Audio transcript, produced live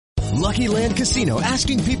Lucky Land Casino,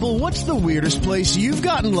 asking people, what's the weirdest place you've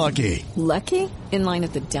gotten lucky? Lucky? In line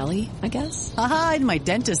at the deli, I guess? Aha, in my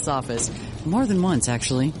dentist's office. More than once,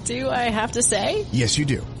 actually. Do I have to say? Yes, you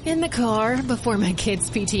do. In the car before my kids'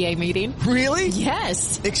 PTA meeting. Really?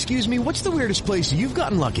 Yes. Excuse me, what's the weirdest place you've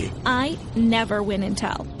gotten lucky? I never win and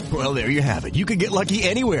tell. Well, there you have it. You can get lucky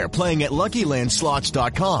anywhere, playing at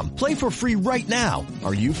LuckyLandSlots.com. Play for free right now.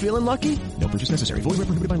 Are you feeling lucky? No purchase necessary. Void where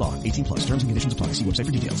prohibited by law. 18+. Terms and conditions apply. See website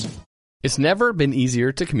for details. It's never been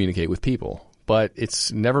easier to communicate with people, but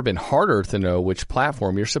it's never been harder to know which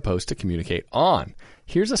platform you're supposed to communicate on.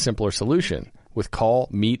 Here's a simpler solution. With call,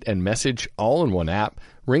 meet, and message all in one app,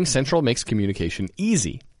 RingCentral makes communication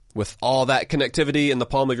easy. With all that connectivity in the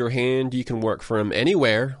palm of your hand, you can work from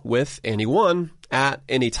anywhere, with anyone, at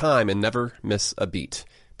any time, and never miss a beat.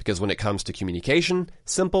 Because when it comes to communication,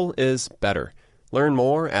 simple is better. Learn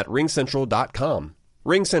more at ringcentral.com.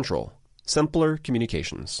 RingCentral. Simpler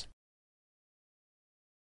communications.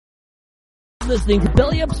 Listening to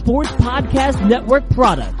Belly Up Sports Podcast Network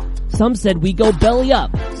product. Some said we go belly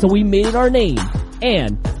up, so we made it our name,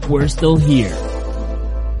 and we're still here.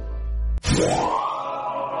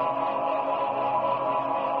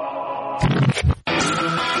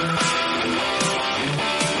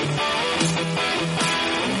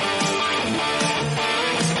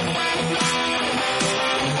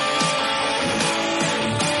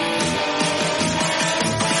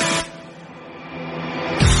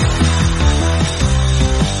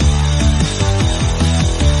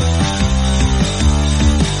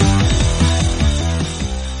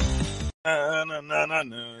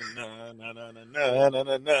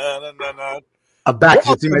 I'm back.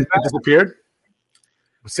 Did you see I disappeared?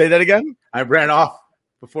 Say that again. I ran off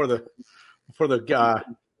before the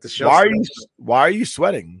show. Why are you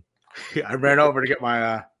sweating? I ran over to get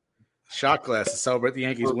my shot glass to celebrate the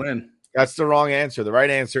Yankees win. That's the wrong answer. The right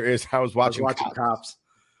answer is I was watching Cops.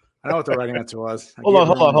 I know what the right answer was. Hold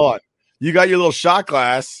on. You got your little shot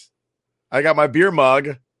glass. I got my beer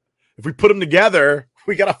mug. If we put them together,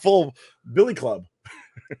 we got a full Billy Club.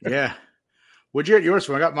 Yeah. What'd you get yours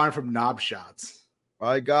from? I got mine from Knob Shots.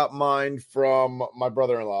 I got mine from my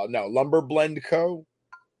brother-in-law. No, Lumber Blend Co.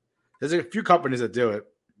 There's a few companies that do it.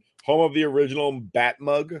 Home of the original Bat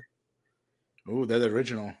Mug. Ooh, they're the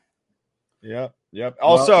original. Yep.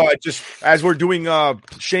 Also, as we're doing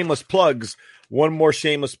shameless plugs, one more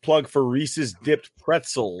shameless plug for Reese's Dipped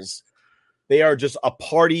Pretzels. They are just a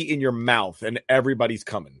party in your mouth, and everybody's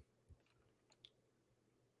coming.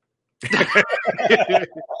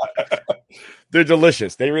 They're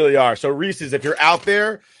delicious. They really are. So Reese's, if you're out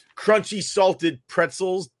there, crunchy salted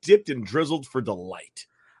pretzels dipped and drizzled for delight.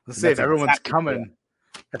 Let's say if everyone's coming,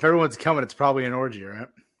 it's probably an orgy, right?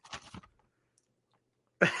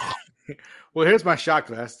 Well, here's my shot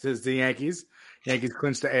glass. This is the Yankees. Yankees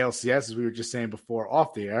clinched the ALCS, as we were just saying before,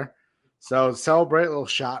 off the air. So celebrate a little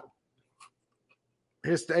shot.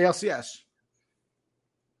 Here's the ALCS.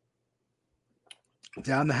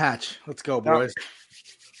 Down the hatch. Let's go, boys.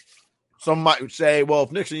 Some might say, well,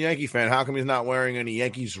 if Nick's a Yankee fan, how come he's not wearing any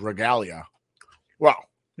Yankees regalia? Well,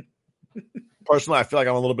 personally, I feel like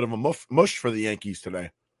I'm a little bit of a mush for the Yankees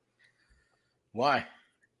today. Why?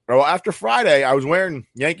 Well, after Friday, I was wearing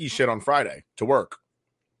Yankee shit on Friday to work.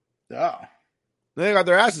 Oh. Then they got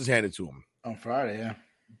their asses handed to them. On Friday, yeah.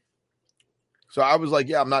 So I was like,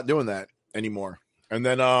 yeah, I'm not doing that anymore. And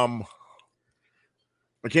then I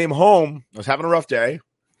came home. I was having a rough day.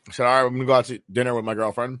 I said, all right, I'm going to go out to dinner with my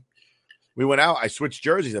girlfriend. We went out. I switched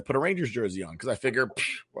jerseys. I put a Rangers jersey on because I figured,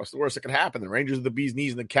 what's the worst that could happen? The Rangers are the bee's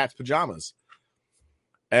knees and the cat's pajamas.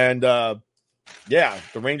 And, the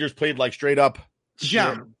Rangers played like straight up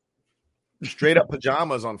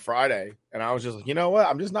pajamas on Friday. And I was just like, you know what?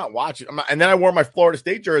 I'm just not watching. And then I wore my Florida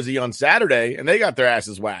State jersey on Saturday, and they got their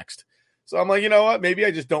asses waxed. So I'm like, you know what? Maybe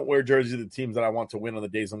I just don't wear jerseys of the teams that I want to win on the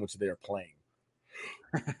days on which they are playing.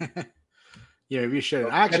 Yeah, maybe you should.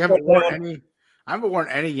 I actually haven't worn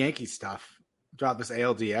any Yankee stuff throughout this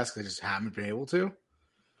ALDS because I just haven't been able to.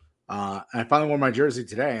 And I finally wore my jersey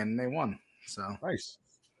today, and they won. So nice.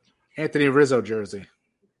 Anthony Rizzo jersey.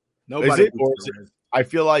 Nobody. I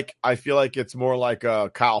feel like it's more like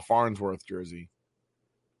a Kyle Farnsworth jersey.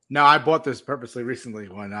 No, I bought this purposely recently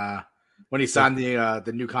when he signed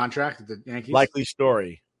the new contract with the Yankees. Likely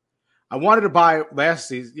story. I wanted to buy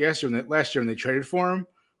last year when they traded for him,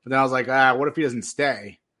 but then I was like, what if he doesn't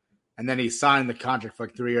stay? And then he signed the contract for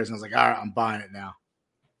like 3 years, and I was like, all right, I'm buying it now.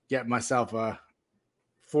 Get myself a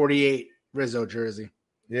 48 Rizzo jersey.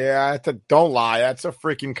 Yeah, don't lie. That's a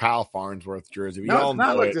freaking Kyle Farnsworth jersey. We all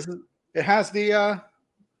know it. It has the.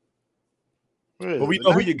 But we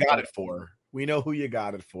know who you got it for. We know who you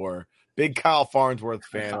got it for. Big Kyle Farnsworth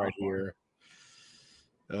fan right here.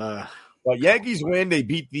 But Yankees win. They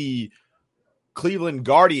beat the Cleveland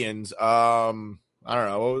Guardians. I don't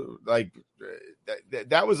know. Like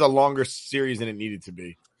that was a longer series than it needed to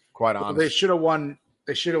be. Quite honest. They should have won.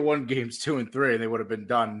 They should have won games 2 and 3, and they would have been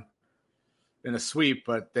done in a sweep.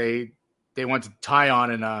 But they went to tie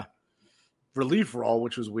on in a relief role,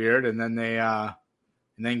 which was weird. And then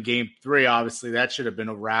then game 3, obviously that should have been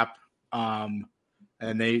a wrap. And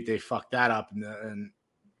they fucked that up. And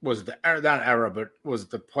was it the error? Not error, but was it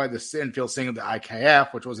the play, the infield single, the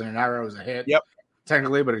IKF, which wasn't an error, it was a hit. Yep.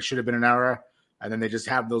 Technically, but it should have been an error. And then they just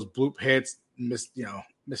have those bloop hits,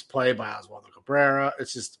 misplay by Oswaldo Cabrera.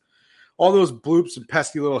 It's just all those bloops and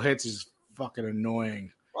pesky little hits is fucking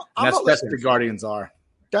annoying. Well, that's what the Guardians are.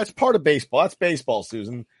 That's part of baseball. That's baseball,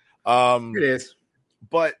 Susan. It is.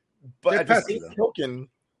 But They're at the pesky, same token,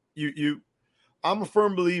 I'm a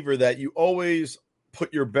firm believer that you always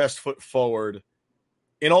put your best foot forward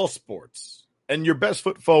in all sports. And your best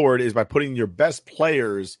foot forward is by putting your best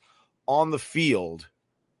players on the field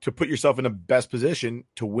to put yourself in the best position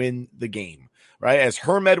to win the game, right? As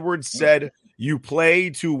Herm Edwards said, you play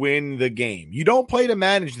to win the game. You don't play to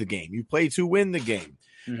manage the game. You play to win the game.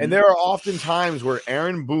 Mm-hmm. And there are often times where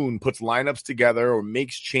Aaron Boone puts lineups together or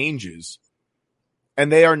makes changes,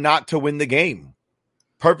 and they are not to win the game.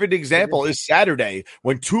 Perfect example is Saturday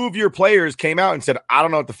when 2 of your players came out and said, I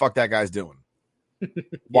don't know what the fuck that guy's doing.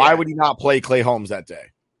 Why would he not play Clay Holmes that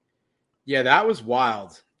day? Yeah, that was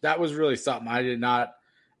wild. That was really something I did not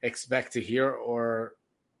expect to hear or,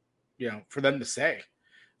 for them to say.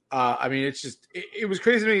 I mean, it's just, it was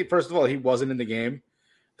crazy to me. First of all, he wasn't in the game,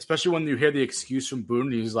 especially when you hear the excuse from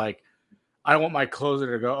Boone. He's like, I don't want my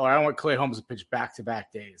closer to go, or I don't want Clay Holmes to pitch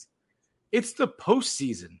back-to-back days. It's the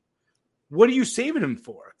postseason. What are you saving him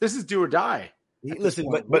for? This is do or die. Listen,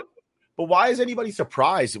 but why is anybody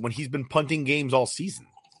surprised when he's been punting games all season?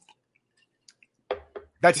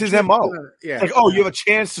 That's his MO. Yeah. Like, oh, you have a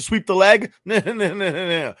chance to sweep the leg?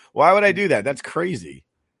 No. Why would I do that? That's crazy.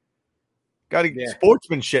 Got to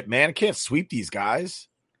sportsmanship, man. I can't sweep these guys.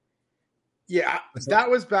 Yeah, that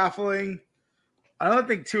was baffling. Another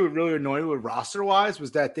thing, too, really annoying with roster-wise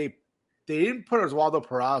was that they didn't put Oswaldo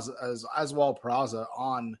Peraza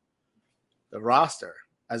on the roster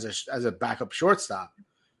as a backup shortstop.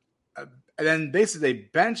 And then basically they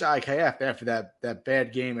bench IKF after that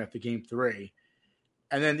bad game after game 3.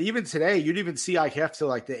 And then even today, you'd even see IKF till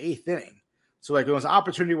like the 8th inning. So like there was an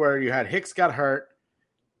opportunity where you had Hicks got hurt,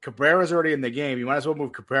 Cabrera's already in the game. You might as well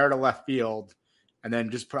move Cabrera to left field and then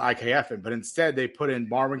just put IKF in. But instead, they put in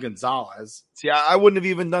Marvin Gonzalez. See, I wouldn't have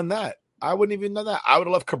even done that. I would have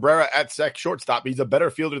left Cabrera at shortstop. He's a better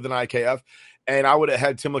fielder than IKF. And I would have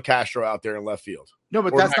had Tim LeCastro out there in left field. No,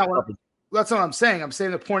 but that's not what I'm saying. I'm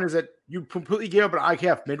saying the point is that you completely gave up an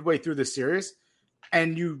IKF midway through the series,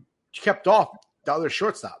 and you kept off the other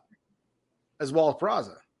shortstop as well as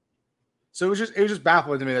Peraza. So it was just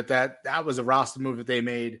baffling to me that was a roster move that they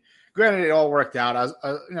made. Granted, it all worked out.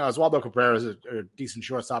 Oswaldo Cabrera is a decent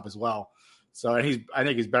shortstop as well. So, and I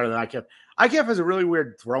think he's better than IKF. IKF has a really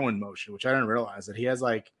weird throwing motion, which I didn't realize that he has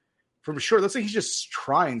like from short. Looks like he's just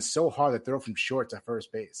trying so hard to throw from short to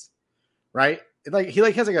first base, right? He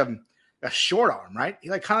has like a short arm, right? He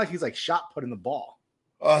like kind of like he's like shot putting the ball.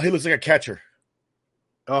 He looks like a catcher.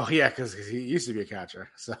 Oh yeah, because he used to be a catcher.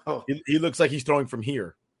 So he looks like he's throwing from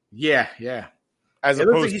here. Yeah. As it opposed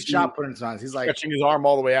looks like he's to shot putting signs. He's like stretching his arm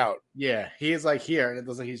all the way out. Yeah, he is like here, and it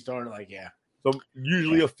looks like he's throwing it like So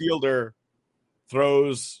usually a fielder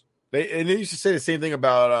throws. They used to say the same thing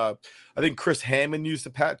about. I think Chris Hammond used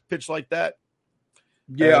to pitch like that.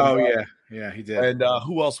 Yeah. Yeah, he did. And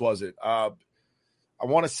who else was it? I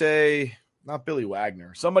want to say not Billy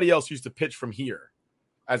Wagner. Somebody else used to pitch from here,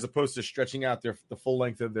 as opposed to stretching out the full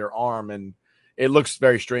length of their arm, and it looks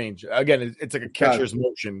very strange. Again, it's like a catcher's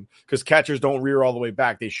motion because catchers don't rear all the way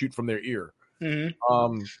back; they shoot from their ear.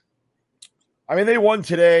 Mm-hmm. I mean, they won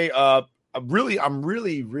today. I'm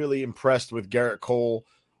really impressed with Garrett Cole,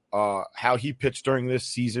 how he pitched during this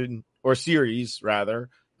season or series rather.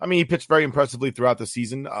 I mean, he pitched very impressively throughout the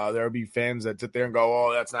season. There will be fans that sit there and go,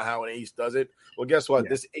 "Oh, that's not how an ace does it." Well, guess what?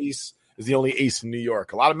 This ace is the only ace in New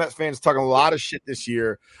York. A lot of Mets fans talking a lot of shit this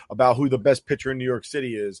year about who the best pitcher in New York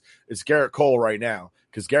City is. It's Garrett Cole right now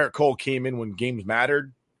because Garrett Cole came in when games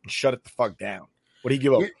mattered and shut it the fuck down. What did he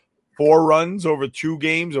give up? 4 runs over 2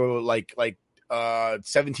 games, or like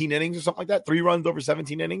 17 innings or something like that. 3 runs over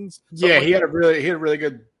 17 innings. Yeah, he had a really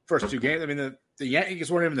good first 2 games. I mean, the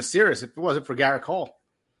Yankees weren't even the series if it wasn't for Garrett Cole.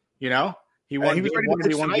 He won. He won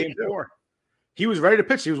game 4. He was ready to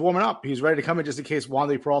pitch. He was warming up. He was ready to come in just in case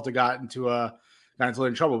Wandy Peralta got got into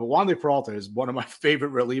in trouble. But Wandy Peralta is one of my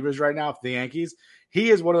favorite relievers right now for the Yankees. He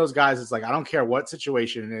is one of those guys that's like, I don't care what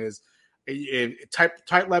situation it is,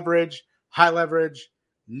 tight leverage, high leverage,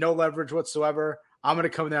 no leverage whatsoever. I'm going to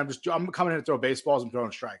come in there. I'm coming in to throw baseballs and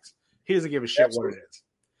throwing strikes. He doesn't give a shit what it is.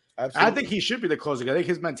 Absolutely. I think he should be the closer. I think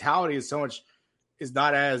his mentality is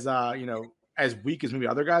not as as weak as maybe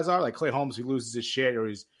other guys are. Like Clay Holmes, he loses his shit, or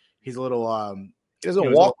he's a little he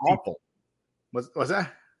doesn't walk people. What's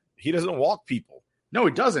that? He doesn't walk people. No,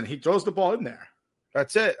 he doesn't. He throws the ball in there.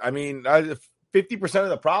 That's it. I mean, 50% of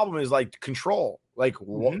the problem is like control. Like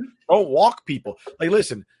don't walk people. Like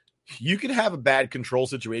listen, you can have a bad control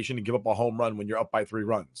situation and give up a home run when you're up by 3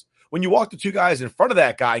 runs. When you walk the 2 guys in front of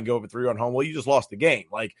that guy and go over 3-run home, well, you just lost the game.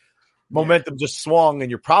 Like momentum just swung, and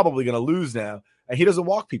you're probably going to lose now. And he doesn't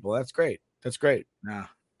walk people. That's great. That's great. No.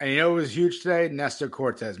 And you know it was huge today? Nestor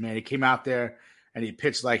Cortez, man. He came out there and he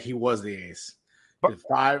pitched like he was the ace.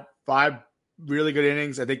 Five really good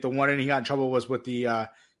innings. I think the one inning he got in trouble was with the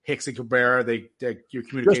Hicks and Cabrera. Your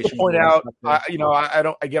communication. Just to point out,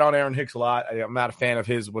 I get on Aaron Hicks a lot. I'm not a fan of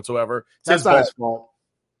his whatsoever. That's not his fault.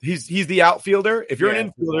 He's the outfielder. If you're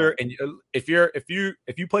an infielder and if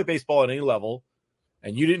you play baseball at any level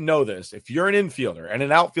and you didn't know this, if you're an infielder and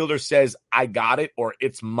an outfielder says, I got it or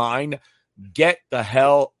it's mine, get the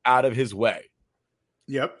hell out of his way.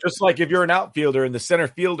 Yep. Just like if you're an outfielder and the center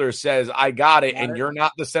fielder says, I got it, and you're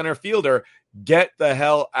not the center fielder, get the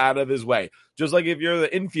hell out of his way. Just like if you're the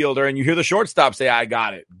infielder and you hear the shortstop say, I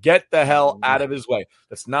got it, get the hell out of his way.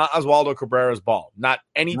 That's not Oswaldo Cabrera's ball. Not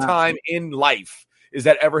any time in life is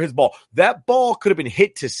that ever his ball. That ball could have been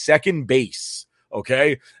hit to second base,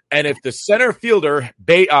 okay? And if the center fielder,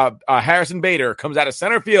 Harrison Bader, comes out of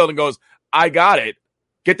center field and goes, I got it,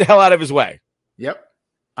 get the hell out of his way. Yep,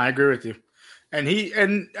 I agree with you. And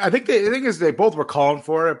I think the thing is they both were calling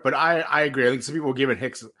for it, but I agree. I think some people were giving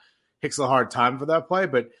Hicks a hard time for that play.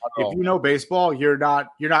 But if you know baseball, you're not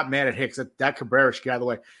mad at Hicks. That Cabrera should get out of the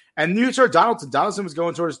way. And you saw Donaldson was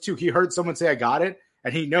going towards 2. He heard someone say, I got it.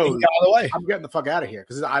 And he knows I'm getting the fuck out of here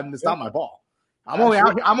because it's not my ball. I'm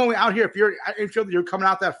only out here if you're infielder, you're coming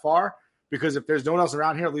out that far because if there's no one else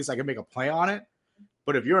around here, at least I can make a play on it.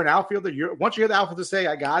 But if you're an outfielder, once you hear the outfielder say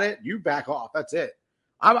I got it, you back off. That's it.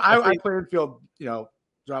 I play infield,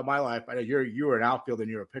 throughout my life. I know you were an outfielder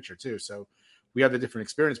and you're a pitcher too, so we have the different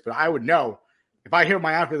experience. But I would know if I hear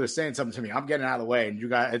my outfielder saying something to me, I'm getting out of the way, and you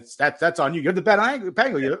guys, that's on you. You're the better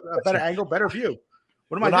angle. You're a better angle, better view.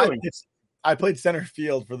 What am I doing? I played center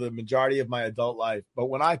field for the majority of my adult life, but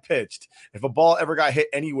when I pitched, if a ball ever got hit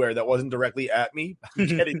anywhere that wasn't directly at me, I'm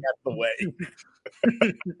getting out of the way.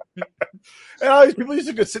 And all these people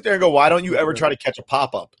used to sit there and go, why don't you ever try to catch a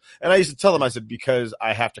pop-up? And I used to tell them, I said, because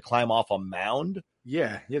I have to climb off a mound.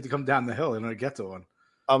 Yeah, you have to come down the hill in order to get to one.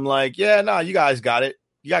 I'm like, yeah, no, you guys got it.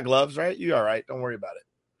 You got gloves, right? You all right. Don't worry about it.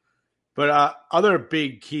 But other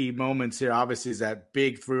big key moments here, obviously, is that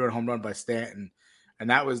big 3-run home run by Stanton. And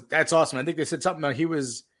that's awesome. I think they said something about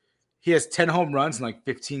he has 10 home runs in like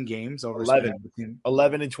 15 games over 11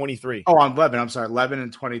 and 23. Oh, I'm 11. I'm sorry. 11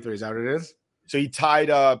 and 23. Is that what it is? So he tied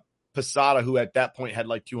Posada, who at that point had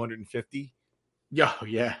like 250. Yeah.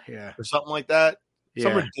 Or something like that. Yeah.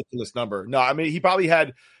 Some ridiculous number. No, I mean, he probably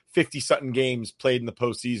had 50-something games played in the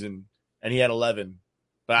postseason, and he had 11.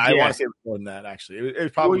 But I want to say it was more than that, actually.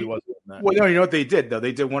 It probably was more than that. Well, no, you know what they did, though?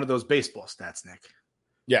 They did one of those baseball stats, Nick.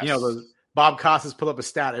 Yes. Those Bob Costas put up a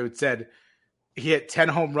stat. It said he hit 10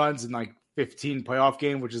 home runs in like 15 playoff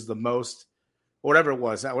game, which is the most, whatever it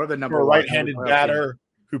was, whatever the number for a was. Right-handed batter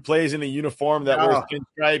who plays in a uniform that wears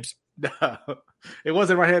pinstripes. No, it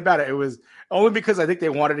wasn't right-handed batter. It was only because I think they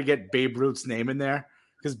wanted to get Babe Ruth's name in there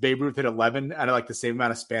because Babe Ruth hit 11 at like the same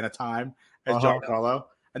amount of span of time as Giancarlo.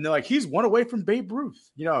 And they're like, he's one away from Babe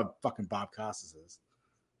Ruth. You know how fucking Bob Costas is.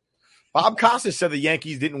 Bob Costas said the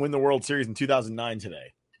Yankees didn't win the World Series in 2009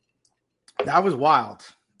 today. That was wild.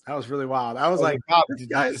 That was really wild. I was like, this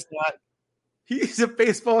guy's not. He's a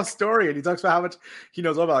baseball historian. He talks about how much he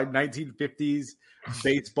knows all about like 1950s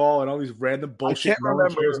baseball and all these random bullshit no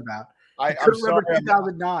one cares about. I remember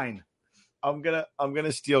 2009. I'm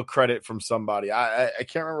gonna steal credit from somebody. I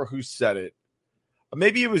can't remember who said it.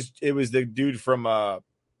 Maybe it was the dude from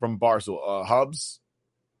Barstool, Hubs.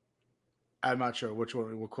 I'm not sure which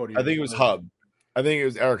one. What quote? I think it was Hub. I think it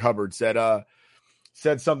was Eric Hubbard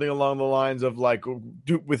said something along the lines of like,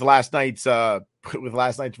 with last night's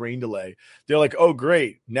rain delay, they're like, oh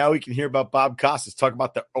great, now we can hear about Bob Costas talk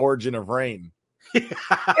about the origin of rain.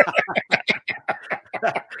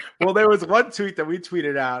 Well, there was one tweet that we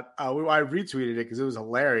tweeted out. I retweeted it because it was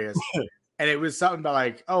hilarious, and it was something about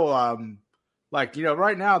like,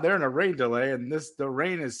 right now they're in a rain delay, and the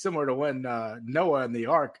rain is similar to when Noah and the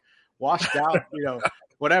Ark washed out,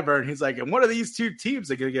 whatever. And he's like, and one of these two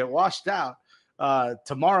teams are going to get washed out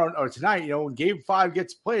tomorrow or tonight, when game 5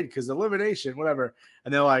 gets played because elimination, whatever.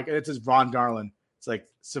 And they're like, and it's just Ron Darling. It's like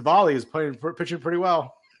Savali is pitching pretty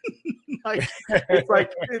well.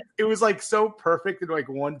 It was like so perfect in like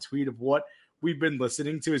one tweet of what we've been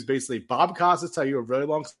listening to is basically Bob Costas tell you a really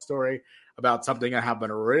long story about something that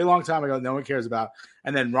happened a really long time ago no one cares about,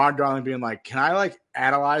 and then Ron Darling being like, can I like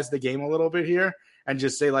analyze the game a little bit here and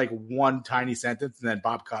just say like one tiny sentence, and then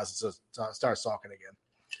Bob Costas starts talking again.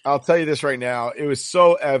 I'll tell you this right now. It was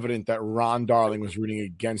so evident that Ron Darling was rooting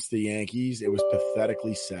against the Yankees. It was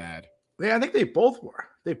pathetically sad. Yeah, I think they both were.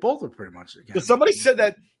 They both were pretty much against. If somebody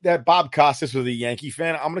said that Bob Costas was a Yankee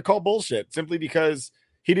fan, I'm going to call bullshit simply because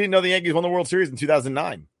he didn't know the Yankees won the World Series in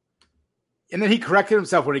 2009. And then he corrected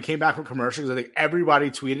himself when he came back from commercials. I think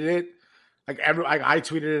everybody tweeted it. I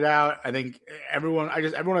tweeted it out. I think everyone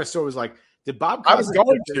I saw was like, did Bob Costas? I was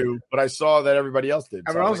going to, but I saw that everybody else did.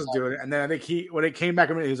 Everyone else was doing it. And then I think when it came back,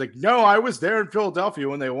 he was like, no, I was there in Philadelphia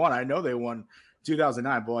when they won. I know they won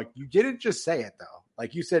 2009. But like, you didn't just say it, though.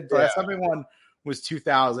 Like you said, last time they won was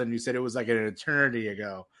 2000. You said it was like an eternity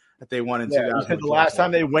ago that they won in 2000. The last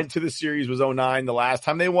time they went to the series was 2009. The last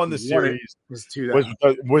time they won the series was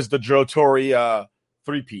 2000. Was the Joe Torre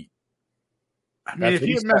three-peat. I mean, if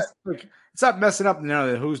you it's not messing up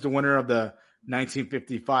who's the winner of the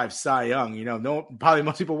 1955 Cy Young. Probably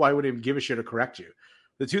most people wouldn't even give a shit or correct you.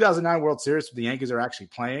 The 2009 World Series, the Yankees are actually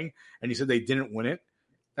playing, and you said they didn't win it.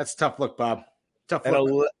 That's a tough look, Bob. Tough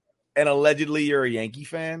look. And allegedly, you're a Yankee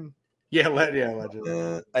fan? Yeah,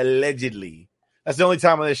 allegedly. Allegedly. That's the only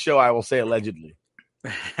time on this show I will say allegedly.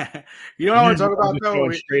 You know what I want to talk about, though?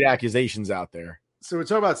 Straight accusations out there. So we're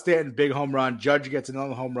talking about Stanton, big home run. Judge gets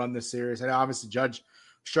another home run this series. And obviously, Judge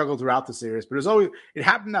struggled throughout the series. But it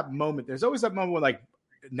happened that moment. There's always that moment when, like,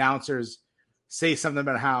 announcers say something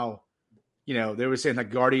about how, they were saying that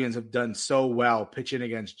Guardians have done so well pitching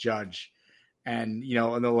against Judge. And,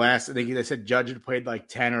 in the last, I think they said Judge had played like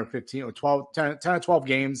 10 or 15 or 12, 10 or 12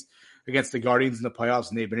 games against the Guardians in the playoffs,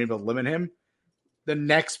 and they've been able to limit him. The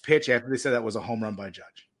next pitch after they said that was a home run by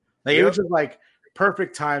Judge. It was just like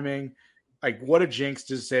perfect timing. Like, what a jinx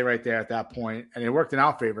to say right there at that point. And it worked in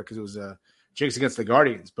our favor because it was a jinx against the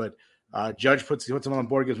Guardians. But Judge puts him on the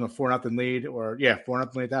board, gives him a 4-0 lead,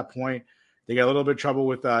 4-0 lead at that point. They got a little bit of trouble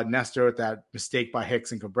with Nestor with that mistake by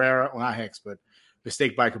Hicks and Cabrera. Well, not Hicks, but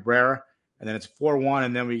mistake by Cabrera. And then it's 4-1,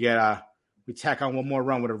 and then we tack on one more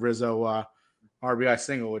run with a Rizzo RBI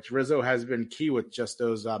single, which Rizzo has been key with just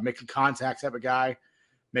those making contacts type of guy,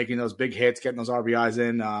 making those big hits, getting those RBIs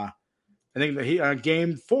in. I think that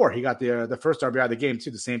game 4 he got the first RBI of the game too.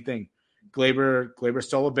 The same thing, Glaber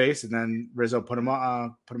stole a base, and then Rizzo put him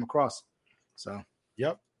across. So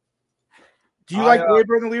yep. Do you like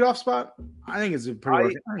Glaber in the leadoff spot? I think it's a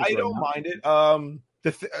pretty. I don't mind it.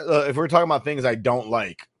 If we're talking about things I don't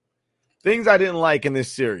like. Things I didn't like in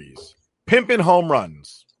this series. Pimping home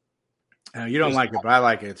runs. You don't like it, but I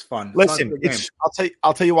like it. It's fun. Listen,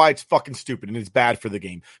 I'll tell you why it's fucking stupid and it's bad for the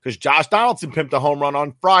game. Because Josh Donaldson pimped a home run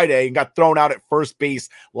on Friday and got thrown out at first base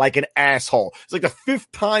like an asshole. It's like the 5th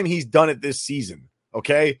time he's done it this season.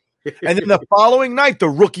 Okay? And then the following night, the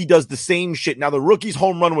rookie does the same shit. Now, the rookie's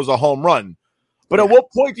home run was a home run. But at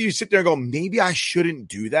what point do you sit there and go, maybe I shouldn't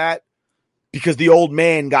do that? Because the old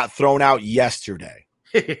man got thrown out yesterday.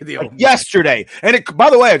 Yesterday. And by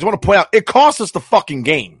the way, I just want to point out, it cost us the fucking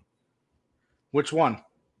game. Which one?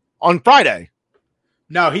 On Friday.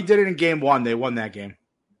 No, he did it in game 1. They won that game.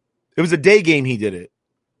 It was a day game he did it.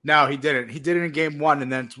 No, he didn't. He did it in game 1,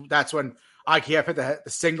 and then that's when IKF hit the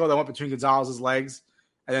single that went between Gonzalez's legs,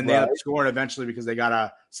 and then they ended up scoring eventually because they got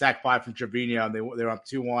a sack fly from Trevino, and they were up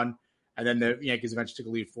 2-1. And then the Yankees eventually took a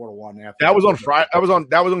lead 4-1. That was on Friday. That was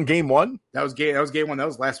on game 1? That was game 1. That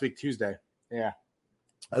was last week, Tuesday. Yeah.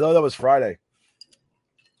 I thought that was Friday.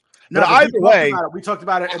 No, but either way, we talked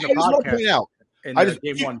about it in the podcast.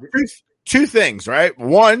 Game 1. Two things, right?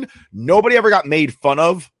 One, nobody ever got made fun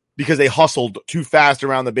of because they hustled too fast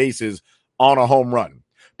around the bases on a home run.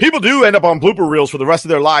 People do end up on blooper reels for the rest of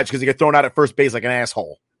their lives because they get thrown out at first base like an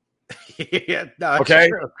asshole. Yeah, no, that's okay.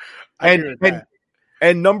 True.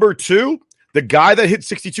 And number 2, the guy that hit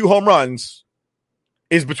 62 home runs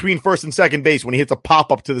is between first and second base when he hits a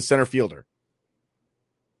pop up to the center fielder.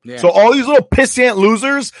 Yeah. So all these little pissant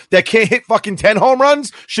losers that can't hit fucking 10 home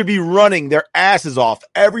runs should be running their asses off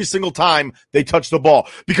every single time they touch the ball.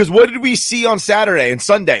 Because what did we see on Saturday and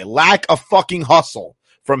Sunday? Lack of fucking hustle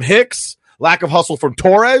from Hicks, lack of hustle from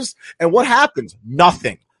Torres. And what happens?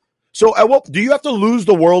 Nothing. So do you have to lose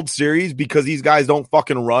the World Series because these guys don't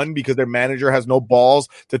fucking run because their manager has no balls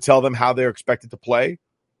to tell them how they're expected to play?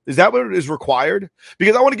 Is that what is required?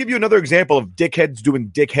 Because I want to give you another example of dickheads doing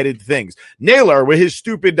dickheaded things. Naylor with his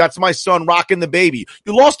stupid, that's my son rocking the baby.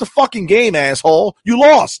 You lost the fucking game, asshole. You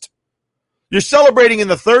lost. You're celebrating in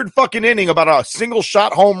the third fucking inning about a single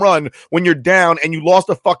shot home run when you're down and you lost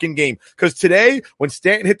the fucking game. Because today, when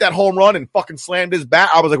Stanton hit that home run and fucking slammed his bat,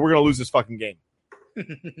 I was like, we're going to lose this fucking game.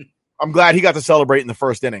 I'm glad he got to celebrate in the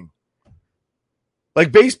first inning.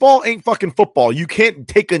 Like, baseball ain't fucking football. You can't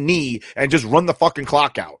take a knee and just run the fucking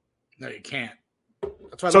clock out. No, you can't.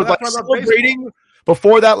 That's why so, like, celebrating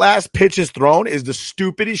before that last pitch is thrown is the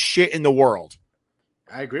stupidest shit in the world.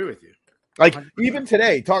 I agree with you. Like, 100%. Even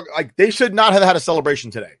today, they should not have had a celebration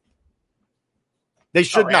today. They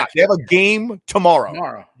should not. They have a game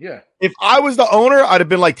tomorrow. Yeah. If I was the owner, I'd have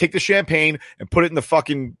been like, take the champagne and put it in the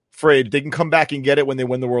fucking fridge. They can come back and get it when they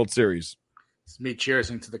win the World Series. It's me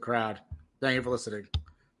cheersing to the crowd. Thank you for listening.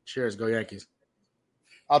 Cheers, go Yankees.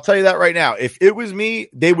 I'll tell you that right now. If it was me,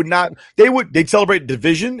 they'd celebrate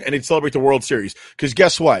division and they'd celebrate the World Series. Because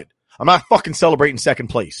guess what? I'm not fucking celebrating second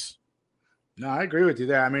place. No, I agree with you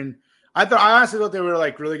there. I mean, I honestly thought they were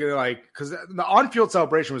like really gonna like, because the on-field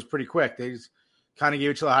celebration was pretty quick. They just kind of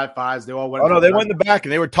gave each other high fives. They all went. Oh no, they went in the back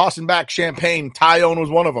and they were tossing back champagne. Tyone was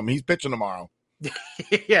one of them. He's pitching tomorrow.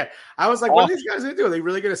 Yeah, I was like, what are these guys gonna do? Are they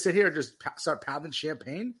really gonna sit here and just start pounding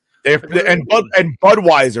champagne? And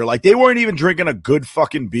Budweiser, like they weren't even drinking a good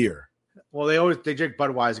fucking beer. Well, they drink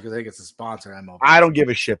Budweiser because I think it's a sponsor. I don't give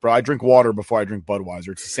a shit, bro. I drink water before I drink Budweiser.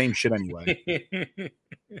 It's the same shit anyway.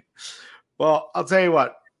 Well, I'll tell you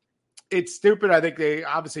what. It's stupid. I think they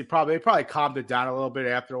probably calmed it down a little bit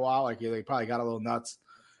after a while. Like they probably got a little nuts,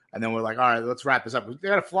 and then we're like, all right, let's wrap this up. They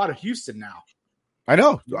got to fly to Houston now. I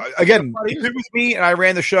know. Again, if it was me and I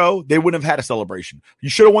ran the show, they wouldn't have had a celebration. You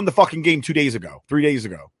should have won the fucking game 3 days ago.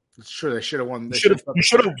 It's true. They should have won. You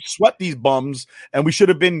should have swept these bums, and we should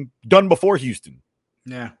have been done before Houston.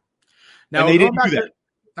 Yeah. Now they didn't do that.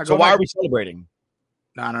 So why are we celebrating?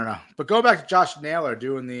 No. But go back to Josh Naylor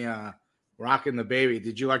doing the rocking the baby.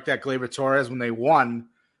 Did you like that Gleyber Torres when they won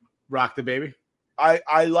Rock the Baby?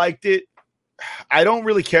 I liked it. I don't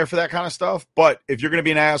really care for that kind of stuff, but if you're going to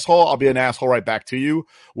be an asshole, I'll be an asshole right back to you.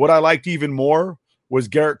 What I liked even more was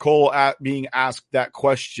Garrett Cole being asked that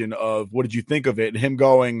question of, what did you think of it? And him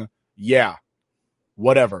going, yeah,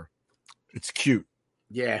 whatever. It's cute.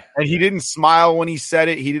 Yeah. And he didn't smile when he said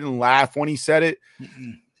it. He didn't laugh when he said it.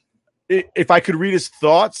 If I could read his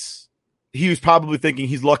thoughts, he was probably thinking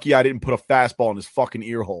he's lucky I didn't put a fastball in his fucking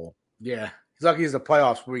ear hole. Yeah. He's lucky he's the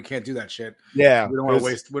playoffs where we can't do that shit. Yeah. We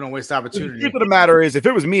don't waste opportunity. The truth of the matter is, if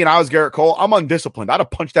it was me and I was Garrett Cole, I'm undisciplined. I'd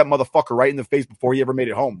have punched that motherfucker right in the face before he ever made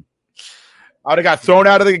it home. I would have got thrown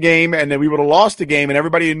out of the game, and then we would have lost the game, and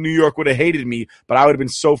everybody in New York would have hated me, but I would have been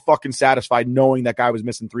so fucking satisfied knowing that guy was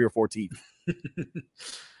missing 3 or 4 teeth.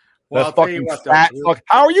 Well, that fucking fat fuck.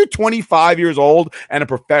 How are you 25 years old and a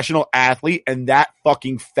professional athlete and that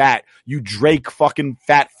fucking fat? You Drake fucking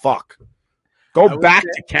fat fuck. Go back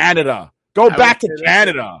to Canada. Go back to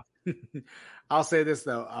Canada. I'll say this,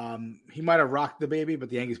 though. He might have rocked the baby, but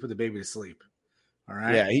the Yankees put the baby to sleep. All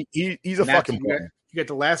right? Yeah, he's a fucking player. You get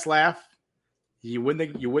the last laugh. You win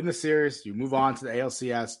the series. You move on to the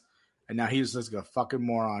ALCS. And now he's just a fucking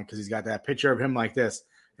moron because he's got that picture of him like this.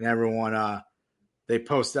 And everyone, they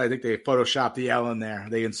posted, I think they photoshopped the L in there.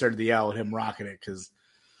 They inserted the L with him rocking it because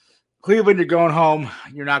Cleveland, you're going home.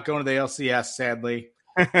 You're not going to the ALCS, sadly.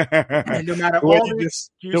 And no matter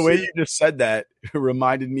the way you just said that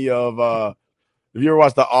reminded me of if you ever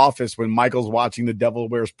watched The Office when Michael's watching The Devil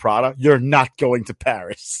Wears Prada, you're not going to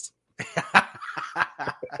Paris.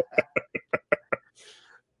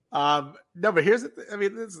 No, but here's the thing. I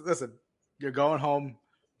mean, listen, you're going home.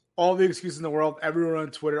 All the excuses in the world, everyone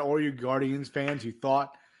on Twitter, all you Guardians fans who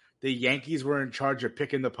thought the Yankees were in charge of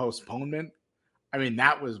picking the postponement. I mean,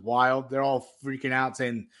 that was wild. They're all freaking out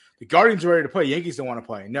saying the Guardians are ready to play. Yankees don't want to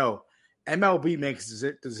play. No, MLB makes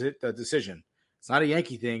the decision. It's not a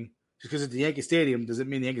Yankee thing. Just because it's the Yankee Stadium doesn't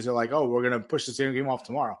mean the Yankees are like, oh, we're going to push the stadium game off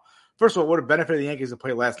tomorrow. First of all, it would have benefited the Yankees to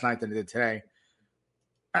play last night than it did today.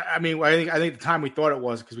 I mean, I think the time we thought it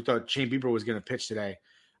was because we thought Shane Bieber was going to pitch today.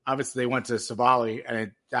 Obviously, they went to Savali, and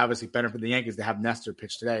it obviously benefited the Yankees to have Nestor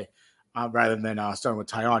pitch today rather than starting with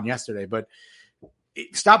Taillon yesterday. But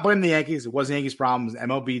stop blaming the Yankees. It wasn't Yankees' problems.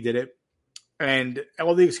 MLB did it. And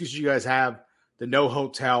all the excuses you guys have, the no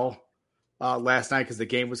hotel last night because the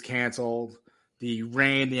game was canceled, the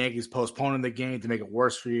rain, the Yankees postponing the game to make it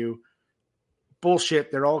worse for you. Bullshit.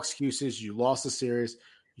 They're all excuses. You lost the series.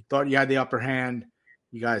 You thought you had the upper hand.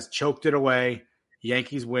 You guys choked it away.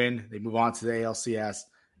 Yankees win. They move on to the ALCS.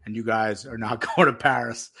 And you guys are not going to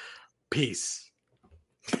Paris. Peace.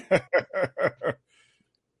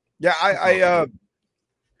 Yeah,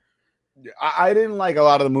 I didn't like a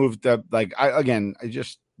lot of the moves that,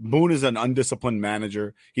 Boone is an undisciplined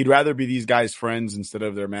manager. He'd rather be these guys' friends instead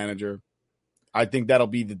of their manager. I think that'll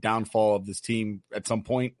be the downfall of this team at some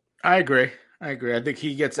point. I agree. I think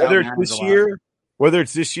he gets whether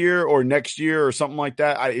it's this year or next year or something like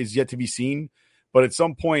that is yet to be seen. But at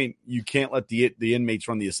some point, you can't let the inmates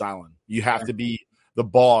run the asylum. You have to be the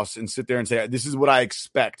boss and sit there and say, "This is what I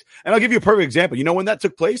expect." And I'll give you a perfect example. You know when that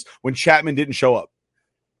took place? When Chapman didn't show up.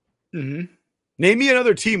 Mm-hmm. Name me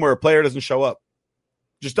another team where a player doesn't show up.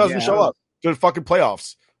 Just doesn't show up to the fucking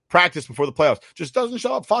playoffs. Practice before the playoffs. Just doesn't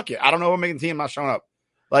show up. Fuck it. I don't know what making the team. I'm not showing up.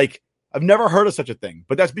 Like, I've never heard of such a thing.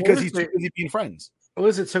 But that's because he's too busy being friends. At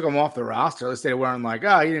least it took him off the roster. At least they weren't like,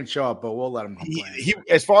 he didn't show up, but we'll let him complain. He,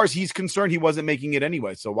 as far as he's concerned, he wasn't making it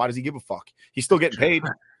anyway. So why does he give a fuck? He's still getting paid.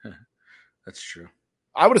 That's true.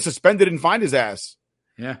 I would have suspended and fined his ass.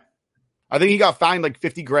 Yeah. I think he got fined like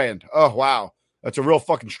 $50,000. Oh, wow. That's a real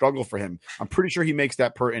fucking struggle for him. I'm pretty sure he makes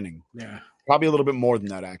that per inning. Yeah. Probably a little bit more than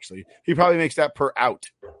that, actually. He probably makes that per out.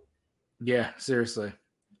 Yeah, seriously.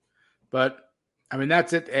 But, I mean,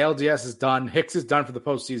 that's it. ALDS is done. Hicks is done for the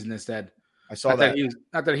postseason instead. I saw that.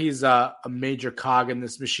 Not that he's a major cog in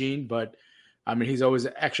this machine, but, I mean, he's always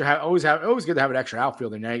always good to have an extra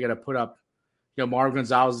outfielder. Now you got to put up, Marv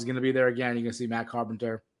Gonzalez is going to be there again. You're going to see Matt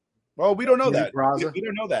Carpenter. Well, we don't know that. We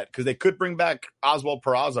don't know that because they could bring back Oswald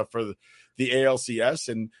Peraza for the ALCS,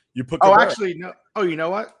 and you put. Oh, actually, no. Oh, you know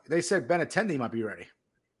what? They said Benintendi might be ready.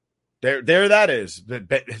 There, that is.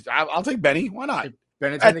 I'll take Benny. Why not?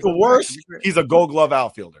 At the worst, he's a Gold Glove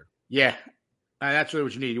outfielder. Yeah, and that's really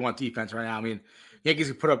what you need. You want defense right now. I mean, Yankees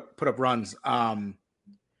can put up runs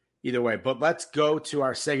either way. But let's go to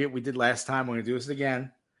our segment we did last time. We're going to do this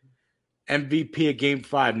again. MVP of Game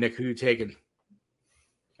 5, Nick. Who you taking?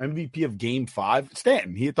 MVP of Game 5?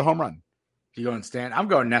 Stanton. He hit the home run. You going Stanton? I'm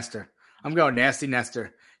going Nestor. I'm going Nasty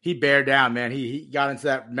Nestor. He bared down, man. He got into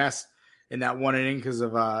that mess in that one inning because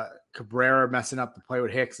of Cabrera messing up the play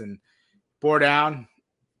with Hicks and bore down.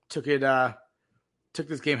 Took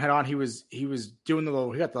this game head on. He was doing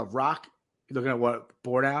he got the rock. You're looking at what?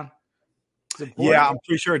 Bore down? Yeah, I'm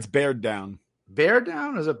pretty sure it's bared down. Bared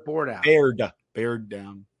down or is it bore down? Bared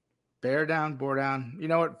down. Bear down, bore down. You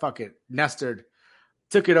know what? Fuck it. Nestor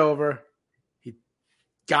took it over. He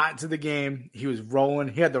got into the game. He was rolling.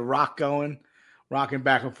 He had the rock going, rocking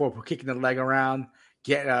back and forth, kicking the leg around,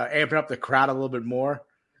 amping up the crowd a little bit more.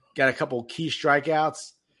 Got a couple key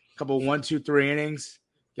strikeouts, a couple 1, 2, 3 innings.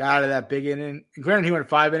 Got out of that big inning. And granted, he went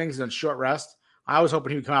 5 innings on short rest. I was hoping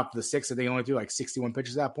he would come out for the 6th. I think he only threw like 61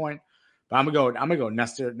 pitches at that point. But I'm gonna go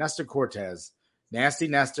Nestor Cortez, Nasty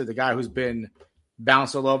Nestor, the guy who's been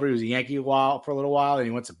bounced all over. He was a Yankee for a little while, and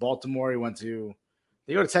he went to Baltimore.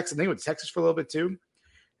 They go to Texas. I think he went to Texas for a little bit too,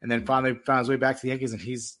 and then finally found his way back to the Yankees. And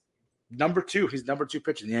he's number 2. He's number 2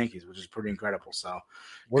 pitcher in the Yankees, which is pretty incredible. So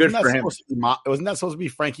good for him. Wasn't that supposed to be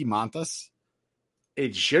Frankie Montas?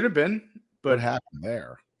 It should have been, but what happened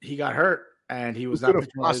there? He got hurt, and he was not could have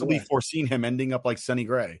possibly foreseen him ending up like Sonny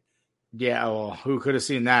Gray. Yeah, well, who could have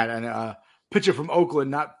seen that? And pitcher from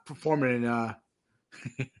Oakland not performing in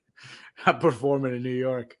New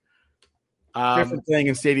York. Different thing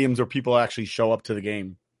in stadiums where people actually show up to the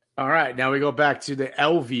game. All right, now we go back to the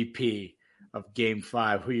LVP of Game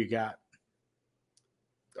 5. Who you got?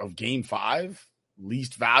 Of Game 5?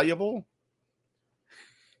 Least valuable?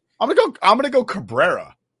 I'm gonna go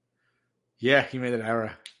Cabrera. Yeah, he made an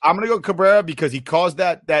error. I'm gonna go Cabrera because he caused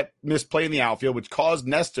that misplay in the outfield, which caused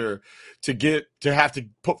Nestor to have to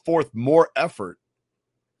put forth more effort.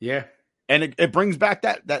 Yeah. And it brings back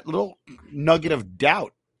that little nugget of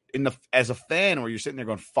doubt as a fan where you're sitting there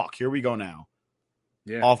going, fuck, here we go now.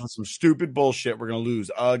 Yeah. Off of some stupid bullshit, we're going to lose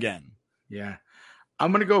again. Yeah.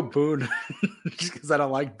 I'm going to go Boone just because I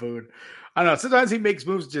don't like Boone. I don't know. Sometimes he makes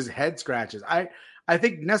moves just head scratches. I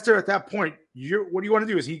think Nestor at that point, what you want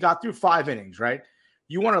to do is he got through 5 innings, right?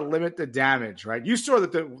 You want to limit the damage, right? You saw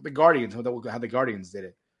that the Guardians, how the Guardians did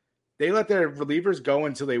it. They let their relievers go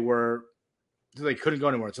until they couldn't go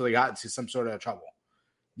anymore, until they got into some sort of trouble.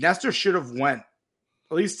 Nestor should have went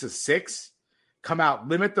at least to 6, come out,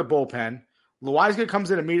 limit the bullpen. Loizaga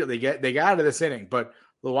comes in immediately. They got out of this inning, but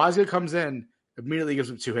Loizaga comes in, immediately gives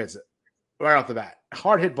them 2 hits right off the bat.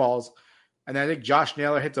 Hard hit balls. And then I think Josh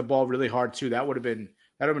Naylor hits a ball really hard too. That would have been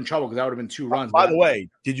trouble because that would have been 2 runs. By the way,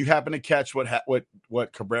 did you happen to catch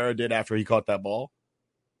what Cabrera did after he caught that ball?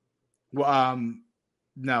 Well,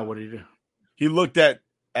 no, what did he do? He looked at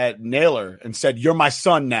Naylor and said, "You're my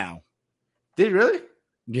son now." Did he really?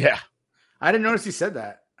 Yeah. I didn't notice he said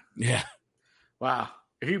that. Yeah. Wow.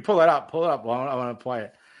 If you pull it up. Well, I want to play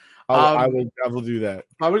it. I will do that.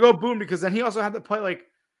 I would go Boone because then he also had to play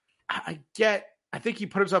I get I think he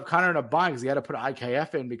put himself kind of in a bind because he had to put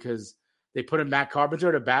IKF in because they put in Matt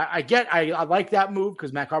Carpenter to bat. I like that move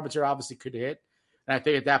because Matt Carpenter obviously could hit. And I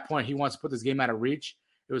think at that point he wants to put this game out of reach.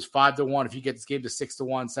 It was 5-1. If you get this game to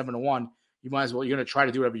 6-1, 7-1, you might as well, you're going to try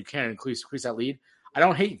to do whatever you can and increase that lead. I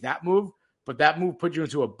don't hate that move, but that move put you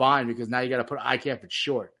into a bind because now you got to put IKF at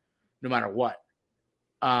short no matter what.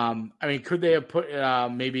 I mean, could they have put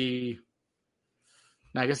maybe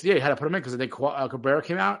 – I guess, yeah, you had to put him in because I think Cabrera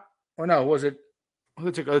came out. Or no, was it –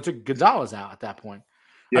 they took Gonzalez out at that point.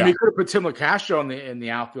 Yeah. I mean, you could have put Tim LeCastro in the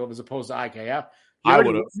outfield as opposed to IKF.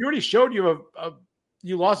 You already showed you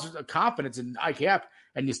you lost confidence in IKF,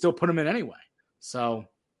 and you still put him in anyway. So,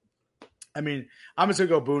 I mean, I'm just going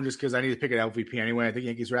to go Boone just because I need to pick an LVP anyway. I think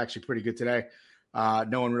Yankees were actually pretty good today.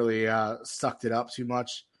 No one really sucked it up too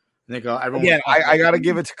much. I think everyone. Yeah, I got to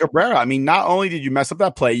give it to Cabrera. I mean, not only did you mess up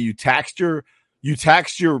that play, you taxed your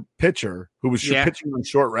pitcher who was pitching on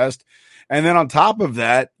short rest. And then on top of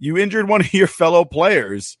that, you injured one of your fellow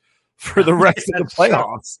players for the rest of the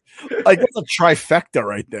playoffs. Like, that's a trifecta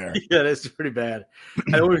right there. Yeah, that's pretty bad.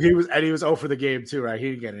 And he was 0 for the game too, right?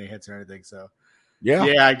 He didn't get any hits or anything. So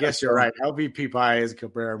yeah, I guess you're right. LVP probably is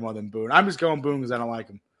Cabrera more than Boone. I'm just going Boone because I don't like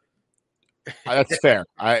him. That's fair.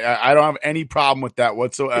 I don't have any problem with that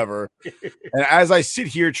whatsoever. And as I sit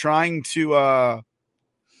here trying to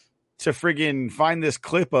friggin' find this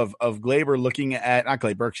clip of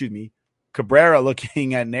Cabrera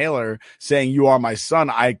looking at Naylor saying, "You are my son,"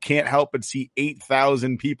 I can't help but see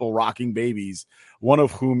 8,000 people rocking babies. One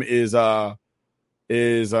of whom is the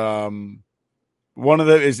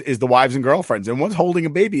wives and girlfriends, and one's holding a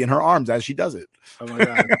baby in her arms as she does it. Oh my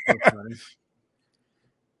god, that's so funny.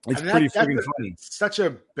 It's pretty freaking funny. Such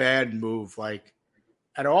a bad move. Like,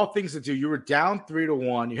 out of all things to do, you were down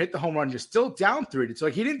 3-1. You hit the home run. You're still down 3. It's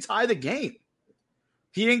like he didn't tie the game.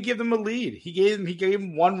 He didn't give them a lead. He gave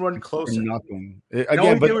him one run closer. Nothing.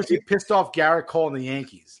 Again, but he pissed off Garrett Cole and the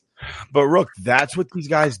Yankees. But Rook, that's what these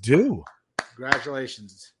guys do.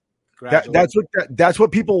 Congratulations. That's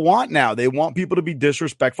what people want now. They want people to be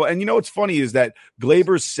disrespectful. And you know what's funny is that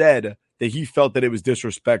Glaber said that he felt that it was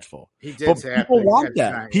disrespectful. He did. But people want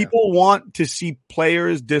that. Tonight, people want to see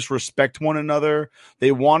players disrespect one another.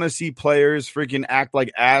 They want to see players freaking act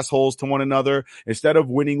like assholes to one another. Instead of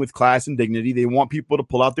winning with class and dignity, they want people to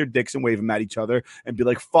pull out their dicks and wave them at each other and be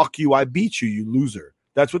like, "Fuck you, I beat you, you loser."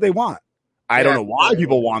 That's what they want. I don't know why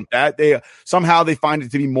people want that. They somehow they find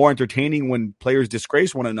it to be more entertaining when players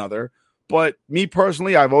disgrace one another. But me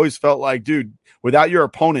personally, I've always felt like, dude, without your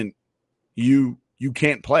opponent, you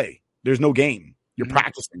can't play. There's no game. You're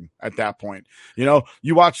practicing at that point. You know,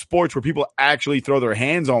 you watch sports where people actually throw their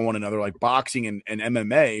hands on one another, like boxing and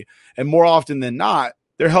MMA, and more often than not,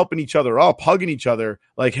 they're helping each other up, hugging each other,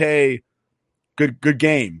 like, "Hey, good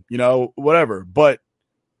game," you know, whatever. But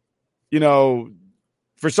you know,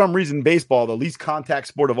 for some reason, baseball, the least contact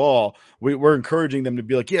sport of all, we're encouraging them to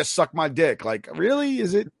be like, "Yeah, suck my dick." Like, really?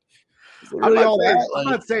 Is it really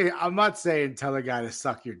I'm not saying tell a guy to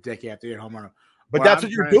suck your dick after you hit home run. But that's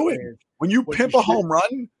what you're doing. When you pimp a home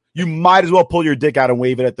run, you might as well pull your dick out and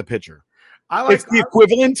wave it at the pitcher. It's the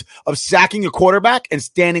equivalent of sacking a quarterback and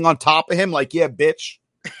standing on top of him like, "Yeah, bitch."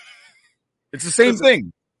 It's the same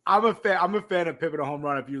thing. I'm a fan of pimping a home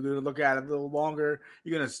run. If you look at it a little longer,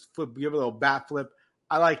 you're gonna give a little bat flip.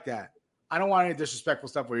 I like that. I don't want any disrespectful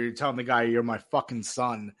stuff where you're telling the guy, "You're my fucking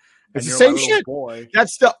son." It's the same shit. Boy.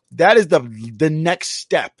 That is the next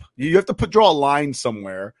step. You have to draw a line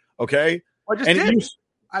somewhere, okay?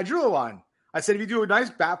 I drew a line. I said, if you do a nice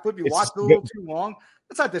bat flip, you watch it a little too long.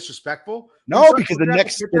 That's not disrespectful. No, because the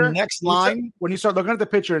next line, when you start looking at the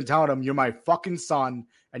pitcher and telling him, "You're my fucking son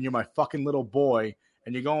and you're my fucking little boy,"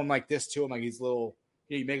 and you're going like this to him, like he's little,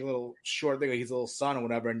 you make a little short thing, like he's a little son or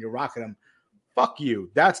whatever, and you're rocking him. Fuck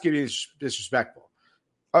you. That's getting disrespectful.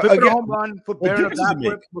 Flipping a home run, flipping a bat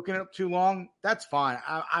flip, looking up too long. That's fine.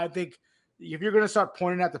 I think if you're going to start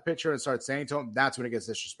pointing at the pitcher and start saying to him, that's when it gets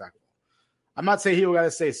disrespectful. I'm not saying he got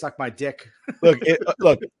to say "suck my dick."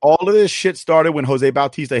 Look, all of this shit started when Jose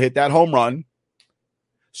Bautista hit that home run,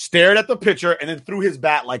 stared at the pitcher, and then threw his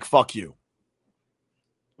bat like "fuck you."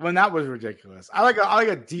 When that was ridiculous. I like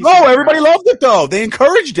a decent. No, everybody loved it though. They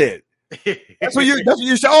encouraged it. That's what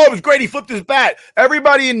you said. "Oh, it was great. He flipped his bat."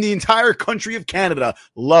 Everybody in the entire country of Canada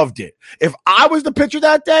loved it. If I was the pitcher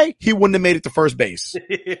that day, he wouldn't have made it to first base.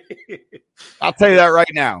 I'll tell you that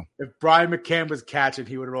right now. If Brian McCann was catching,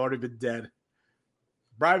 he would have already been dead.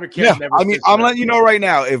 Brian McCann never. I mean, I'm letting you know right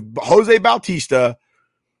now, if Jose Bautista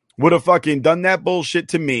would have fucking done that bullshit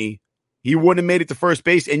to me, he wouldn't have made it to first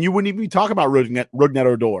base, and you wouldn't even be talking about Rugnet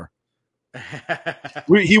Odor.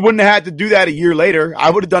 He wouldn't have had to do that a year later.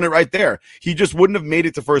 I would have done it right there. He just wouldn't have made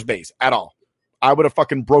it to first base at all. I would have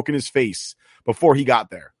fucking broken his face before he got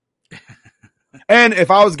there. And if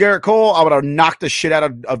I was Garrett Cole, I would have knocked the shit out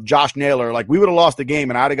of Josh Naylor. Like, we would have lost the game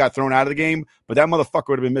and I'd have got thrown out of the game, but that motherfucker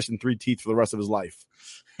would have been missing 3 teeth for the rest of his life.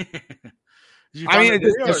 I mean,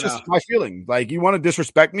 it's just my feeling. Like, you want to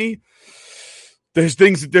disrespect me? There's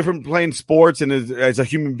things different playing sports and as a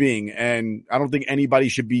human being, and I don't think anybody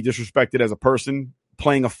should be disrespected as a person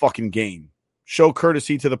playing a fucking game. Show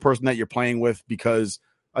courtesy to the person that you're playing with because,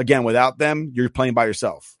 again, without them, you're playing by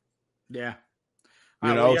yourself. Yeah.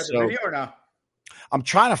 You know, you have so the video or no? I'm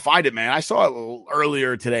trying to find it, man. I saw it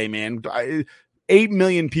earlier today, man. 8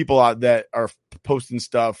 million people out that are posting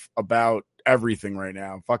stuff about everything right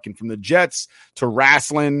now. Fucking from the Jets to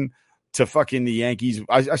wrestling to fucking the Yankees.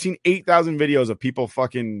 I've seen 8,000 videos of people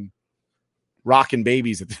fucking rocking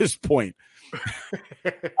babies at this point.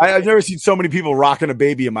 I've never seen so many people rocking a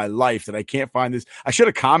baby in my life that I can't find this. I should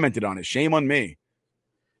have commented on it. Shame on me.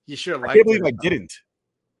 You should have liked it. I can't believe I didn't.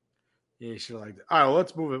 Yeah, you should have liked it. All right, well,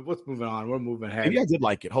 let's move it. Let's move it on. We're moving ahead. Maybe I did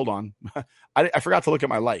like it. Hold on. I forgot to look at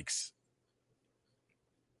my likes.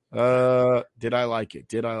 Did I like it?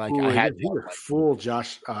 Did I like it? I had to fool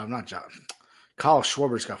Josh. Not Josh. Kyle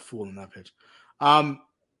Schwarber's got fooled in that pitch. All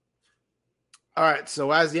right,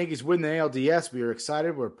 so as the Yankees win the ALDS, we are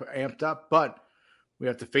excited. We're amped up, but we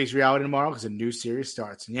have to face reality tomorrow because a new series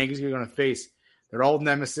starts. And the Yankees are going to face their old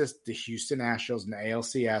nemesis, the Houston Astros, in the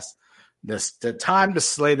ALCS. The time to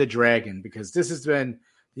slay the dragon, because this has been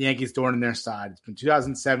the Yankees' thorn in their side. It's been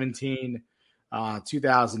 2017,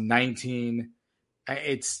 2019.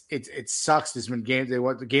 It sucks. There's been games. They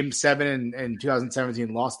went to Game 7 in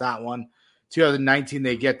 2017, lost that one. 2019,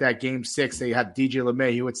 they get that Game 6. They had DJ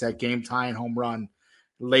LeMay, hits that game-tying home run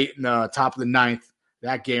late in the top of the ninth,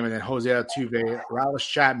 that game. And then Jose Altuve, Aroldis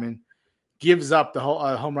Chapman gives up the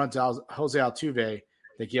home run to Jose Altuve.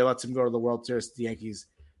 That lets him go to the World Series. The Yankees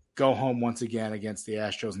go home once again against the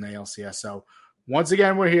Astros in the ALCS. So once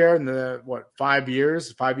again, we're here in the, 5-year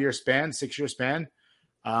span, 6-year span.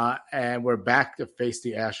 And we're back to face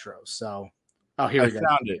the Astros. So, here we go. I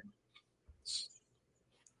found it.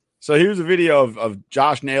 So here's a video of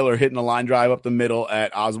Josh Naylor hitting a line drive up the middle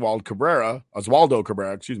at Oswaldo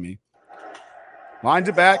Cabrera, excuse me. Lines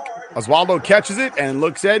it back. Oswaldo catches it and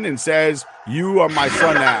looks in and says, "You are my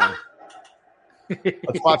son now."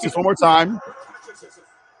 Let's watch this one more time.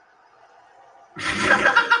 Is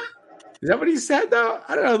that what he said, though?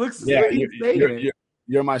 I don't know. It looks like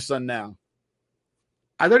you're my son now.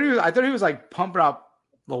 I thought he was like pumping up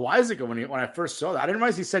Loizaga when I first saw that. I didn't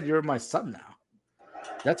realize he said you're my son now.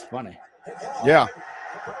 That's funny. Yeah.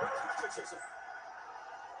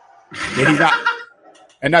 He's not,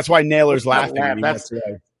 and that's why Naylor's laughing.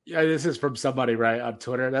 Yeah, this is from somebody right on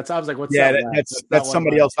Twitter. I was like, what's that? Yeah, that's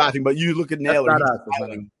somebody else laughing. But you look at Naylor.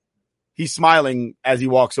 He's smiling as he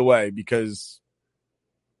walks away because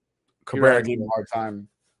Cabrera gave him a hard time.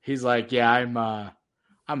 He's like, yeah, I'm a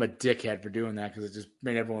dickhead for doing that because it just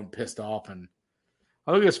made everyone pissed off. And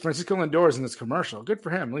I look at this Francisco Lindor in this commercial. Good for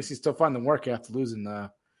him. At least he's still finding work after losing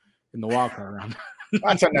in the wild card round.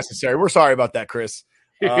 That's unnecessary. We're sorry about that, Chris.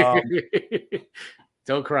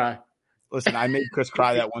 Don't cry. Listen, I made Chris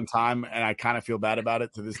cry that one time, and I kind of feel bad about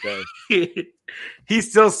it to this day. He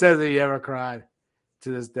still says that he ever cried to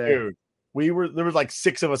this day. Dude, there was like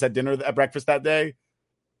 6 of us at breakfast that day.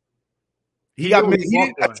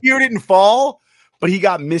 A tear didn't fall, but he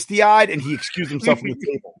got misty-eyed, and he excused himself from the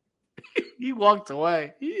table. He walked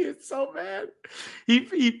away. He is so mad.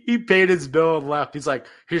 He paid his bill and left. He's like,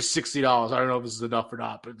 here's $60. I don't know if this is enough or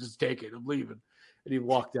not, but just take it. I'm leaving. And he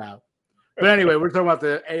walked out. But anyway, we're talking about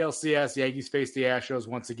the ALCS. The Yankees face the Astros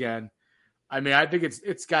once again. I mean, I think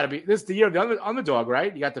it's got to be this is the year of the underdog,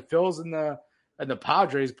 right? You got the Phils and the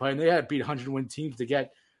Padres playing. They had to beat 100-win teams to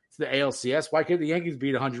get to the ALCS. Why can't the Yankees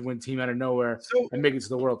beat a 100-win team out of nowhere and make it to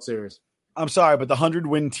the World Series? I'm sorry, but the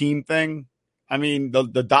 100-win team thing, I mean,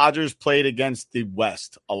 the Dodgers played against the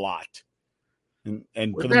West a lot.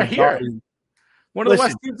 And for the majority, one of the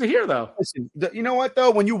West teams are here, though. Listen, you know what,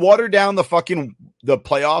 though? When you water down the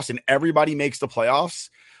playoffs and everybody makes the playoffs,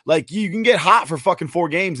 like, you can get hot for fucking 4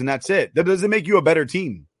 games and that's it. That doesn't make you a better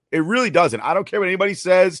team. It really doesn't. I don't care what anybody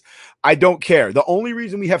says. I don't care. The only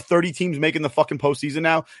reason we have 30 teams making the fucking postseason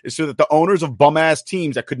now is so that the owners of bum-ass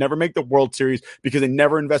teams that could never make the World Series because they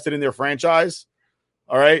never invested in their franchise,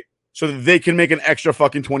 all right, so that they can make an extra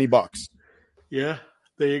fucking $20. Yeah,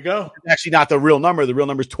 there you go. It's actually not the real number. The real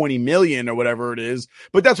number is 20 million or whatever it is.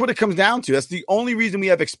 But that's what it comes down to. That's the only reason we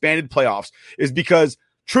have expanded playoffs is because,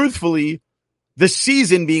 truthfully, the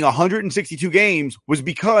season being 162 games was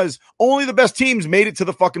because only the best teams made it to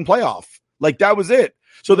the fucking playoff. Like, that was it.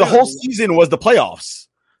 So the whole season was the playoffs.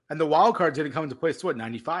 And the wild card didn't come into play until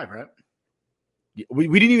 95, right? We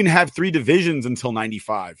didn't even have 3 divisions until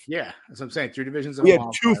 95. Yeah, that's what I'm saying. 3 divisions. We had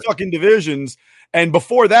 2 fucking divisions. And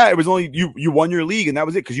before that, it was only you won your league, and that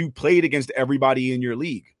was it because you played against everybody in your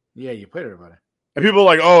league. Yeah, you played everybody. And people are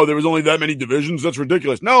like, oh, there was only that many divisions? That's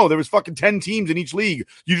ridiculous. No, there was fucking 10 teams in each league.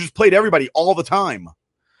 You just played everybody all the time.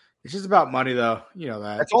 It's just about money, though. You know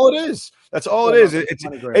that. That's all it is. That's all it is.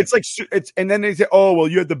 It's like and then they say, oh, well,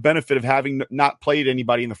 you had the benefit of having not played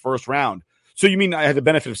anybody in the first round. So you mean I had the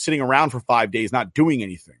benefit of sitting around for 5 days not doing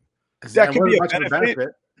anything? That could be a benefit.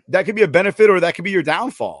 That could be a benefit, or that could be your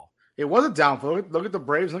downfall. It was a downfall. Look at the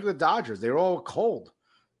Braves. Look at the Dodgers. They were all cold.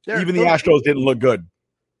 Even the Astros didn't look good.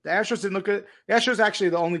 The Astros didn't look good. The Astros actually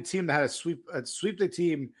the only team that had sweep the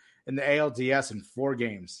team in the ALDS in 4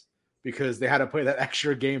 games because they had to play that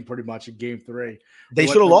extra game pretty much in Game 3. They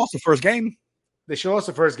should have lost the first game. They should have lost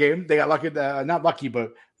the first game. They got lucky. Not lucky,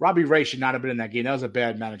 but Robbie Ray should not have been in that game. That was a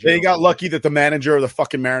bad manager. They got lucky that the manager of the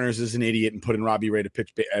fucking Mariners is an idiot and put in Robbie Ray to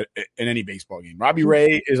pitch in any baseball game. Robbie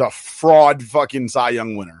Ray is a fraud fucking Cy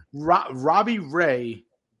Young winner. Robbie Ray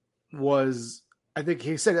was, I think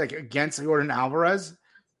he said, like against Jordan Alvarez.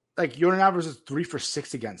 Like Jordan Alvarez is 3 for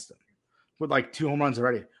 6 against him with like 2 home runs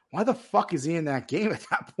already. Why the fuck is he in that game at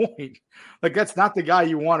that point? Like that's not the guy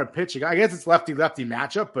you want to pitch. I guess it's lefty-lefty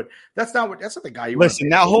matchup, but that's not the guy you listen.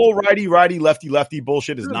 Now whole righty-righty, lefty-lefty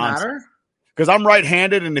bullshit is nonsense. Because I'm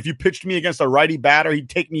right-handed, and if you pitched me against a righty batter, he'd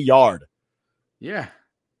take me yard. Yeah,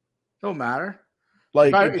 don't matter.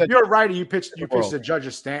 Like if you're a righty, you pitch to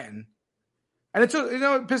Judge Stanton, and it's it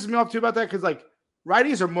pisses me off too about that because like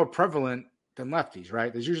righties are more prevalent than lefties,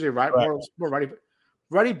 right? There's usually more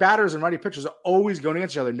righty batters and righty pitchers are always going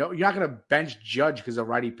against each other. No, you're not going to bench Judge because a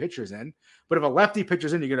righty pitcher's in. But if a lefty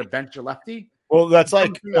pitcher's in, you're going to bench a lefty. Well, that's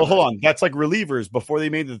like hold on. That's like relievers before they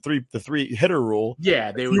made the three hitter rule.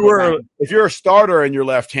 Yeah, if you're a starter and you're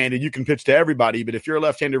left-handed, you can pitch to everybody. But if you're a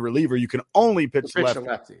left-handed reliever, you can only pitch to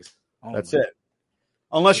lefties. That's it.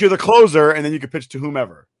 Unless you're the closer, and then you can pitch to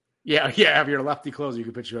whomever. Yeah. If you're a lefty closer, you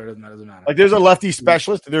can pitch to whoever. Doesn't matter. Like there's a lefty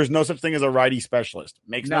specialist. There's no such thing as a righty specialist.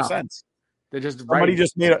 Makes no sense. They just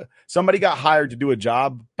somebody got hired to do a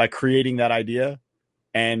job by creating that idea,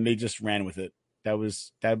 and they just ran with it. That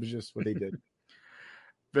was just what they did.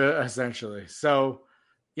 Essentially. So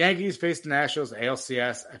Yankees face the Nationals,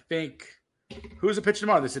 ALCS. I think who's the pitcher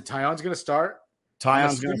tomorrow? They said Taillon's going to start.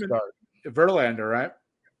 Taillon's going to start. Verlander, right?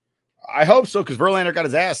 I hope so because Verlander got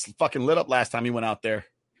his ass fucking lit up last time he went out there.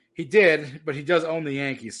 He did, but he does own the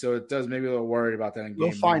Yankees, so it does make me a little worried about that in game.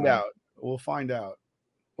 We'll find out.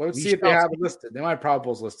 Well, let's see if they have it listed. They might have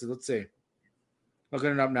probables listed. Let's see.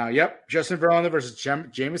 Looking it up now. Yep. Justin Verlander versus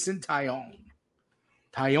Jameson Taillon.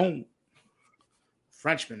 Taillon.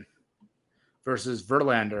 Frenchman versus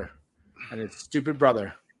Verlander and his stupid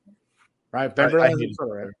brother. Right? Ben Verlander's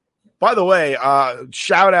brother, right? By the way,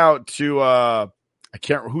 shout out to I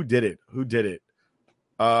can't remember who did it.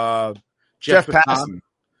 Jeff Passan.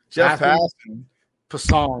 Jeff Passan.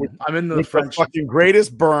 Passon. I'm in the French. Fucking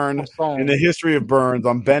greatest burn in the history of burns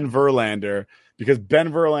on Ben Verlander because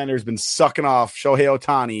Ben Verlander has been sucking off Shohei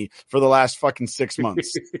Ohtani for the last fucking 6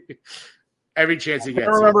 months. Every chance he gets.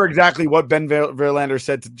 I don't remember exactly what Ben Verlander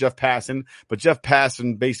said to Jeff Passan, but Jeff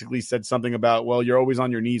Passan basically said something about, well, you're always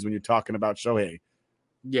on your knees when you're talking about Shohei.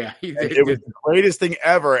 Yeah. It was the greatest thing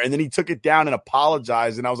ever. And then he took it down and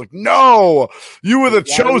apologized. And I was like, no, you were the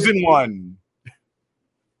chosen one.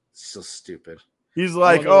 So stupid. He's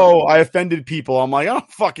like, oh, I offended people. I'm like, I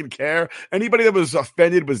don't fucking care. Anybody that was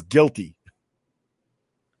offended was guilty.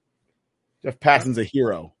 Jeff Passan's a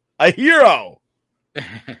hero. A hero.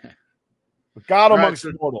 God amongst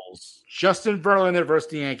mortals. Justin Verlander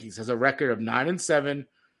versus the Yankees has a record of 9-7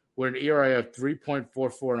 with an ERA of 3.44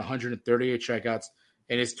 and 138 strikeouts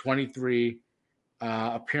in his 23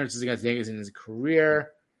 appearances against the Yankees in his career.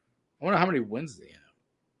 I wonder how many wins they have.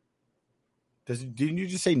 Didn't you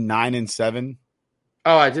just say 9-7?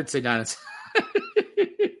 Oh, I did say 9-7.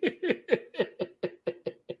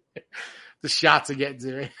 The shots are getting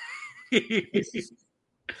to me.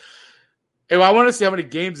 Hey, well, I want to see how many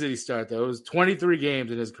games did he start, though. It was 23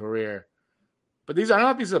 games in his career. But I don't know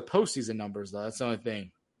if these are postseason numbers, though. That's the only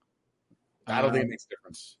thing. I don't think it makes a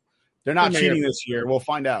difference. They're not cheating this year. We'll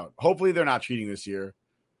find out. Hopefully they're not cheating this year.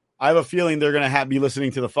 I have a feeling they're going to be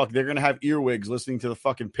listening to they're going to have earwigs listening to the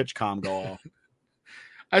fucking PitchCom go off.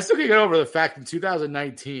 I still can't get over the fact in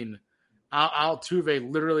 2019,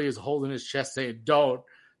 Altuve literally is holding his chest saying, don't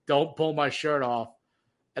pull my shirt off.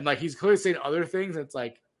 And like he's clearly saying other things. It's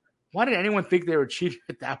like, why did anyone think they were cheating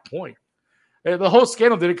at that point? The whole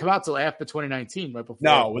scandal didn't come out till after 2019, right before.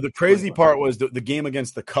 No, the crazy part was the game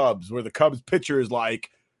against the Cubs, where the Cubs pitcher is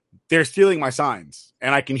like, they're stealing my signs,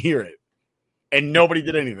 and I can hear it. and nobody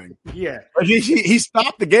did anything. Yeah. Like he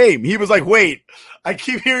stopped the game. He was like, "Wait, I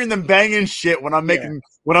keep hearing them banging shit when I'm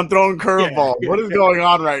throwing curveballs. What is going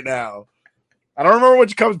on right now?" I don't remember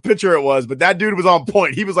which Cubs pitcher it was, but that dude was on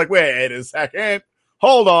point. He was like, "Wait a second,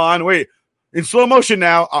 hold on, wait, in slow motion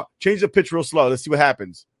now. I'll change the pitch real slow. Let's see what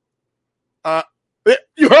happens."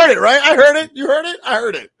 You heard it, right? I heard it. You heard it. I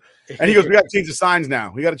heard it. And he goes, "We got to change the signs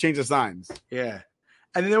now. We got to change the signs." Yeah.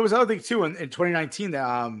 And then there was another thing too in 2019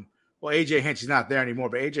 that well, AJ Hinch is not there anymore,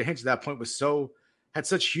 but AJ Hinch at that point had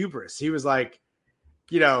such hubris. He was like,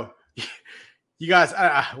 you guys,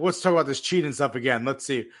 let's talk about this cheating stuff again. Let's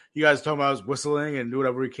see. You guys talking about I was whistling and do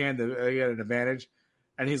whatever we can to get an advantage.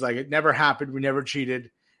 And he's like, it never happened. We never cheated.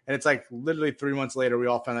 And it's like literally 3 months later, we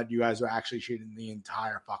all found out you guys were actually cheating the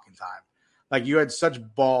entire fucking time. Like you had such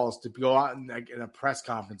balls to go out and like in a press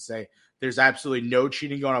conference say, there's absolutely no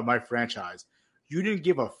cheating going on in my franchise. You didn't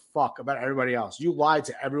give a fuck about everybody else. You lied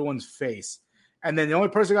to everyone's face. And then the only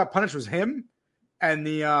person who got punished was him and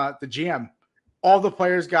the GM. All the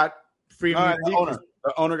players got free immunity.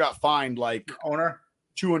 The owner got fined like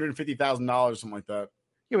 $250,000, something like that.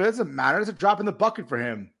 Yeah, but it doesn't matter. It's a drop in the bucket for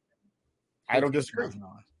him. I don't disagree.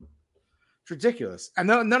 It's ridiculous. And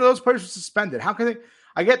none of those players were suspended. How can they?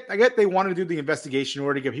 I get they want to do the investigation in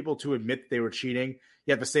order to get people to admit they were cheating.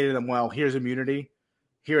 You have to say to them, well, here's immunity.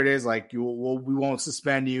 Here it is. Like, we won't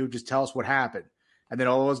suspend you. Just tell us what happened. And then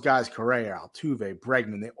all those guys, Correa, Altuve,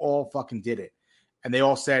 Bregman, they all fucking did it. And they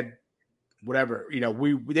all said, whatever,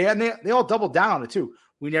 they all doubled down on it too.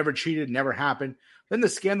 We never cheated, never happened. Then the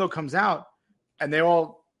scandal comes out and they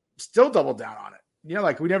all still doubled down on it.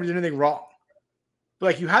 Like we never did anything wrong. But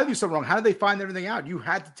like you had to do something wrong. How did they find everything out? You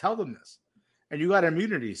had to tell them this. And you got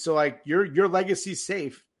immunity. So like your legacy's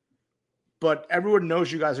safe, but everyone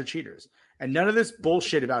knows you guys are cheaters. And none of this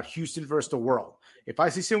bullshit about Houston versus the world. If I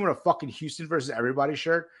see someone with a fucking Houston versus everybody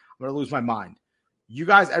shirt, I'm going to lose my mind. You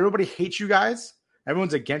guys, everybody hates you guys.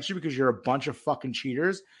 Everyone's against you because you're a bunch of fucking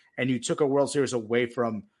cheaters. And you took a World Series away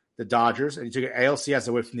from the Dodgers and you took an ALCS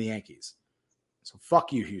away from the Yankees. So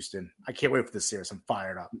fuck you, Houston. I can't wait for this series. I'm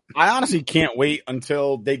fired up. I honestly can't wait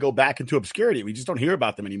until they go back into obscurity. We just don't hear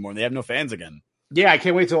about them anymore. They have no fans again. Yeah, I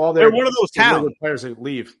can't wait till they're one of those towns. Players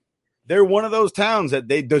leave. They're one of those towns that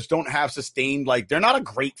they just don't have sustained. Like, they're not a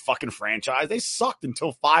great fucking franchise. They sucked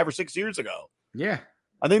until 5 or 6 years ago. Yeah.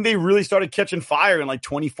 I think they really started catching fire in like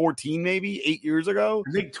 2014, maybe 8 years ago.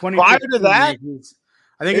 I think prior to that,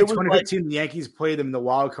 I think in 2015, the Yankees played them in the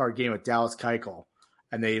wild card game with Dallas Keuchel,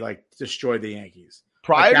 and they like destroyed the Yankees.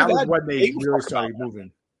 Prior that to was that, when they really started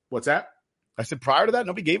moving. What's that? I said prior to that,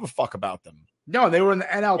 nobody gave a fuck about them. No, they were in the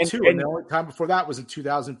NL too, and the only time before that was in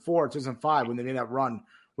 2004, 2005 when they made that run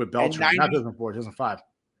with Beltran. Not 2004, 2005.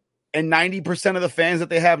 And 90% of the fans that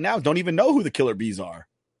they have now don't even know who the Killer Bees are.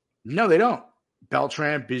 No, they don't.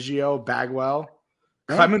 Beltran, Biggio, Bagwell,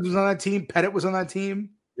 Clemens was on that team. Pettit was on that team.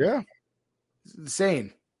 Yeah, it's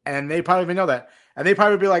insane, and they probably even know that. And they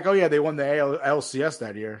probably be like, "Oh yeah, they won the LCS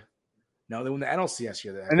that year." No, they won the NLCS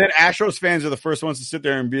year. And then Astros fans are the first ones to sit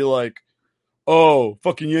there and be like, "Oh,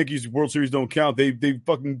 fucking Yankees World Series don't count. They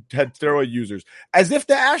fucking had steroid users." As if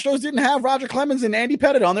the Astros didn't have Roger Clemens and Andy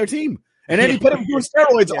Pettit on their team. And Andy Pettit was doing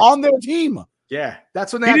steroids on their team. Yeah,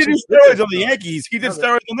 that's when they didn't do steroids on the Yankees. He did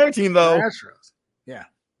steroids on their team, though. The Astros. Yeah.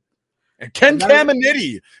 And Ken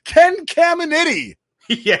Caminiti.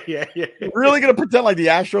 Yeah. You're really going to pretend like the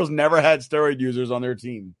Astros never had steroid users on their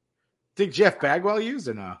team. Think Jeff Bagwell used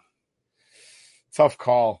or no? Tough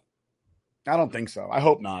call. I don't think so. I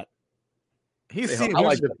hope not. He's a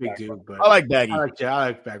big dude, but I like Baggy. I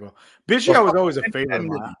like Bagwell. Biggio was always a favorite of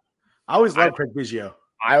mine. I always loved Craig Biggio.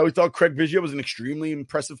 I always thought Craig Biggio was an extremely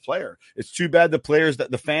impressive player. It's too bad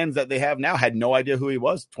the fans that they have now had no idea who he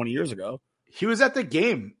was 20 years ago. He was at the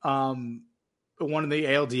game, one of the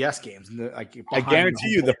ALDS games. And I guarantee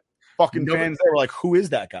you the fucking fans there were like, who is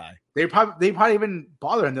that guy? They probably even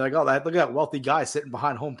bother him. They're like, oh, look at that wealthy guy sitting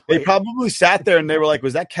behind home plate. They probably sat there and they were like,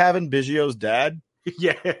 was that Kevin Biggio's dad?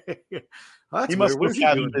 Yeah. Well, he must be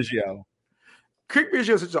Kevin Biggio. Craig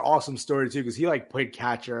Biggio is such an awesome story, too, because he played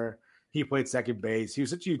catcher. He played second base. He was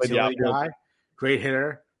such a utility guy. Great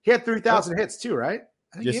hitter. He had 3,000 hits, too, right?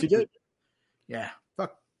 Yes, he did. Yeah.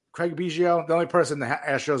 Fuck. Craig Biggio, the only person in the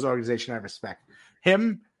Astros organization I respect.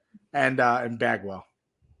 Him and Bagwell.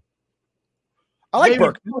 I like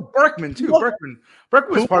Berkman, too. Berkman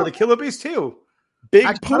was part of the Killer Bees, too. Big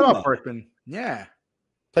Puma. Berkman. Yeah.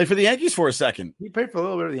 Played for the Yankees for a second. He played for a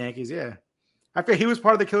little bit of the Yankees, yeah. I feel he was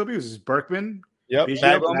part of the Killer Bees. It was Berkman,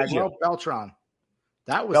 Biggio, Beltran.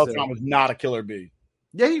 Beltran was not a Killer Bee.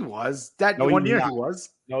 Yeah, he was. One year he was.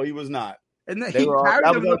 No, he was not. And he carried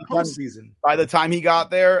them in the postseason. By the time he got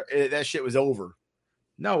there, that shit was over.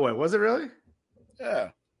 No way. Was it really? Yeah,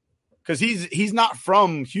 because he's not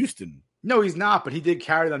from Houston. No, he's not, but he did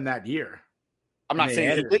carry them that year. I'm not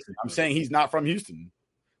saying I'm saying he's not from Houston.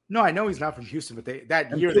 No, I know he's not from Houston, but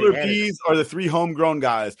that year Killer Bees are the three homegrown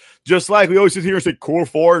guys. Just like we always sit here and say core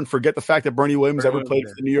four and forget the fact that Bernie Williams ever played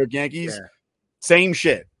for the New York Yankees. Yeah. Same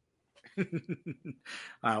shit. All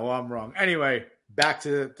right, well, I'm wrong. Anyway, back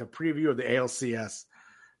to the preview of the ALCS.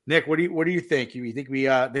 Nick, what do you think? You think we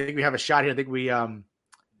have a shot here? I think we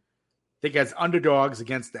think as underdogs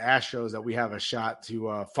against the Astros that we have a shot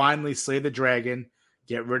to finally slay the dragon,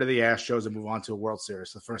 get rid of the Astros, and move on to a World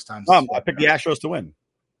Series. The first time. I picked the Astros to win.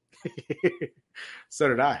 So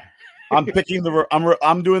did I. I'm picking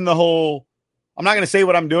I'm doing the whole. I'm not going to say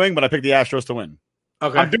what I'm doing, but I picked the Astros to win.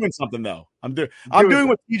 Okay, I'm doing something though. I'm doing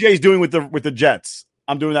what TJ's doing with the Jets.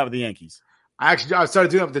 I'm doing that with the Yankees. I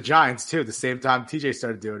started doing it with the Giants too. At the same time, TJ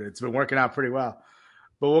started doing it. It's been working out pretty well.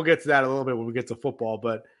 But we'll get to that a little bit when we get to football.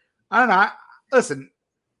 But I don't know. Listen,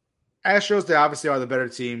 Astros, they obviously are the better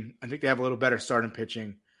team. I think they have a little better starting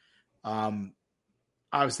pitching.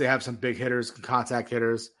 Obviously, they have some big hitters, contact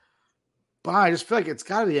hitters. But I just feel like it's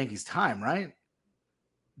got to be the Yankees' time, right?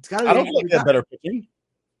 It's got to. I don't feel like they have better pitching.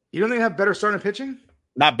 You don't think they have better starting pitching?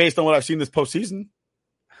 Not based on what I've seen this postseason.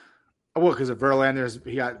 Well, because of Verlander's,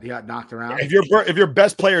 he got knocked around. If your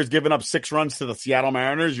best player is giving up 6 runs to the Seattle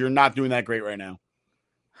Mariners, you're not doing that great right now.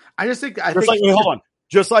 Hold on.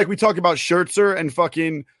 Just like we talked about Scherzer and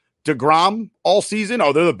fucking DeGrom all season.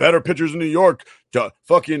 Oh, they're the better pitchers in New York.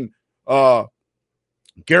 Fucking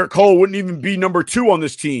Garrett Cole wouldn't even be number 2 on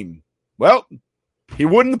this team. Well, he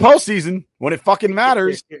would in the postseason when it fucking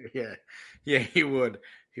matters. Yeah, he would.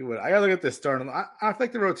 I gotta look at this starting. I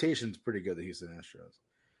think the rotation's pretty good. The Houston Astros.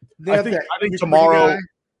 I think tomorrow.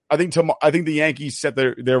 I think the Yankees set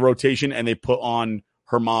their rotation and they put on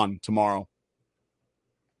Herman tomorrow.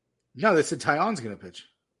 No, they said Taillon's going to pitch.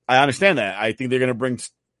 I understand that. I think they're going to bring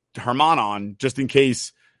Herman on just in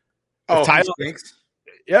case. Oh, Taillon stinks.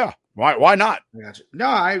 Yeah. Why not? I got you. No,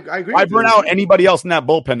 I agree. Why burn out anybody else in that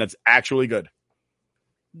bullpen that's actually good?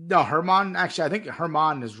 No, Herman. Actually, I think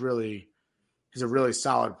Herman he's a really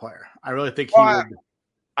solid player. I really think he would.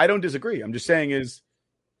 I don't disagree. I'm just saying is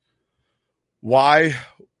why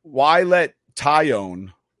let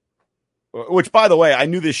Taillon, which by the way, I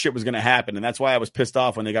knew this shit was going to happen, and that's why I was pissed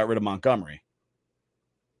off when they got rid of Montgomery.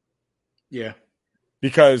 Yeah.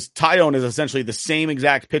 Because Taillon is essentially the same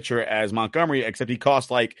exact pitcher as Montgomery, except he costs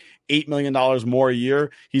like $8 million more a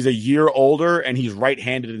year. He's a year older, and he's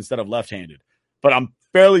right-handed instead of left-handed. But I'm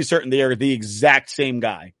fairly certain they are the exact same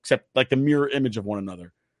guy, except like the mirror image of one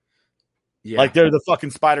another. Yeah. Like they're the fucking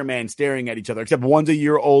Spider-Man staring at each other, except one's a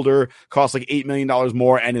year older, costs like $8 million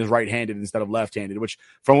more, and is right-handed instead of left-handed. Which,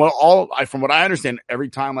 from what I understand, every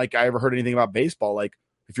time like I ever heard anything about baseball, like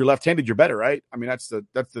if you're left-handed, you're better, right? I mean, that's the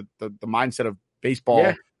mindset of baseball.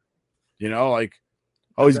 Yeah. You know, like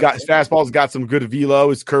he's got his fastball's got some good velo,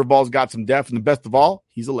 his curveball's got some depth, and the best of all,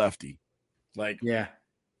 he's a lefty. Like, yeah.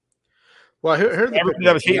 Well, here's everything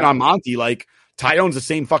that was hating on Monty. Like Taillon's the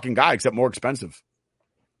same fucking guy, except more expensive.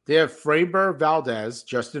 They have Framber Valdez,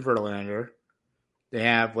 Justin Verlander. They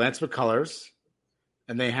have Lance McCullers,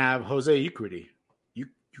 and they have Jose Urquidy.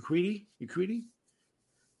 Urquidy?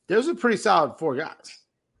 Those are pretty solid 4 guys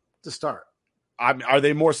to start. Are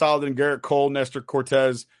they more solid than Garrett Cole, Nestor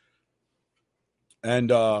Cortez,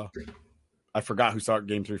 and I forgot who started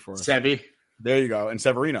Game 3 for us. Sevy. There you go, and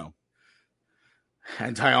Severino.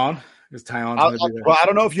 And Taillon. Because Taillon's going to be there. Well, I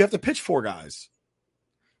don't know if you have to pitch 4 guys.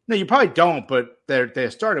 No, you probably don't, but they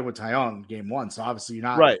started with Taillon Game 1, so obviously you're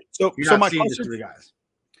not right. So my seeing question, the 3 guys.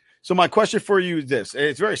 So my question for you is this: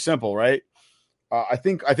 it's very simple, right? I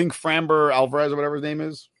think Framber Alvarez or whatever his name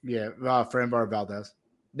is. Yeah, Framber Valdez.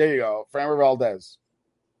 There you go, Framber Valdez.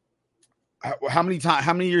 How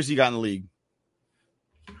many years he got in the league?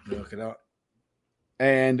 Look it up.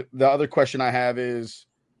 And the other question I have is,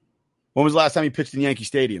 when was the last time he pitched in Yankee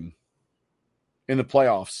Stadium in the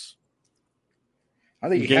playoffs? I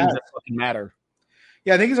think games that fucking matter.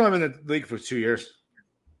 Yeah, I think he's only been in the league for 2 years.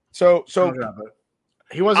 So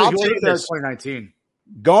he wasn't there in 2019.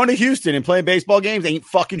 Going to Houston and playing baseball games ain't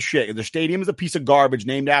fucking shit. The stadium is a piece of garbage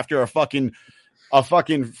named after a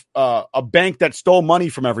bank that stole money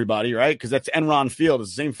from everybody, right? Because that's Enron Field. It's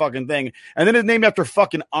the same fucking thing. And then it's named after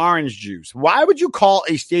fucking orange juice. Why would you call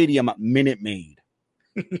a stadium Minute Maid?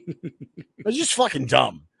 It's just fucking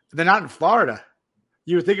dumb. They're not in Florida.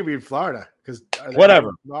 You would think it'd be in Florida because whatever.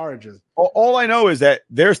 Oranges. All I know is that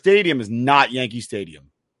their stadium is not Yankee Stadium.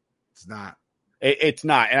 It's not. It's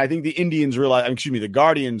not. And I think the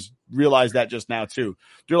Guardians realize that just now too.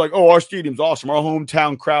 They're like, oh, our stadium's awesome. Our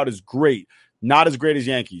hometown crowd is great. Not as great as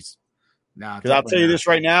Yankees. No, Because I'll tell you this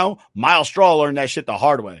right now, Miles Straw learned that shit the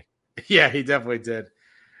hard way. Yeah, he definitely did.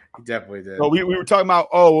 So we were talking about,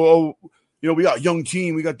 we got a young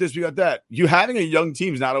team, we got this, we got that. You having a young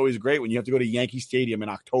team is not always great when you have to go to Yankee Stadium in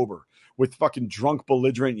October with fucking drunk,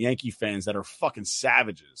 belligerent Yankee fans that are fucking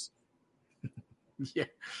savages. Yeah.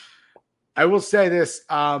 I will say this.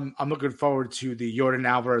 I'm looking forward to the Jordan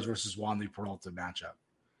Alvarez versus Wandy Peralta matchup.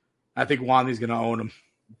 I think Wandy's going to own him.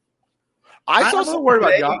 I'm not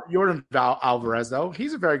worried about Jordan Alvarez, though.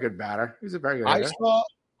 He's a very good batter. He's a very good hitter.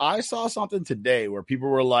 I saw something today where people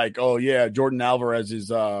were like, "Oh yeah, Jordan Alvarez is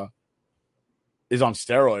on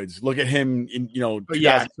steroids. Look at him in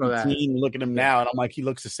 2018. Look at him now." And I'm like, he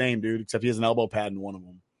looks the same, dude, except he has an elbow pad in one of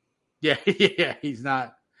them. Yeah, he's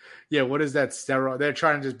not. Yeah, what is that steroid? They're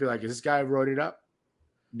trying to just be like, is this guy roided up?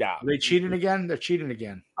 Yeah. Are they cheating again? They're cheating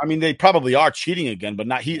again. I mean, they probably are cheating again, but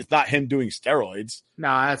it's not him doing steroids. No,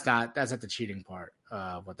 that's not the cheating part.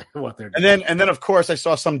 What they're doing. And then of course I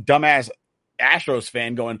saw some dumbass Astros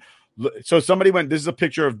fan going, so somebody went, this is a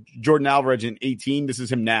picture of Jordan Alvarez in 18. This is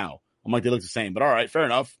him now. I'm like, they look the same, but all right, fair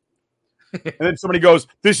enough. And then somebody goes,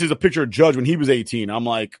 this is a picture of Judge when he was 18. I'm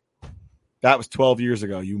like, that was 12 years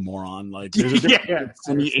ago, you moron. Like, there's a difference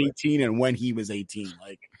between 18 and when he was 18.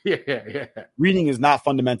 Like, yeah. Reading is not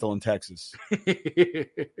fundamental in Texas.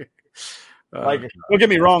 Like, don't get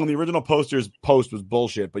me wrong, the original poster's post was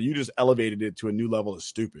bullshit, but you just elevated it to a new level of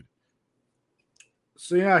stupid.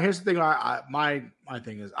 So here's the thing. My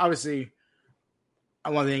thing is, obviously, I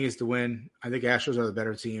want the Yankees to win. I think Astros are the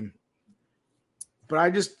better team,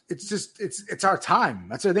 but it's our time.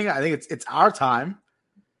 That's the thing. I think it's our time.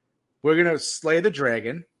 We're gonna slay the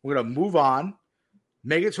dragon. We're gonna move on,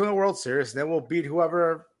 make it to the World Series, and then we'll beat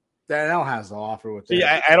whoever the NL has to offer with. See,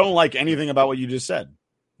 I don't like anything about what you just said.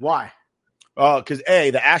 Why? Because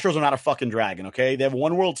the Astros are not a fucking dragon. Okay, they have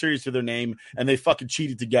one World Series to their name, and they fucking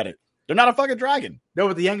cheated to get it. They're not a fucking dragon. No,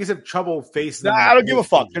 but the Yankees have trouble facing them. I don't give a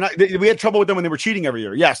fuck. We had trouble with them when they were cheating every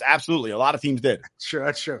year. Yes, absolutely. A lot of teams did. Sure,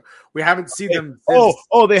 that's true. We haven't seen them.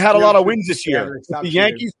 They had a lot of wins this year. If the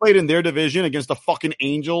Yankees played in their division against the fucking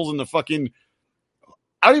Angels and the fucking,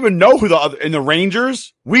 I don't even know who in the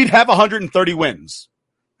Rangers, we'd have 130 wins.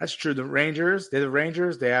 That's true. The Rangers, they're the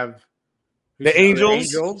Rangers. They have the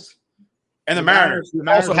Angels and the Mariners. Who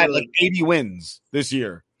also had like 80 wins this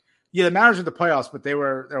year. Yeah, the Mariners in the playoffs, but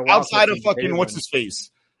they're outside of fucking what's his face,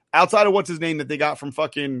 outside of what's his name that they got from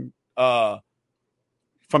fucking from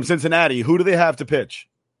Cincinnati. Who do they have to pitch?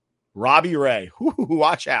 Robbie Ray.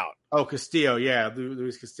 Watch out. Oh, Castillo. Yeah,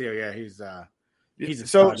 Luis Castillo. Yeah, he's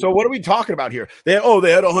so what are we talking about here? They had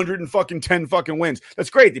 110 fucking wins. That's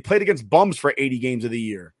great. They played against bums for 80 games of the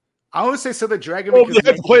year. I always say so. The Dragon. They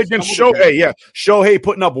had to play against Shohei. Yeah, Shohei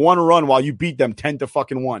putting up one run while you beat them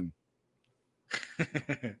 10-1.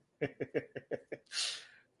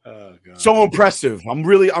 Oh, God. So impressive. I'm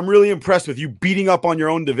really impressed with you beating up on your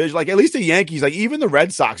own division. Like, at least the Yankees, like even the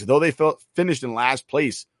Red Sox, though they finished in last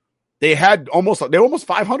place, they were almost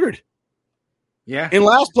 500. Yeah, in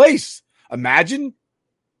last place. Imagine.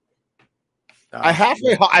 I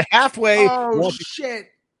halfway. Oh shit!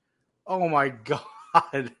 Oh my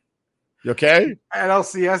God. You okay? At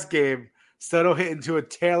LCS game, Soto hit into a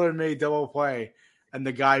tailor-made double play, and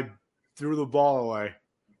the guy threw the ball away.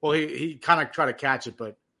 Well, he kind of tried to catch it,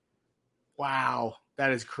 but wow,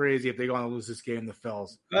 that is crazy if they're going to lose this game, the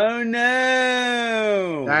Phils. Oh,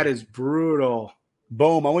 no. That is brutal.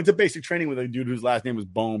 Bohm. I went to basic training with a dude whose last name was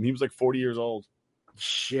Bohm. He was like 40 years old.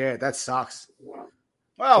 Shit, that sucks.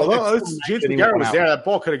 Well, James McGarrett was there. That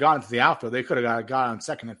ball could have gone into the outfield. They could have got on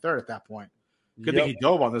second and third at that point. Good thing he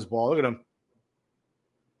dove on this ball. Look at him.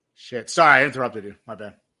 Shit. Sorry, I interrupted you. My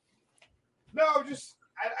bad. No, just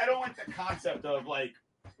I don't like the concept of like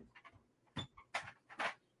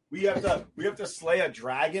we have to slay a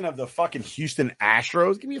dragon of the fucking Houston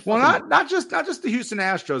Astros. Give me a fucking not just the Houston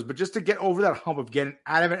Astros, but just to get over that hump of getting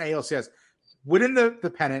out of an ALCS, winning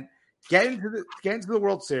the pennant, get into the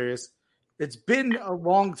World Series. It's been a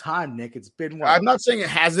long time, Nick. It's been what? I'm not saying it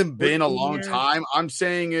hasn't been a long time. I'm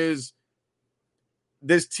saying is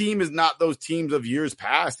this team is not those teams of years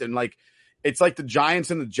past, and like it's like the Giants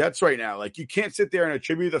and the Jets right now. Like you can't sit there and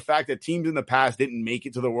attribute the fact that teams in the past didn't make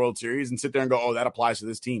it to the World Series and sit there and go, "Oh, that applies to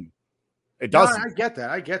this team." It doesn't. No,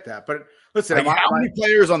 I get that. But listen, like how many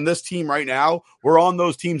players on this team right now were on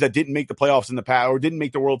those teams that didn't make the playoffs in the past or didn't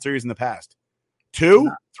make the World Series in the past? 2,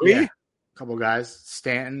 3, yeah. Couple guys,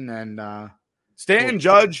 Stanton and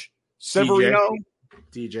Judge, Severino,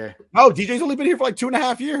 DJ. No, DJ's only been here for like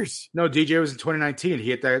 2.5 years. No, DJ was in 2019. He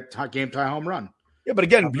hit that game tie home run. Yeah, but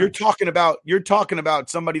again, you're talking about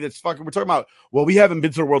somebody that's fucking. We're talking about. Well, we haven't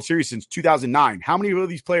been to the World Series since 2009. How many of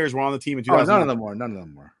these players were on the team in 2009? None of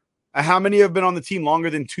them were. How many have been on the team longer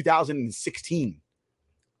than 2016?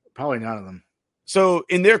 Probably none of them. So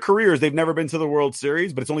in their careers, they've never been to the World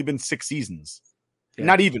Series, but it's only been 6 seasons. Yeah.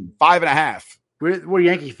 Not even 5.5. We're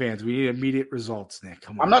Yankee fans. We need immediate results, Nick.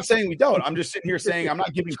 Come on. I'm not saying we don't. I'm just sitting here saying I'm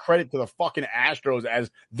not giving credit to the fucking Astros as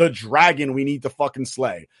the dragon we need to fucking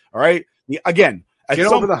slay. All right. Again, at Get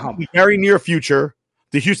some over the hump. very near future,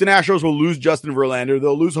 the Houston Astros will lose Justin Verlander.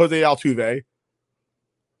 They'll lose Jose Altuve.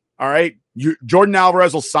 All right. Jordan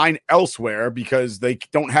Alvarez will sign elsewhere because they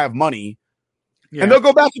don't have money. Yeah. And they'll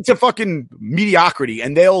go back into fucking mediocrity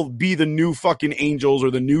and they'll be the new fucking Angels or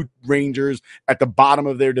the new Rangers at the bottom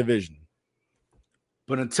of their division.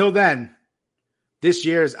 But until then, this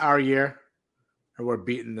year is our year and we're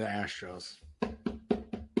beating the Astros.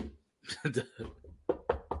 But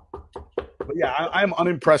yeah, I'm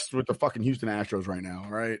unimpressed with the fucking Houston Astros right now.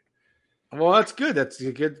 All right. Well, that's good. That's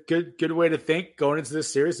a good way to think going into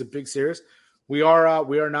this series, a big series. We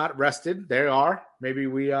are not rested. They are. Maybe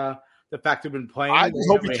the fact we've been playing. I just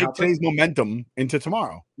hope we take today's momentum into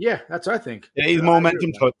tomorrow. Yeah, that's what I think. Today's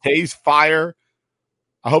momentum, today's fire.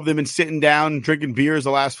 I hope they've been sitting down, drinking beers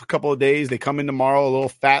the last couple of days. They come in tomorrow a little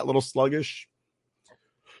fat, a little sluggish.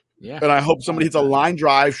 Yeah. And I hope somebody hits a line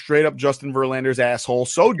drive straight up Justin Verlander's asshole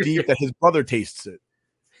so deep that his brother tastes it.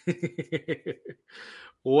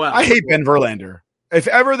 Well, I hate Ben Verlander. If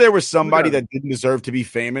ever there was somebody that didn't deserve to be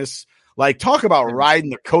famous, like talk about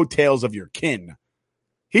riding the coattails of your kin.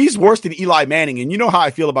 He's worse than Eli Manning, and you know how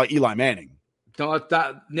I feel about Eli Manning.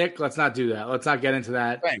 Nick, let's not do that. Let's not get into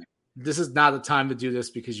that. Thanks. This is not the time to do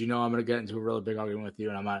this because you know I'm going to get into a really big argument with you,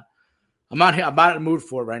 and I'm not in the mood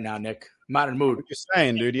for it right now, Nick. I'm not in the mood. What you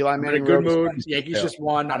saying, dude? Eli Manning. I'm in a good mood. The Yankees just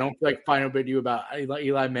won. I don't feel like fighting with you about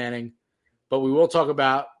Eli Manning, but we will talk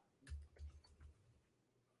about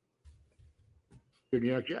your New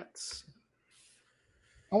York Jets.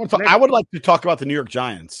 I would like to talk about the New York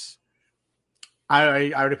Giants.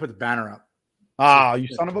 I already put the banner up. Ah, you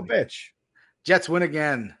son of a bitch. Jets win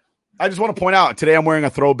again. I just want to point out, today I'm wearing a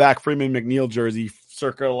throwback Freeman McNeil jersey,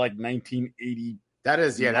 circa like 1980. That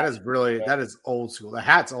is old school. The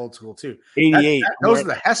hat's old school too. 88. Those are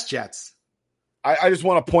the Hess Jets. I just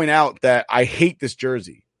want to point out that I hate this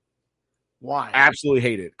jersey. Why? I absolutely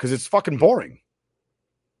hate it because it's fucking boring.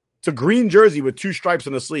 It's a green jersey with 2 stripes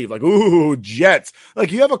on the sleeve. Like, ooh, Jets.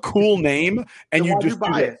 Like, you have a cool name and you just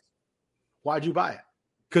buy it. Why'd you buy it?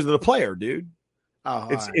 Because of the player, dude. Oh,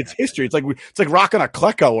 it's history. It's like rocking a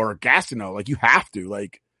Klecko or a Gastineau. Like, you have to.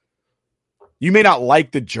 Like, you may not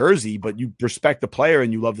like the jersey, but you respect the player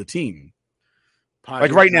and you love the team.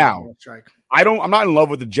 Like right now, I'm not in love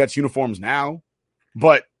with the Jets uniforms now,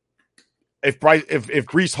 but if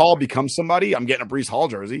Breece Hall becomes somebody, I'm getting a Breece Hall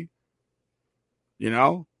jersey. You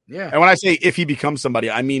know? Yeah. And when I say if he becomes somebody,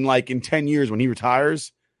 I mean like in 10 years when he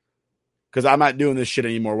retires. Because I'm not doing this shit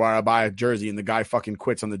anymore where I buy a jersey and the guy fucking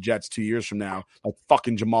quits on the Jets 2 years from now, like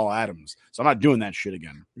fucking Jamal Adams. So I'm not doing that shit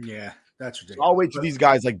again. Yeah, that's ridiculous. So I'll wait till these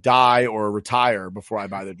guys like die or retire before I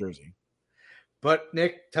buy their jersey. But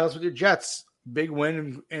Nick, tell us with your Jets. Big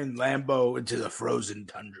win in Lambeau into the frozen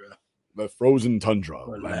tundra. The frozen tundra,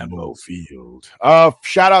 Lambeau Field.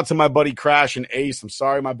 Shout out to my buddy Crash and Ace. I'm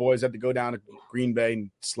sorry my boys had to go down to Green Bay and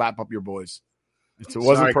slap up your boys. It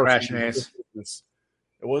wasn't personal. Crash and Ace.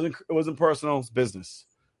 It wasn't personal. It's business.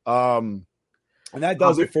 And that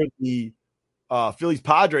does it for the Phillies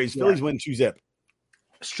Padres. Phillies win 2-0.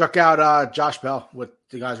 Struck out Josh Bell with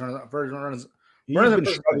the guys running.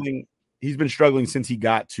 He's been struggling since he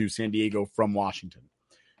got to San Diego from Washington.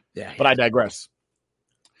 Yeah, but I digress.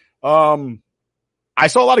 I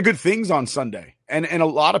saw a lot of good things on Sunday, and a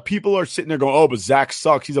lot of people are sitting there going, "Oh, but Zach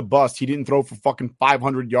sucks. He's a bust. He didn't throw for fucking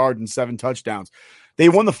 500 yards and 7 touchdowns." They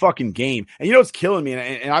won the fucking game. And you know what's killing me?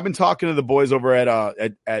 And I've been talking to the boys over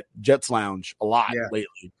at Jets Lounge a lot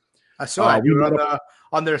lately. I saw you were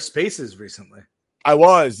on their spaces recently. I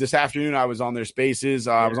was. This afternoon I was on their spaces.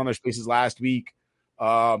 I was on their spaces last week.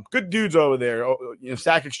 Good dudes over there.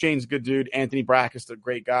 Stack Exchange is a good dude. Anthony Brackus, a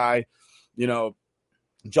great guy. You know,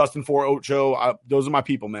 Justin For Ocho. Those are my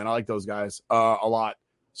people, man. I like those guys a lot.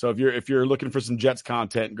 So if you're looking for some Jets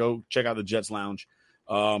content, go check out the Jets Lounge.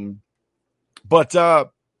 But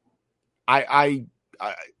the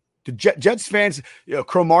Jets fans,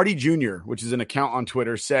 Cromartie Jr., which is an account on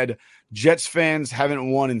Twitter, said Jets fans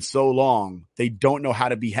haven't won in so long they don't know how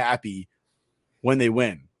to be happy when they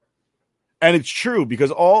win. And it's true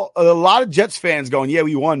because a lot of Jets fans going, yeah,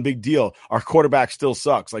 we won, big deal. Our quarterback still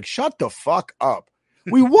sucks. Like, shut the fuck up.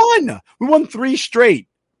 We won. We won 3 straight.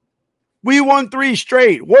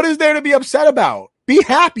 What is there to be upset about? Be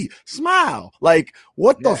happy. Smile. Like,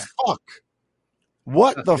 what the fuck?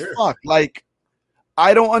 What the fuck? Like,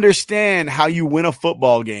 I don't understand how you win a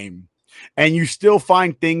football game and you still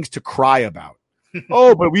find things to cry about.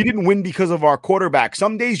 Oh, but we didn't win because of our quarterback.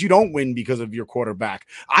 Some days you don't win because of your quarterback.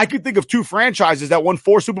 I could think of 2 franchises that won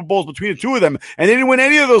 4 Super Bowls between the 2 of them, and they didn't win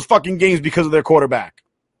any of those fucking games because of their quarterback.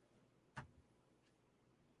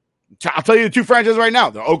 I'll tell you the 2 franchises right now.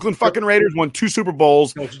 The Oakland fucking Raiders won 2 Super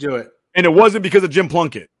Bowls. Don't you do it. And it wasn't because of Jim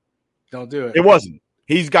Plunkett. Don't do it. It wasn't.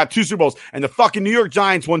 He's got 2 Super Bowls. And the fucking New York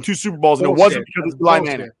Giants won 2 Super Bowls, and it wasn't because of Eli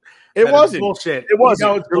Manning. It wasn't. Bullshit. It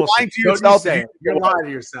wasn't. You know You're lying to yourself. You're lying to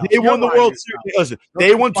yourself. They won the World Series. Listen,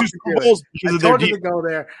 they won 2 Super Bowls because of their defense. Go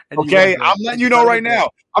there. Okay, I'm letting you know right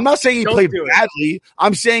now. I'm not saying he played badly.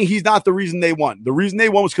 I'm saying he's not the reason they won. The reason they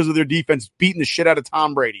won was because of their defense beating the shit out of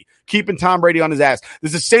Tom Brady, keeping Tom Brady on his ass.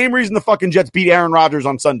 This is the same reason the fucking Jets beat Aaron Rodgers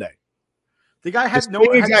on Sunday. The guy had no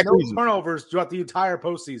turnovers throughout the entire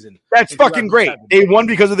postseason. That's fucking great. They won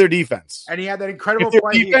because of their defense. And he had that incredible if their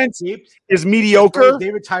play. Defense is mediocre.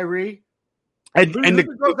 David Tyree. And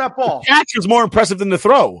that ball. The catch was more impressive than the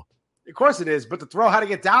throw. Of course it is, but the throw had to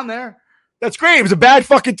get down there. That's great. It was a bad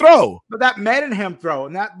fucking throw. But that Manningham throw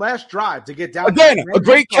and that last drive to get down again, a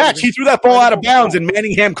great catch. He threw that ball out of bounds, and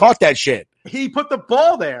Manningham caught that shit. He put the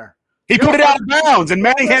ball there. He put it out of bounds, and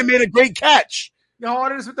Manningham made a great catch. You know how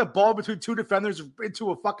hard it is with the ball between 2 defenders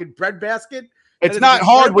into a fucking bread basket? It's not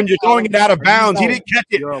hard when you're throwing it out of bounds. He didn't catch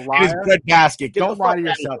it in his bread basket. Don't lie to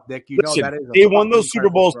yourself, Nick. You know that is they won those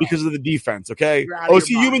Super Bowls because of the defense, okay?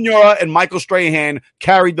 O.C. Umenyiora and Michael Strahan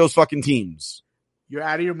carried those fucking teams. You're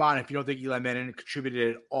out of your mind if you don't think Eli Manning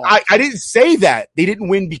contributed at all. I didn't say that. They didn't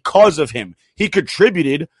win because of him. He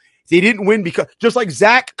contributed. They didn't win because – just like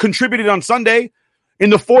Zach contributed on Sunday – in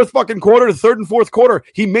the 4th fucking quarter, the 3rd and 4th quarter,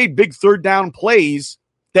 he made big 3rd down plays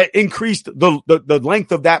that increased the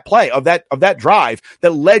length of that play, of that drive that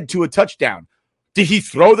led to a touchdown. Did he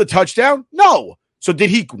throw the touchdown? No. So did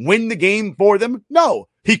he win the game for them? No.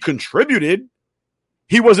 He contributed.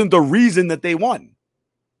 He wasn't the reason that they won.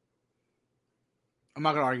 I'm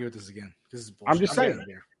not going to argue with this again. This is bullshit. I'm just saying.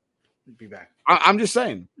 Be back. I'm just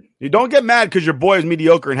saying. You don't get mad because your boy is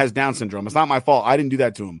mediocre and has Down syndrome. It's not my fault. I didn't do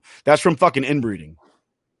that to him. That's from fucking inbreeding.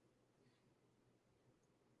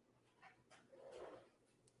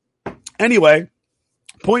 Anyway,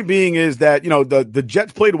 point being is that, the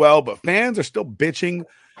Jets played well, but fans are still bitching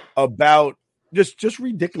about just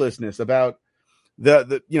ridiculousness about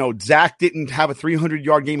the Zach didn't have a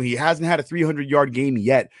 300-yard game. He hasn't had a 300-yard game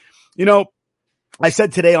yet. I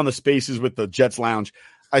said today on the Spaces with the Jets Lounge,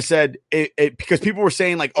 I said it because people were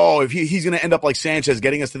saying like, oh, if he's going to end up like Sanchez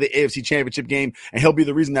getting us to the AFC Championship game and he'll be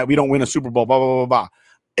the reason that we don't win a Super Bowl, blah, blah, blah, blah.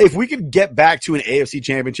 If we could get back to an AFC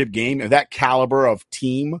Championship game of that caliber of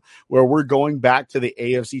team where we're going back to the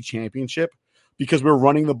AFC Championship because we're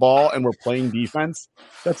running the ball and we're playing defense,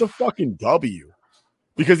 that's a fucking W.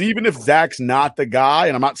 Because even if Zach's not the guy,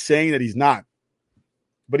 and I'm not saying that he's not,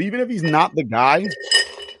 but even if he's not the guy,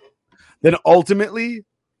 then ultimately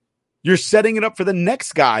you're setting it up for the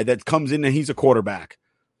next guy that comes in and he's a quarterback.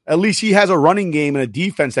 At least he has a running game and a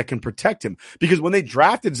defense that can protect him. Because when they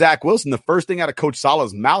drafted Zach Wilson, the first thing out of Coach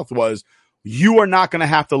Saleh's mouth was, you are not going to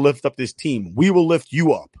have to lift up this team. We will lift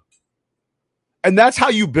you up. And that's how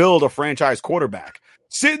you build a franchise quarterback.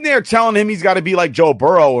 Sitting there telling him he's got to be like Joe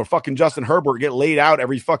Burrow or fucking Justin Herbert, get laid out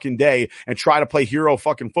every fucking day and try to play hero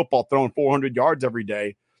fucking football, throwing 400 yards every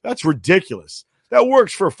day. That's ridiculous. That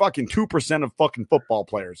works for fucking 2% of fucking football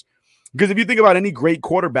players. Because if you think about any great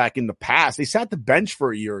quarterback in the past, they sat the bench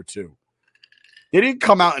for a year or two. They didn't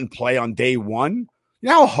come out and play on day one. You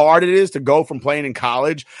know how hard it is to go from playing in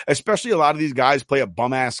college, especially a lot of these guys play at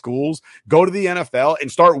bum-ass schools, go to the NFL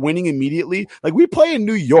and start winning immediately? Like, we play in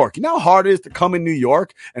New York. You know how hard it is to come in New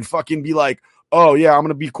York and fucking be like, oh, yeah, I'm going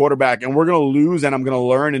to be quarterback and we're going to lose and I'm going to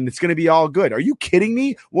learn and it's going to be all good. Are you kidding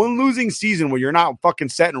me? One losing season where you're not fucking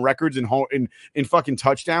setting records in fucking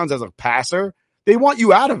touchdowns as a passer, they want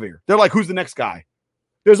you out of here. They're like, who's the next guy?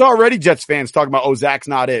 There's already Jets fans talking about, oh, Zach's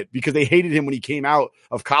not it, because they hated him when he came out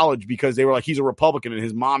of college because they were like, he's a Republican and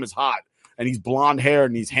his mom is hot and he's blonde hair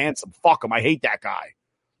and he's handsome. Fuck him. I hate that guy.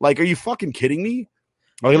 Like, are you fucking kidding me?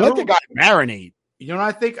 Like, let the guy marinate. You know what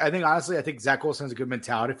I think? Honestly, I think Zach Wilson has a good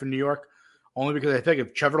mentality for New York, only because I think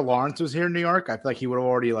if Trevor Lawrence was here in New York, I feel like he would have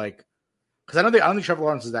already because I don't think Trevor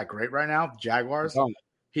Lawrence is that great right now. Jaguars.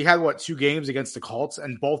 He had 2 games against the Colts,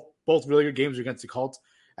 and both really good games against the Colts.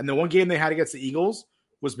 And the one game they had against the Eagles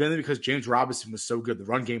was mainly because James Robinson was so good. The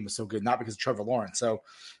run game was so good, not because of Trevor Lawrence. So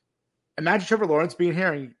imagine Trevor Lawrence being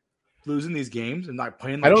here and losing these games and not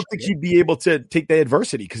playing. I don't think he'd be able to take the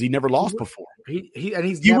adversity because he never lost before. He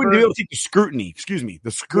wouldn't be able to take the scrutiny. Excuse me,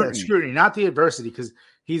 the scrutiny. Yeah, scrutiny, not the adversity, because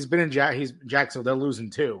he's been in Jacksonville. They're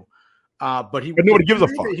losing too. But nobody gives a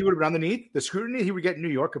fuck. He would have been underneath the scrutiny he would get in New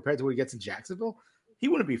York compared to what he gets in Jacksonville. He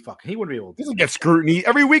wouldn't be able to. He doesn't get scrutiny.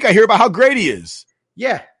 Every week I hear about how great he is.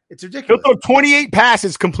 Yeah, it's ridiculous. He'll throw 28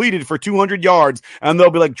 passes completed for 200 yards, and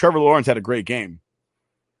they'll be like, Trevor Lawrence had a great game.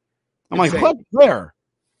 I'm like, what? Where?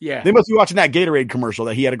 Yeah. They must be watching that Gatorade commercial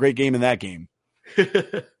that he had a great game in that game.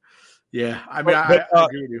 Yeah, I mean, I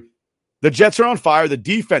agree with you. The Jets are on fire. The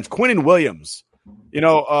defense, Quinnen Williams,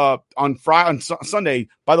 on Sunday,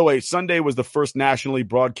 by the way, Sunday was the first nationally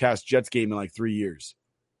broadcast Jets game in like 3 years.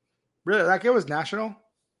 Really? That game was national?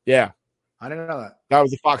 Yeah. I didn't know that. That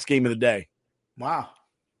was the Fox game of the day. Wow.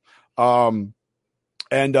 And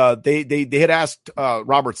they had asked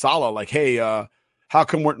Robert Saleh, like, hey, how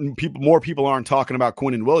come more people aren't talking about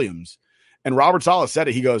Quinnen Williams? And Robert Saleh said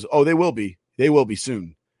it. He goes, oh, they will be. They will be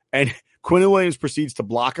soon. And Quinnen Williams proceeds to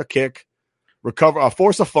block a kick,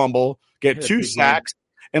 force a fumble, get 2 sacks,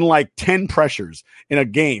 and like 10 pressures in a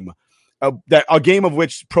game. A game of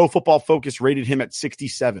which Pro Football Focus rated him at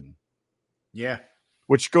 67. Yeah.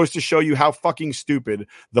 Which goes to show you how fucking stupid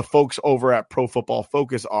the folks over at Pro Football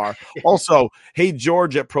Focus are. Also, hey,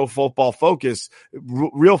 George at Pro Football Focus,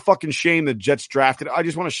 real fucking shame the Jets drafted. I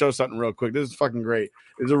just want to show something real quick. This is fucking great.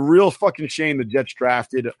 It's a real fucking shame the Jets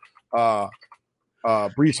drafted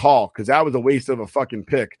Breece Hall, because that was a waste of a fucking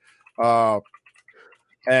pick. Yeah,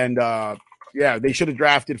 they should have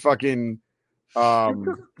drafted fucking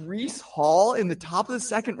Breece Hall in the top of the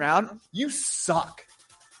second round. You suck.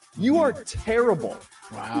 You are terrible.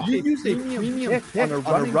 Wow. You used a premium pick on a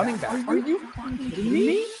running back. Are you fucking kidding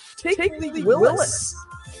me? Take Malik Willis.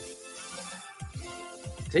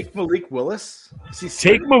 Take Malik Willis?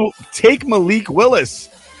 Take Malik Willis.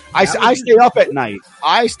 I stay up at night.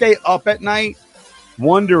 I stay up at night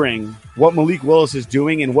wondering what Malik Willis is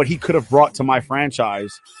doing and what he could have brought to my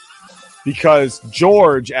franchise. Because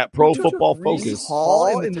George at Pro Football Focus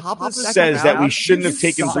says that we shouldn't have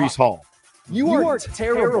taken Breece Hall. You are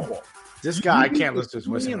terrible. This guy, I can't listen to his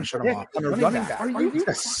voice. I'm going to shut him off. On a running back.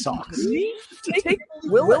 That sucks. Take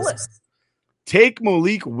Willis. Take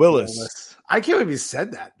Malik Willis. I can't believe he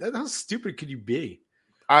said that. How stupid could you be?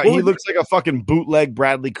 He looks like a fucking bootleg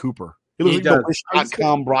Bradley Cooper. He looks like the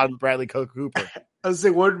Wish.com Bradley Cooper. I was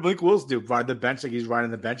saying, what did Malik Willis do? Ride the bench like he's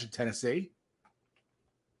riding the bench in Tennessee?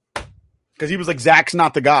 Because he was like, Zach's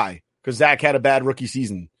not the guy. Because Zach had a bad rookie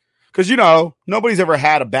season. Because, nobody's ever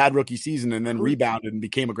had a bad rookie season and then rebounded and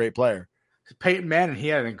became a great player. Peyton Manning, he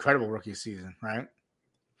had an incredible rookie season, right?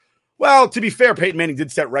 Well, to be fair, Peyton Manning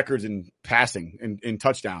did set records in passing, in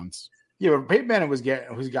touchdowns. Yeah, but Peyton Manning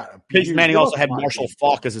Peyton Manning also had Marshall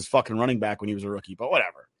Faulk as his fucking running back when he was a rookie, but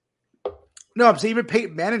whatever. No, I'm saying even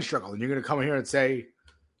Peyton Manning struggled, and you're going to come here and say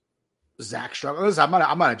Zach struggled. Listen,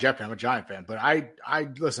 I'm not a Jet fan, I'm a Giant fan, but I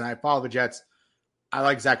listen. I follow the Jets. I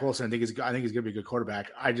like Zach Wilson. I think he's going to be a good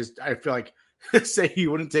quarterback. I feel like say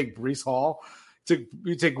you wouldn't take Breece Hall.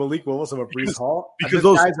 You take Malik Willis over Breece Hall because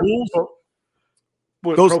those schools,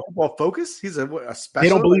 Pro Football Focus. He's a special. They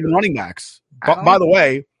don't believe in running backs. By the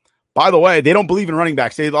way, they don't believe in running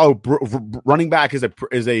backs. They running back is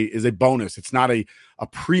a bonus. It's not a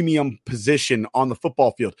premium position on the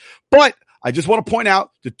football field. But I just want to point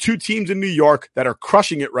out the 2 teams in New York that are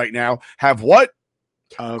crushing it right now have what?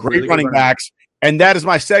 Great really running backs. And that is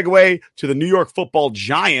my segue to the New York Football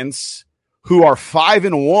Giants, who are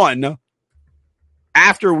 5-1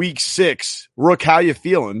 after week 6. Rook, how you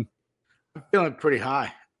feeling? I'm feeling pretty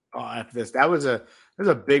high after this. That was a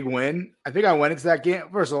big win. I think I went into that game.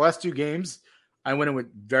 First, the last 2 games, I went in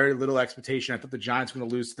with very little expectation. I thought the Giants were going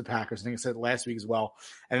to lose to the Packers. I think I said it last week as well.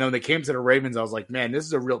 And then when they came to the Ravens, I was like, man, this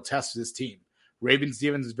is a real test for this team. Ravens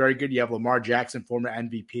defense is very good. You have Lamar Jackson, former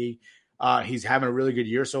MVP. He's having a really good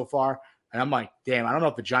year so far. And I'm like, damn, I don't know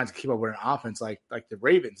if the Giants can keep up with an offense like the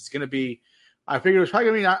Ravens. It's going to be – I figured it was probably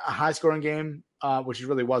going to be a high-scoring game, which it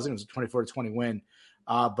really wasn't. It was a 24-20 win.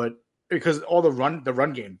 But because all the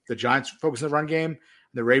run game, the Giants focus on the run game, and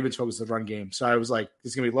the Ravens focus on the run game. So I was like,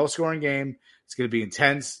 it's going to be a low-scoring game. It's going to be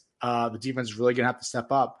intense. The defense is really going to have to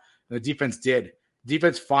step up. And the defense did. The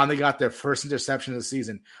defense finally got their first interception of the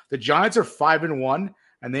season. The Giants are 5-1,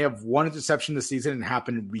 and they have 1 interception this season, and it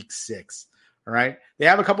happened in week 6. All right. They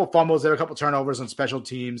have a couple fumbles. They have a couple turnovers on special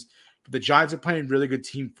teams. But the Giants are playing really good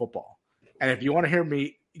team football. And if you want to hear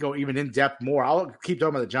me go even in depth more, I'll keep talking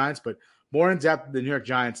about the Giants, but more in depth than the New York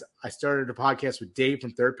Giants. I started a podcast with Dave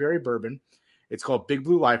from Third Period Bourbon. It's called Big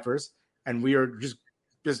Blue Lifers. And we are just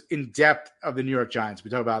in depth of the New York Giants.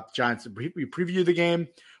 We talk about the Giants. We preview the game.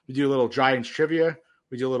 We do a little Giants trivia.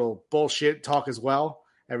 We do a little bullshit talk as well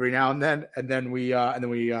every now and then, and then we preview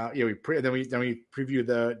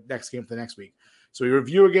the next game for the next week. So we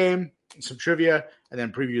review a game, some trivia, and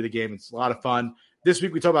then preview the game. It's a lot of fun. this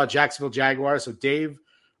week we talk about Jacksonville Jaguars. So Dave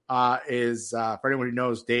is for anyone who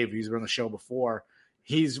knows Dave, he's been on the show before.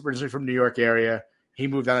 He's originally from New York area. He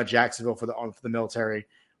moved down to Jacksonville for the military.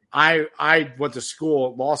 I went to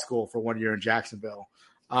law school for 1 year in Jacksonville.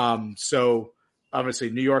 So obviously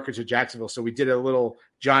New Yorker to Jacksonville. So we did a little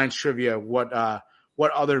Giants trivia. What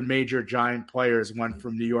other major Giant players went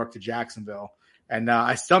from New York to Jacksonville? And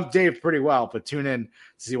I stumped Dave pretty well, but tune in to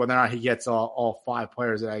see whether or not he gets all 5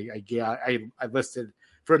 players that I listed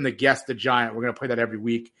for him to guess the Giant. We're going to play that every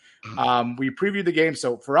week. We previewed the game.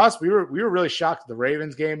 So for us, we were really shocked at the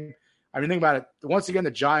Ravens game. I mean, think about it. Once again,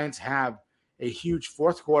 the Giants have a huge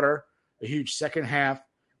fourth quarter, a huge second half.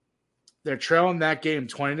 They're trailing that game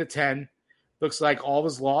 20-10. Looks like all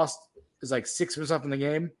was lost. There's like 6 minutes left in the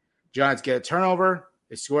game. Giants get a turnover.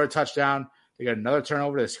 They score a touchdown. They got another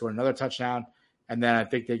turnover. They score another touchdown. And then I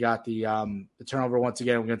think they got the turnover once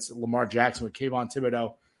again against Lamar Jackson with Kayvon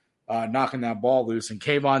Thibodeau knocking that ball loose. And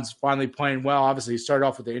Kayvon's finally playing well. Obviously, he started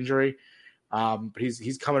off with the injury, but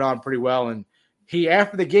he's coming on pretty well. And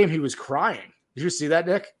after the game, he was crying. Did you see that,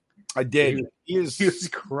 Nick? I did. He was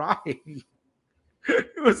crying.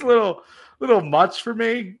 It was a little much for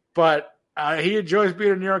me, but he enjoys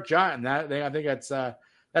being a New York Giant. I think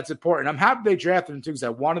that's important. I'm happy they drafted him too because I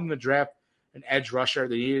wanted them to draft an edge rusher.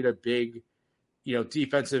 They needed a big,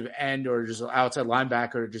 defensive end or just outside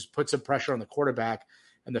linebacker to just put some pressure on the quarterback.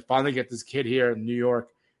 And to finally get this kid here in New York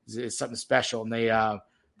is something special. And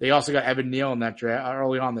they also got Evan Neal in that draft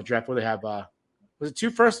early on in the draft where they have was it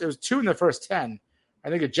 2 first? It was 2 in the first 10. I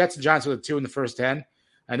think the Jets and Giants were the 2 in the first 10.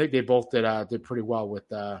 I think they both did pretty well with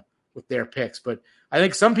their picks. But I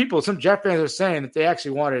think some Jet fans are saying that they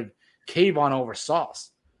actually wanted Kayvon over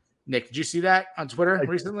Sauce. Nick, did you see that on Twitter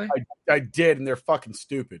recently? I did, and they're fucking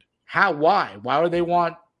stupid. How? Why? Why would they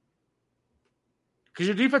want? Because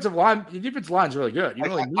your defensive line is really good. You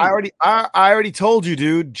really need I already told you,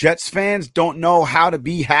 dude. Jets fans don't know how to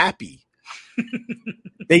be happy.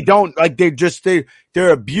 They don't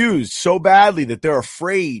they're abused so badly that they're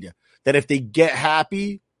afraid that if they get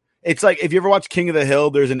happy, it's like if you ever watch King of the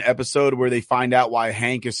Hill, there's an episode where they find out why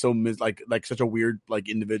Hank is so such a weird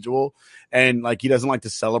individual and he doesn't like to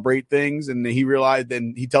celebrate things, and he realized.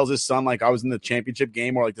 Then he tells his son I was in the championship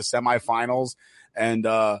game or the semifinals, and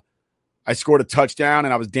I scored a touchdown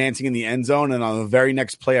and I was dancing in the end zone, and on the very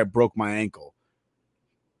next play I broke my ankle,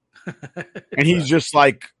 and he's just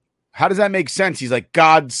like, how does that make sense? He's like,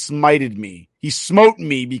 God smited me. He smote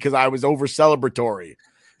me because I was over celebratory.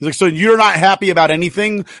 He's like, so you're not happy about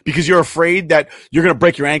anything because you're afraid that you're going to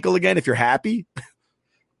break your ankle again if you're happy?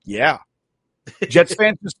 Yeah. Jets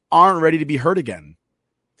fans just aren't ready to be hurt again.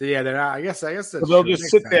 Yeah, they're not. I guess that's so they'll just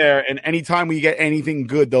sit there, and anytime we get anything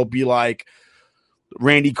good, they'll be like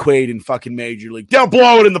Randy Quaid in fucking Major League. They'll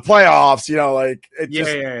blow it in the playoffs.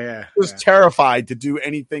 Just terrified to do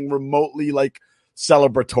anything remotely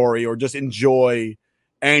celebratory or just enjoy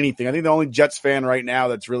anything. I think the only Jets fan right now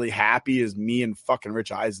that's really happy is me and fucking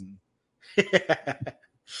Rich Eisen.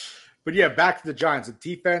 But yeah, back to the Giants. The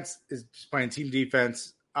defense is just playing team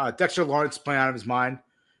defense. Dexter Lawrence playing out of his mind.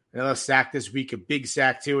 Another sack this week, a big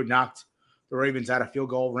sack too. It knocked the Ravens out of field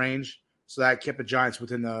goal range. So that kept the Giants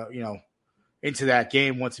within into that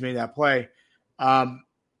game once he made that play. I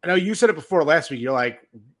know you said it before last week. You're like,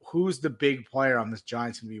 who's the big player on this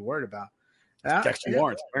Giants going to be worried about? Dexter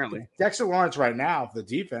Lawrence, apparently. Dexter Lawrence right now for the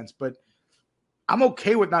defense, but I'm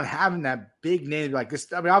okay with not having that big name like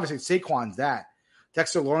this. I mean, obviously Saquon's that.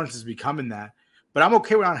 Dexter Lawrence is becoming that. But I'm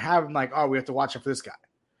okay with not having we have to watch out for this guy.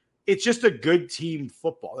 It's just a good team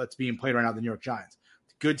football that's being played right now, the New York Giants.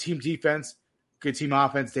 Good team defense, good team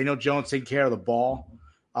offense. Daniel Jones taking care of the ball.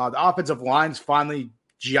 The offensive line's finally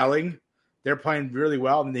gelling. They're playing really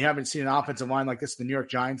well. And they haven't seen an offensive line like this in the New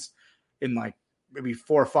York Giants in maybe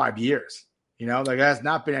 4 or 5 years. There has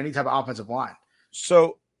not been any type of offensive line.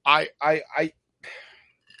 So I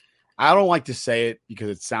don't like to say it because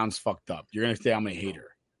it sounds fucked up. You're going to say I'm a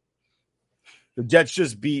hater. The Jets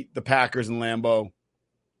just beat the Packers in Lambeau.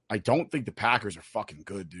 I don't think the Packers are fucking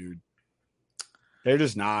good, dude. They're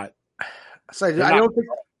just not. So I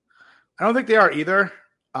don't think they are either.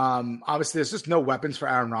 Obviously, there's just no weapons for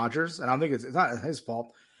Aaron Rodgers, and I don't think it's not his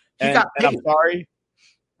fault. And I'm sorry,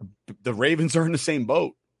 the Ravens are in the same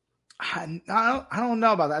boat. I don't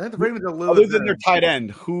know about that. I think the Ravens are a little. Other than their tight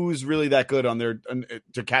end, who's really that good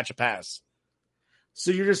to catch a pass? So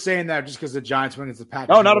you're just saying that just because the Giants win against the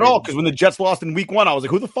Packers? No, not at all. Because when the Jets lost in week 1, I was like,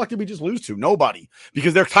 who the fuck did we just lose to? Nobody.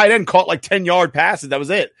 Because their tight end caught 10-yard passes. That was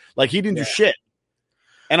it. He didn't do shit.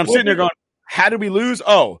 And I'm sitting there going, how did we lose?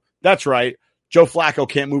 Oh, that's right. Joe Flacco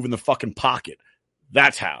can't move in the fucking pocket.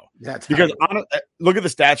 That's how. That's because look at the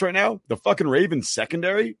stats right now. The fucking Ravens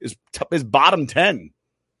secondary is bottom 10.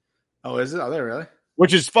 Oh, is it? Are they really?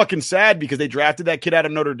 Which is fucking sad because they drafted that kid out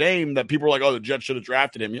of Notre Dame that people were like, oh, the Jets should have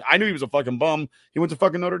drafted him. I knew he was a fucking bum. He went to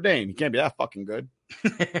fucking Notre Dame. He can't be that fucking good.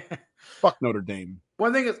 Fuck Notre Dame.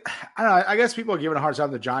 One thing is, I don't know. I guess people are giving a hard time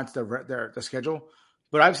to the Giants, their schedule.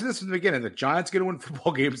 But I've seen this from the beginning. The Giants going to win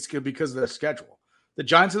football games because of their schedule. The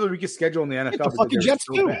Giants are the weakest schedule in the NFL. The fucking Jets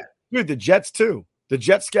so too. bad. Dude, the Jets too. The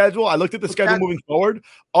Jets schedule. I looked at the schedule moving forward.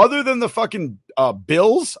 Other than the fucking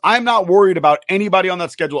Bills, I'm not worried about anybody on that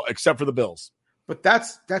schedule except for the Bills. But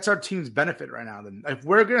that's our team's benefit right now. Then, if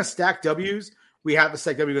we're going to stack W's, we have to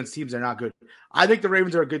stack W against teams that are not good. I think the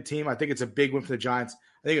Ravens are a good team. I think it's a big win for the Giants.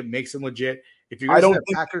 I think it makes them legit. If you're going to see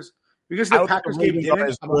the Packers, I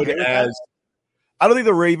don't think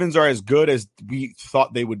the Ravens are as good as we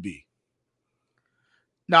thought they would be.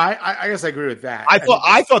 No, I guess I agree with that.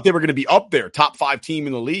 I thought they were going to be up there, top 5 team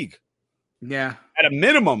in the league. Yeah, at a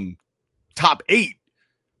minimum, top 8.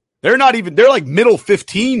 They're not even. They're like middle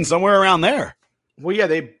 15, somewhere around there. Well, yeah,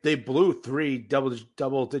 they blew 3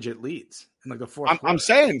 double digit leads in like the fourth. I'm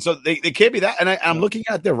saying so they can't be that. And I'm looking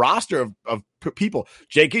at their roster of people.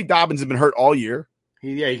 J.K. Dobbins has been hurt all year.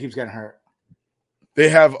 He keeps getting hurt. They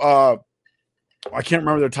have I can't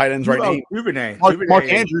remember their tight ends right now. Mark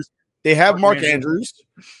Andrews. They have Mark Andrews,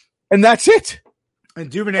 and that's it. And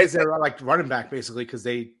Duvernay's their like running back basically because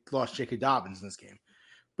they lost J.K. Dobbins in this game.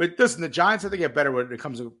 But listen, the Giants, I think, get better when it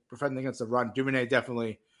comes to defending against the run. Duvernay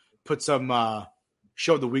definitely put some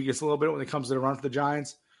showed the weakness a little bit when it comes to the run for the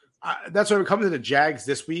Giants. That's why we're coming to the Jags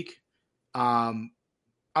this week. I'm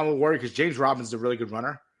a little worried because James Robinson is a really good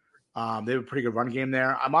runner. They have a pretty good run game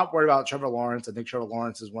there. I'm not worried about Trevor Lawrence. I think Trevor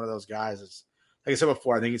Lawrence is one of those guys. It's, like I said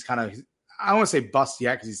before, I think he's kind of – I don't want to say bust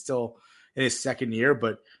yet because he's still in his second year,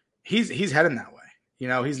 but he's heading that way. You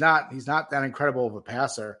know, he's not that incredible of a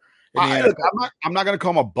passer. I'm not going to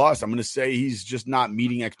call him a bust. I'm going to say he's just not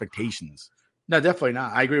meeting expectations. No, definitely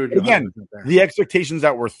not. I agree with you. Again, the expectations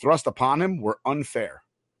that were thrust upon him were unfair.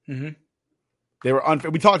 Mm-hmm. They were unfair.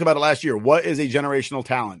 We talked about it last year. What is a generational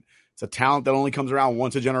talent? It's a talent that only comes around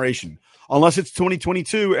once a generation. Unless it's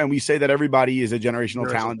 2022 and we say that everybody is a generational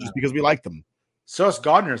talent just because we like them. Sauce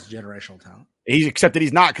Gardner's a generational talent. Except that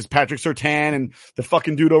he's not because Patrick Surtain and the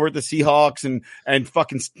fucking dude over at the Seahawks and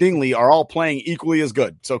fucking Stingley are all playing equally as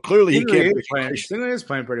good. So clearly Stingley is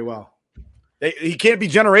playing pretty well. He can't be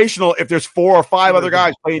generational if there's 4 or 5 other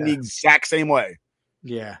guys playing the exact same way.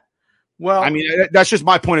 Yeah. Well, I mean, that's just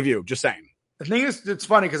my point of view. Just saying. The thing is, it's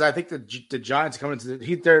funny because I think the Giants coming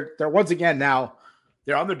into they're once again now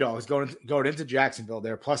they're underdogs going into Jacksonville.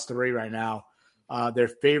 They're +3 right now. They're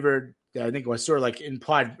favored. I think it was sort of like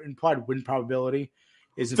implied win probability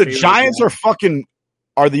is the Giants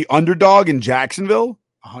are the underdog in Jacksonville.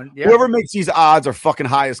 Yeah. Whoever makes these odds are fucking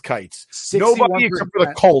high as kites. 61%. Nobody except for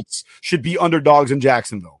the Colts should be underdogs in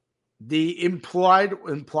Jacksonville. The implied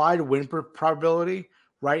win probability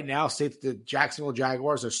right now states the Jacksonville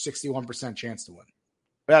Jaguars are 61% chance to win.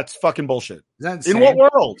 That's fucking bullshit. In what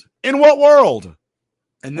world? In what world?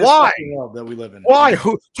 In this Why? world that we live in. Why?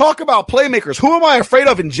 Talk about playmakers. Who am I afraid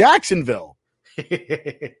of in Jacksonville? What's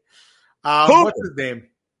his name?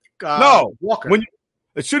 No. Walker.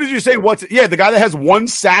 As soon as you say the guy that has 1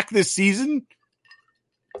 sack this season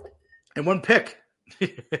and 1 pick.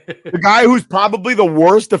 The guy who's probably the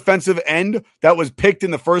worst defensive end that was picked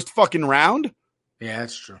in the first fucking round. Yeah,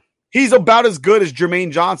 that's true. He's about as good as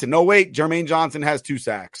Jermaine Johnson. No, wait, Jermaine Johnson has 2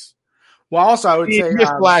 sacks. Well, also I would say he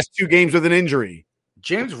missed the last 2 games with an injury.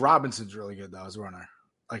 James Robinson's really good though as a runner.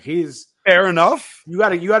 Like he's fair enough. You got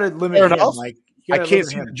to limit fair him. Enough. Like I can't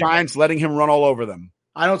see the Giants letting him run all over them.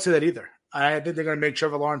 I don't see that either. I think they're going to make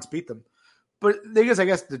Trevor Lawrence beat them. But the thing is, I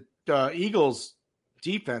guess the Eagles'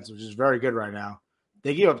 defense, which is very good right now,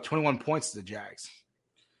 they gave up 21 points to the Jags.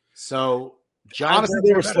 So honestly,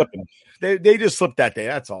 they were slipping. They just slipped that day.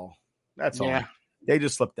 That's all. That's all. They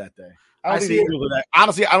just slipped that day. I don't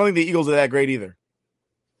think the Eagles are that great either.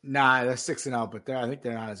 Nah, they're 6-0, but I think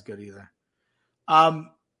they're not as good either.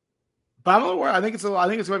 But I'm a little worried. I think it's going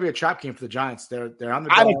to be a trap game for the Giants. They're on the.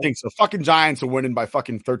 I don't think so. Fucking Giants are winning by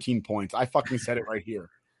fucking 13 points. I fucking said it right here.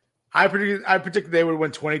 I predicted they would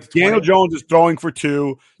win 20-20. Daniel Jones is throwing for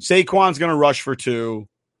 2. Saquon's going to rush for 2,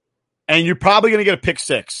 and you're probably going to get a pick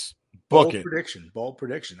 6. Bold prediction.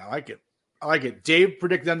 I like it. Dave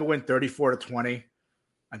predicted them to win 34-20,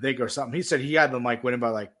 I think, or something. He said he had them like winning by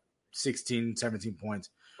like 16, 17 points.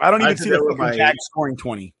 I don't even see the Jags scoring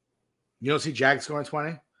 20. You don't see Jags scoring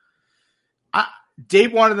 20?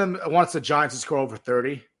 Dave wants the Giants to score over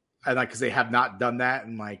 30, and because they have not done that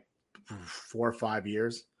in like 4 or 5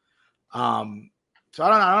 years. So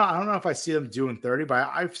I don't know if I see them doing 30,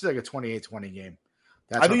 but I feel like a 28-20 game.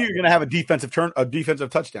 I think you're going to have a defensive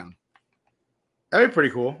touchdown. That'd be pretty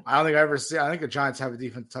cool. I think the Giants have a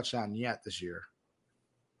defensive touchdown yet this year.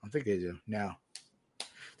 I don't think they do. No.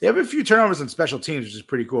 They have a few turnovers on special teams, which is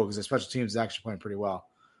pretty cool because their special teams is actually playing pretty well.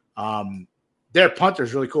 Their punter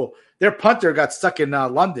is really cool. Their punter got stuck in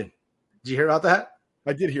London. Did you hear about that?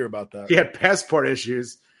 I did hear about that. He had passport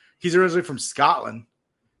issues. He's originally from Scotland.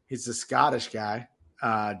 He's a Scottish guy,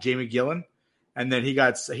 Jamie Gillan. And then he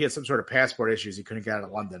had some sort of passport issues. He couldn't get out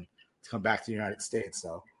of London to come back to the United States.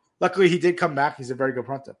 So luckily he did come back. He's a very good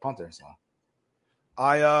punter. So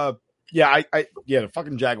the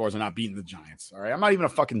fucking Jaguars are not beating the Giants. All right. I'm not even a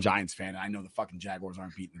fucking Giants fan. I know the fucking Jaguars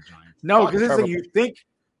aren't beating the Giants. No, because you think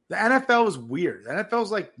the NFL is weird. The NFL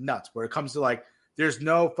is like nuts where it comes to like, there's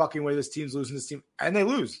no fucking way this team's losing this team. And they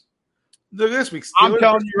lose. Look at this week. I'm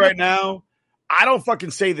telling you right now, I don't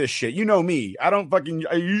fucking say this shit. You know me. I'm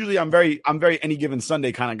very any given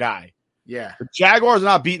Sunday kind of guy. Yeah. The Jaguars are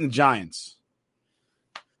not beating the Giants.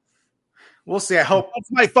 We'll see. I hope that's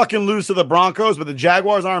might fucking lose to the Broncos, but the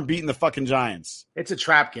Jaguars aren't beating the fucking Giants. It's a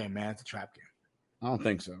trap game, man. It's a trap game. I don't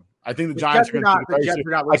think so. I think the Giants are not.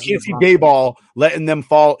 I can't see Dayball letting them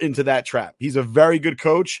fall into that trap. He's a very good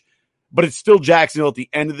coach, but it's still Jacksonville at the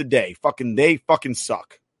end of the day. They fucking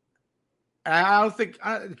suck. I don't think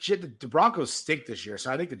the Broncos stink this year,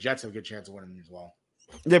 so I think the Jets have a good chance of winning as well.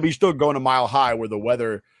 Yeah, but you're still going a mile high where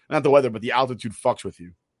the altitude fucks with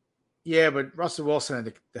you. Yeah, but Russell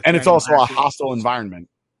Wilson and it's also a hostile environment.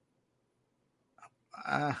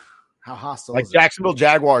 How hostile? Like Jacksonville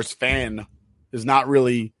Jaguars fan is not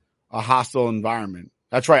really a hostile environment.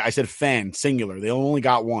 That's right. I said fan, singular. They only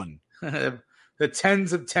got one. The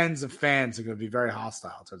tens of fans are going to be very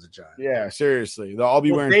hostile towards the Giants. Yeah, seriously. They'll all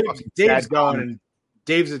be wearing. Dave's going, and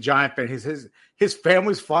Dave's a Giant fan. His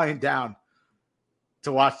family's flying down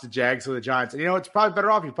to watch the Jags or the Giants. And it's probably better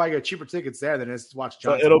off. You probably get cheaper tickets there than it is to watch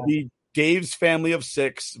Giants. So it'll be Dave's family of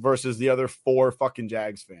 6 versus the other 4 fucking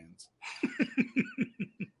Jags fans.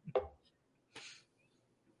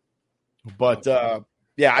 But I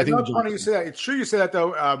think it's funny you say that. It's true you say that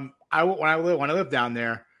though. When I lived down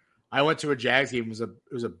there, I went to a Jags game. It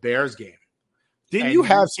was a Bears game. Didn't you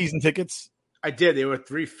have season tickets? I did. They were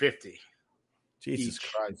 $350. Jesus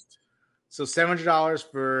Christ! So $700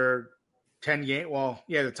 for 10 games. Well,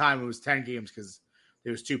 yeah, at the time it was 10 games because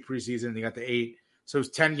there was 2 preseason. They got the 8, so it was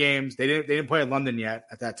 10 games. They didn't play in London yet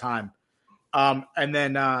at that time. And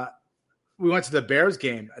then we went to the Bears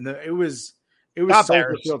game, and it was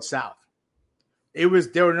Soldier Field South. I was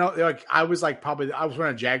wearing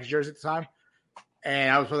a Jags jersey at the time,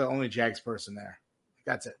 and I was probably the only Jags person there.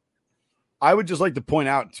 That's it. I would just like to point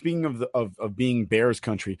out, speaking of being Bears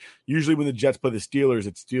country, usually when the Jets play the Steelers,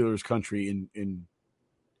 it's Steelers country in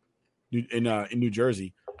New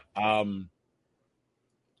Jersey. The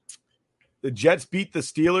Jets beat the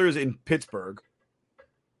Steelers in Pittsburgh,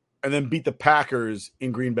 and then beat the Packers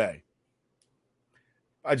in Green Bay.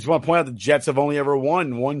 I just want to point out the Jets have only ever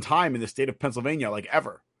won one time in the state of Pennsylvania, like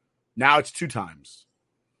ever. Now it's 2 times.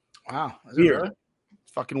 Wow. Weird.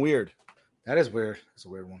 It's fucking weird. That is weird. It's a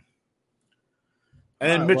weird one.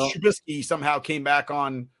 And then Mitch Trubisky somehow came back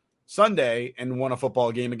on Sunday and won a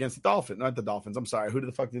football game against the Dolphins. Not the Dolphins. I'm sorry. Who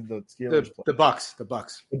the fuck did the Steelers play? The Bucks. The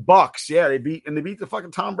Bucks. Yeah, they beat the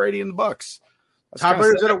fucking Tom Brady and the Bucks. Tom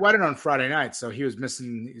Brady was at a wedding on Friday night, so he was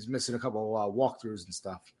missing. He's missing a couple of walkthroughs and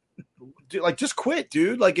stuff. Dude, just quit,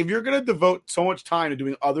 dude. Like, if you're gonna devote so much time to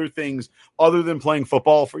doing other things other than playing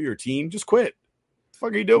football for your team, just quit. What the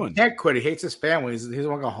fuck are you doing? He can't quit. He hates his family. He doesn't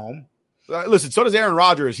want to go home. Listen, so does Aaron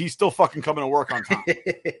Rodgers. He's still fucking coming to work on time.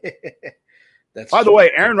 By the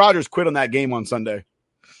way, Aaron Rodgers quit on that game on Sunday.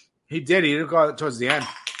 He did. He didn't go out towards the end.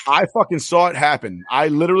 I fucking saw it happen. I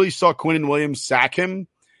literally saw Quinnen Williams sack him,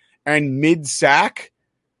 and mid-sack,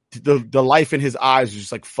 the life in his eyes was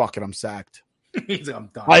just like, fuck it, I'm sacked. He's like, I'm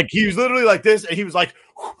done. Like, he was literally like this, and he was like,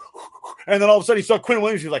 and then all of a sudden he saw Quinnen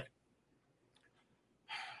Williams. He was like,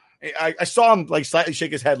 I saw him like slightly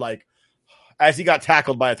shake his head, like, as he got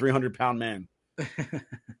tackled by a 300-pound man.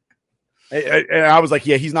 And I was like,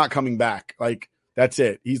 yeah, he's not coming back. Like, that's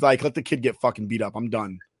it. He's like, let the kid get fucking beat up. I'm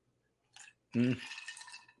done. Can't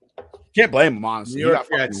blame him, honestly. New York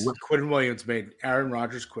Jets, Quinnen Williams made Aaron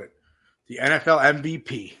Rodgers quit. The NFL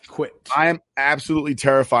MVP quit. I am absolutely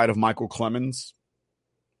terrified of Michael Clemens.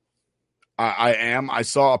 I am. I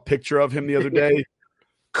saw a picture of him the other day.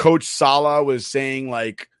 Coach Saleh was saying,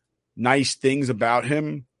 like, nice things about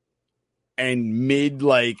him. And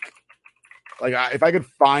if I could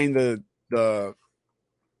find the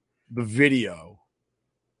video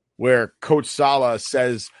where Coach Saleh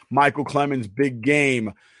says Michael Clemens' big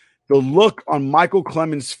game, the look on Michael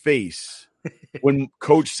Clemens' face when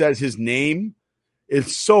Coach says his name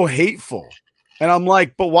is so hateful. And I'm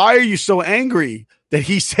like, but why are you so angry that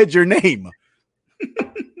he said your name?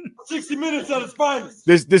 60 minutes at its finest.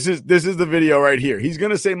 This is the video right here. He's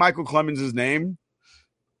gonna say Michael Clemens' name.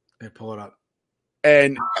 Hey, pull it up.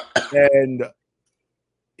 And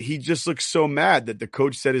he just looks so mad that the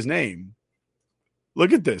coach said his name.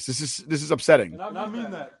 Look at this. This is upsetting. And I mean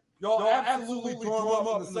that. Y'all absolutely tore him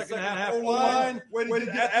up in the second half. O-line, waiting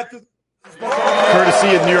at the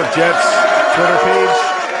Courtesy of New York Jets Twitter page.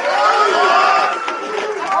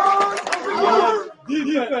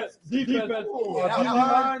 Defense.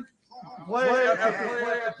 D-line. Play after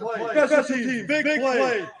play after play. Special team. Big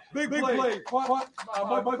play. Big play.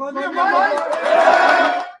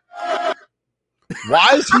 Why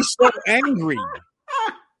is he so angry?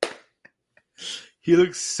 He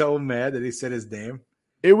looks so mad that he said his name.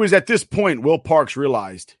 It was at this point Will Parks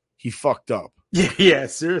realized he fucked up. Yeah,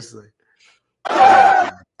 seriously.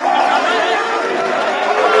 And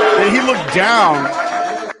he looked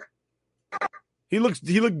down. He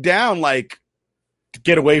looked down like,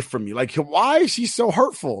 get away from me. Like, why is he so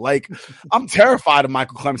hurtful? Like, I'm terrified of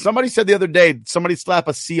Michael Clemens. Somebody said the other day, somebody slap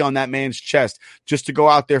a C on that man's chest just to go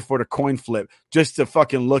out there for the coin flip, just to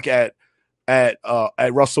fucking look at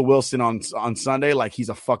Russell Wilson on Sunday like he's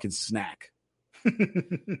a fucking snack.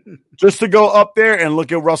 Just to go up there and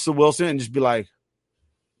look at Russell Wilson and just be like,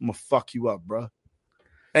 I'm gonna fuck you up, bro.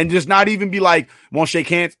 And just not even be like, want to shake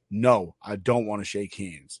hands? No, I don't want to shake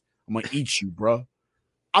hands. I'm gonna eat you, bro.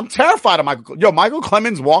 I'm terrified of Michael. Yo, Michael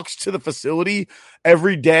Clemens walks to the facility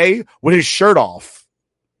every day with his shirt off.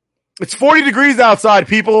 It's 40 degrees outside,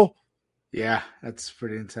 people. Yeah, that's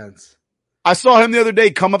pretty intense. I saw him the other day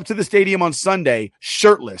come up to the stadium on Sunday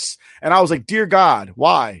shirtless. And I was like, dear God,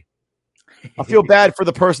 why? I feel bad for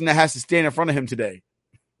the person that has to stand in front of him today.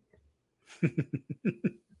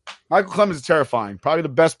 Michael Clemens is terrifying. Probably the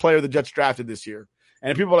best player the Jets drafted this year.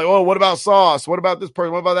 And people are like, oh, what about Sauce? What about this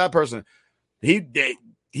person? What about that person? He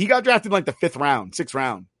got drafted in like the 5th round, 6th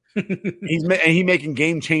round. He's making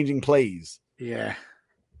game-changing plays. Yeah.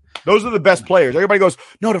 Those are the best players. Everybody goes,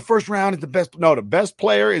 no, the first round is the best. No, the best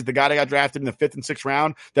player is the guy that got drafted in the 5th and 6th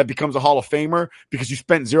round that becomes a Hall of Famer because you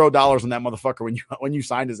spent $0 on that motherfucker when you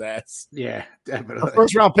signed his ass. Yeah, definitely. The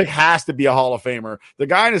first round pick has to be a Hall of Famer. The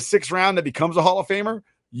guy in the 6th round that becomes a Hall of Famer,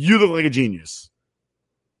 you look like a genius.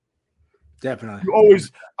 Definitely. You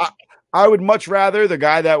always, I would much rather the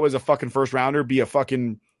guy that was a fucking first rounder be a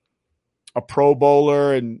Pro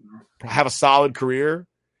Bowler and have a solid career.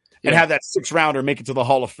 And have that 6th rounder make it to the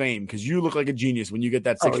Hall of Fame because you look like a genius when you get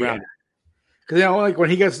that 6th rounder. Because like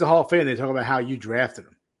when he gets to the Hall of Fame, they talk about how you drafted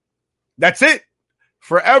him. That's it,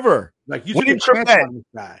 forever. Like you Wayne Corbett.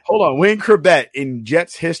 Hold on, Wayne Corbett in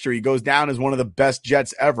Jets history goes down as one of the best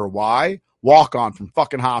Jets ever. Why? Walk on from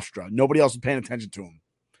fucking Hofstra. Nobody else was paying attention to him,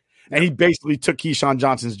 and he basically took Keyshawn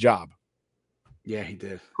Johnson's job. Yeah, he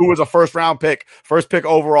did. Who was a first pick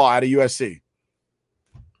overall out of USC.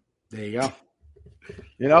 There you go.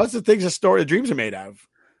 You know, it's the things the dreams are made out of.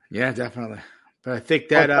 Yeah, definitely. But I think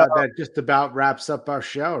that just about wraps up our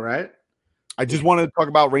show, right? I just wanted to talk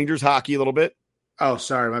about Rangers hockey a little bit. Oh,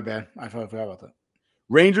 sorry, my bad. I forgot about that.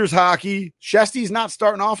 Rangers hockey. Shesty's not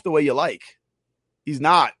starting off the way you like. He's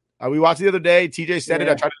not. We watched the other day. TJ said it.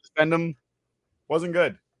 I tried to defend him. Wasn't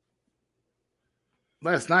good.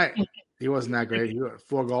 Last night, he wasn't that great. He got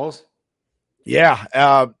 4 goals. Yeah.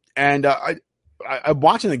 I'm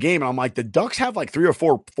watching the game, and I'm like, the Ducks have like 3 or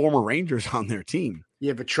 4 former Rangers on their team.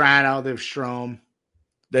 Yeah, Vetrano, they have Strome.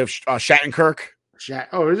 They have Shattenkirk.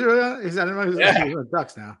 Oh, is it really? He's the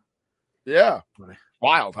Ducks now. Yeah.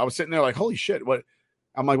 Wild. I was sitting there like, holy shit. What?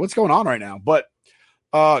 I'm like, what's going on right now? But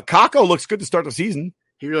Kakko looks good to start the season.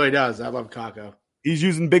 He really does. I love Kakko. He's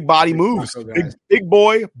using big body moves. Big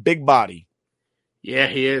boy, big body. Yeah,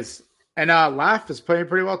 he is. And Laff is playing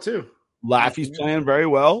pretty well, too. Laffy's playing very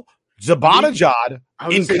well. Zibanejad,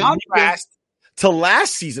 in contrast to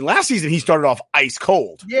last season. Last season, he started off ice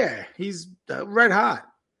cold. Yeah, he's red hot.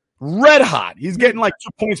 Red hot. He's getting like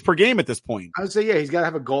 2 points per game at this point. I would say, yeah, he's got to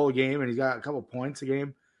have a goal a game, and he's got a couple points a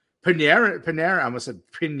game. Panarin. I almost said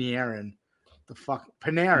Panarin. The fuck?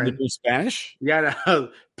 Panarin. In Spanish? Yeah,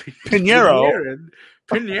 Pinheiro.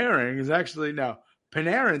 Panarin is actually, no.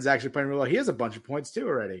 Panarin's actually playing real well. He has a bunch of points, too,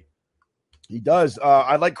 already. He does.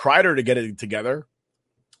 I'd like Kreider to get it together.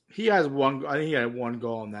 He has one. I think he had 1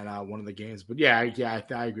 goal in that one of the games. But I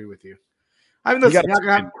agree with you. I mean, listen,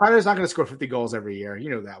 Kreider's not going to score 50 goals every year. You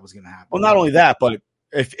know that was going to happen. Well, not only that, but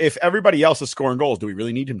if everybody else is scoring goals, do we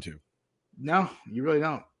really need him to? No, you really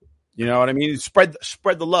don't. You know what I mean? Spread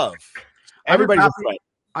the love. Everybody's a threat.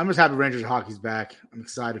 I'm just happy Rangers hockey's back. I'm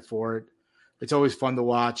excited for it. It's always fun to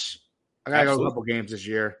watch. I gotta go to a couple games this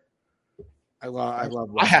year. I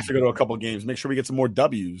love. I have to go to a couple games. Make sure we get some more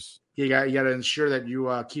W's. You got to ensure that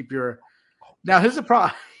you keep your. Now here's the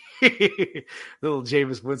problem. Little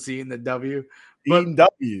Jameis Winston eating the W. Eating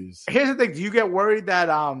W's. Here's the thing. Do you get worried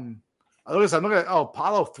that I'm looking at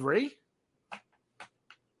Apollo 3?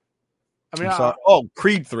 I mean,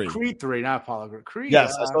 Creed 3. Creed 3, not Apollo. Creed.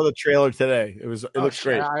 Yes, I saw the trailer today. It looks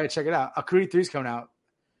great. I gotta check it out. Creed 3's coming out.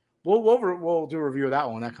 We'll do a review of that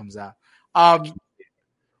one when that comes out.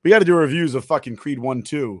 We got to do reviews of fucking Creed 1,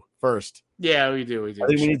 2 first. Yeah, we do. I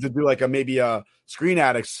think we need to do like maybe a Screen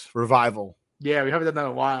Addicts revival. Yeah, we haven't done that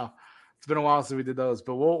in a while. It's been a while since we did those,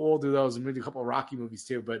 but we'll do those and maybe a couple of Rocky movies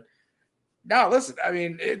too. But no, listen, I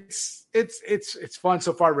mean, it's fun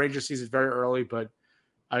so far. Ranger season is very early, but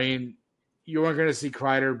I mean, you weren't going to see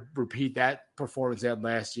Kreider repeat that performance he had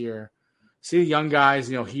last year. See the young guys,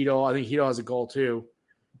 Hito. I think Hito has a goal too.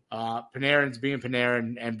 Panarin's being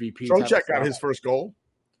Panarin MVP. Trocheck got his first goal.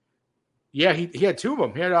 Yeah, he had two of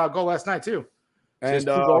them. He had a goal last night too. So and two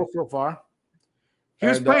goals so far. He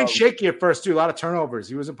was playing shaky at first too. A lot of turnovers.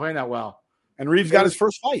 He wasn't playing that well. And Reeves got his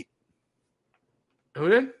first fight. Who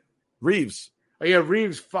did? Reeves. Oh yeah,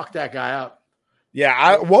 Reeves fucked that guy up.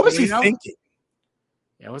 Yeah, what was he thinking?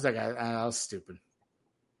 Yeah, what was that guy? That was stupid.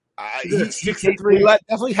 He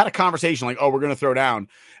definitely had a conversation like, we're going to throw down.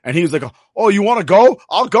 And he was like, you want to go?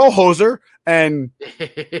 I'll go, hoser. And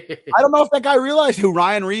I don't know if that guy realized who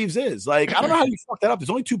Ryan Reeves is. Like, I don't know how you fucked that up.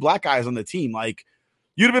 There's only two black guys on the team. Like,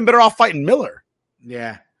 you'd have been better off fighting Miller.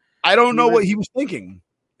 Yeah. I don't know what he was thinking.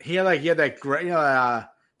 He had that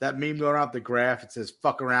that meme going off the graph. It says,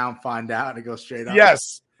 fuck around, find out. And it goes straight up.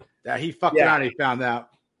 Yes. That he fucked around. He found out.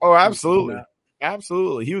 Oh, absolutely.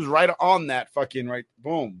 Absolutely. He was right on that fucking right.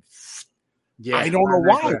 Boom. Yeah. I don't know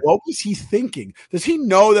why. What was he thinking? Does he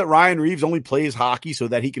know that Ryan Reeves only plays hockey so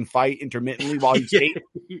that he can fight intermittently while he's skating?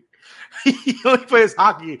 He only plays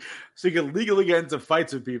hockey so he can legally get into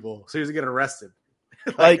fights with people so he doesn't get arrested.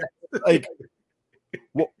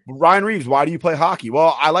 Well, Ryan Reeves, why do you play hockey?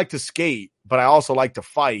 Well, I like to skate, but I also like to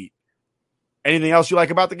fight. Anything else you like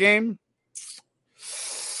about the game?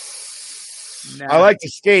 Nah. I like to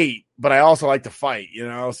skate, but I also like to fight,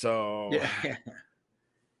 so. Yeah.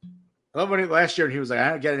 I love when last year he was like,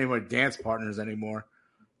 I don't get any more dance partners anymore.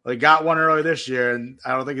 Well, he got one early this year, and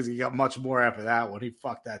I don't think he's going to get much more after that one. He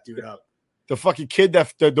fucked that dude up. The fucking kid,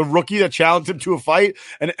 the rookie that challenged him to a fight,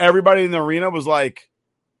 and everybody in the arena was like,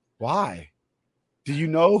 why? Do you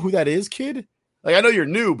know who that is, kid? Like, I know you're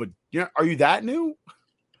new, but are you that new?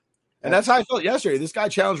 And that's how I felt yesterday. This guy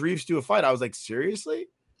challenged Reeves to a fight. I was like, seriously?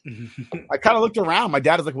 I kind of looked around. My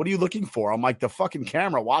dad is like, what are you looking for? I'm like, the fucking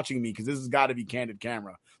camera watching me because this has got to be candid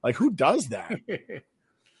camera. Like, who does that?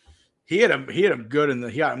 He hit him good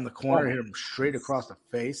he got him in the corner, hit him straight across the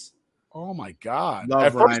face. Oh my God. Love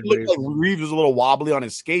At first Ryan it looked like Reeves was a little wobbly on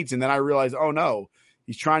his skates, and then I realized, oh no,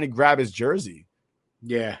 he's trying to grab his jersey.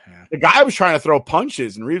 Yeah. The guy was trying to throw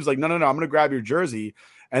punches, and Reeves was like, no, I'm going to grab your jersey,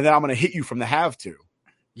 and then I'm going to hit you from the have to.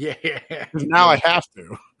 Yeah. Because now I have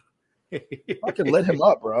to. Fucking lit him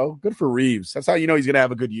up, bro. Good for Reeves. That's how you know he's going to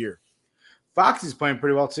have a good year. Fox is playing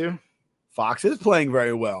pretty well, too. Fox is playing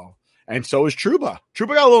very well. And so is Trouba.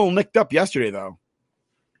 Trouba got a little nicked up yesterday, though.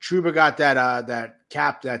 Trouba got that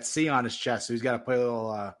cap, that C on his chest, so he's got to play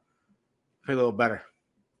a little better.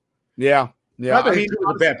 Yeah. Not that he's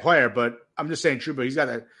a bad player, but I'm just saying Trouba, he's got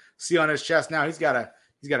a C on his chest now. He's got to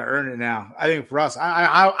earn it now. I think for us,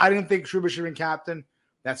 I didn't think Trouba should have been captain.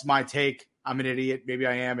 That's my take. I'm an idiot. Maybe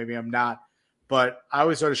I am. Maybe I'm not. But I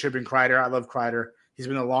always thought it should have been Kreider. I love Kreider. He's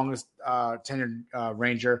been the longest tenured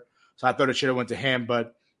Ranger. So I thought it should have went to him.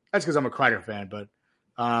 But that's because I'm a Kreider fan. But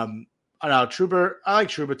I don't know. Trouba, I like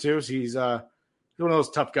Trouba too. So he's one of those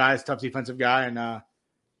tough guys, tough defensive guy. And I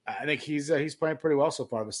think he's playing pretty well so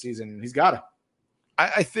far this season. And he's got it.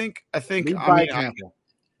 I think I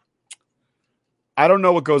don't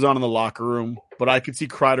know what goes on in the locker room, but I could see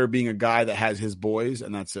Kreider being a guy that has his boys,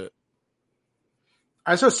 and that's it.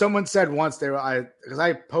 I saw someone said once because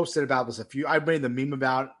I posted about this I made the meme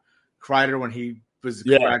about Kreider when he was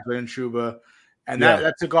graduating Trouba, and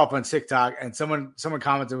that took off on TikTok. And someone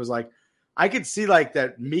commented was like, I could see like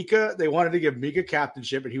that Mika. They wanted to give Mika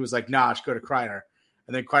captainship, and he was like, nah, I should go to Kreider.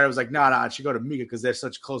 And then Kreider was like, nah, I should go to Mika because they're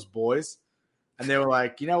such close boys. And they were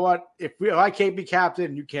like, you know what? If I can't be captain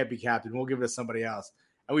and you can't be captain, we'll give it to somebody else.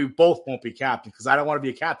 And we both won't be captain because I don't want to be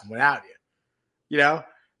a captain without you. You know?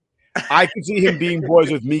 I could see him being boys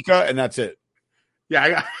with Mika, and that's it.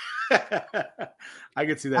 Yeah, I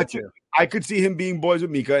could see that too. I could see him being boys with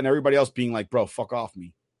Mika and everybody else being like, bro, fuck off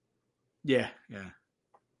me. Yeah.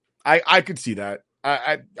 I could see that.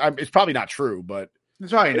 It's probably not true, but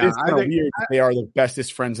it's probably not. It's kind of weird that they are the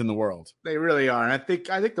bestest friends in the world. They really are, and I think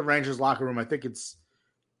the Rangers locker room. I think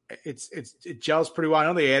it gels pretty well. I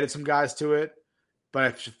know they added some guys to it,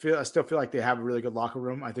 but I still feel like they have a really good locker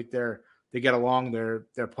room. I think they get along.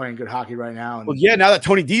 They're playing good hockey right now. And, well, yeah, now that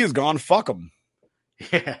Tony D is gone, fuck them.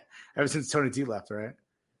 Yeah, ever since Tony D left, right?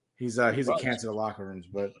 He's a cancer to locker rooms.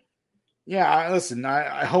 But yeah, listen,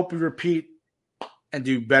 I hope we repeat and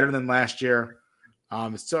do better than last year.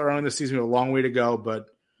 It's still early in the season. We have a long way to go, but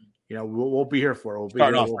we'll be here for it. We'll be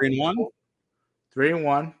starting off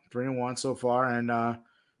 3-1, 3-1 so far, and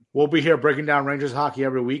we'll be here breaking down Rangers hockey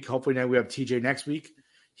every week. Hopefully, now we have TJ next week.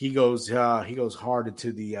 He goes hard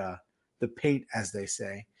into the paint, as they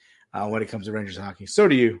say, when it comes to Rangers hockey. So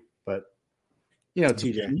do you, but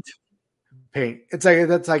TJ, paint.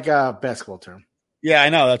 That's like a basketball term. Yeah, I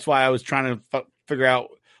know. That's why I was trying to figure out.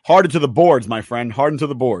 Harden to the boards, my friend. Harden to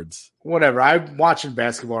the boards. Whatever. I'm watching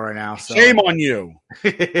basketball right now. So. Shame on you.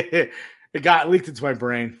 It got leaked into my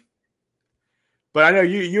brain. But I know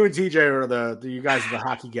you and TJ are you guys are the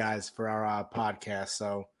hockey guys for our podcast.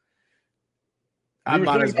 So I'm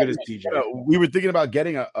not as good as TJ. We were thinking about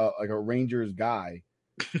getting a Rangers guy.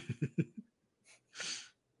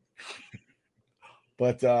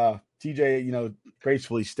 But TJ,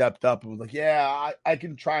 gracefully stepped up and was like, "Yeah, I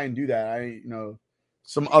can try and do that.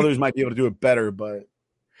 Some others might be able to do it better, but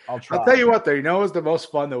I'll try." I'll tell you what, though. It was the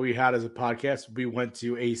most fun that we had as a podcast? We went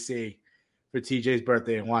to AC for TJ's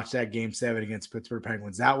birthday and watched that Game 7 against Pittsburgh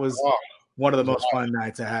Penguins. That was one of the most fun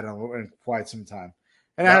nights I had in quite some time.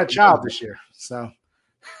 And I had a child this year, so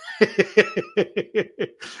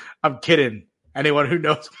I'm kidding. Anyone who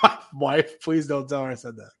knows my wife, please don't tell her I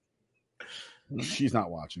said that. She's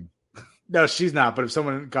not watching. No, she's not. But if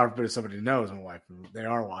somebody knows my wife, they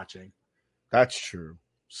are watching. That's true.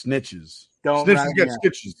 Snitches. Snitches get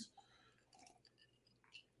stitches.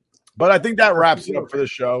 But I think that wraps it up for the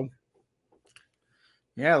show.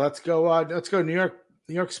 Yeah, let's go. New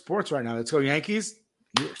York sports right now. Let's go Yankees.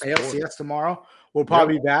 ALDS tomorrow. We'll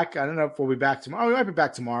probably be back. I don't know if we'll be back tomorrow. We might be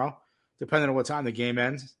back tomorrow, depending on what time the game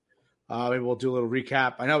ends. Maybe we'll do a little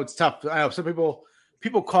recap. I know it's tough. I know some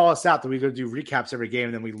people call us out that we go do recaps every game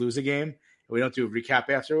and then we lose a game and we don't do a recap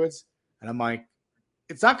afterwards. And I'm like,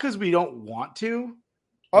 it's not because we don't want to.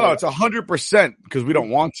 Oh, it's 100% because we don't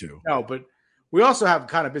want to. No, but we also have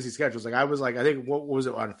kind of busy schedules. I think, what was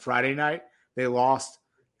it, on Friday night? They lost.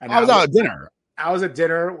 And I was out at dinner. I was at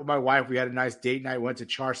dinner with my wife. We had a nice date night. Went to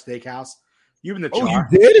Char Steakhouse. You and the Char. Oh,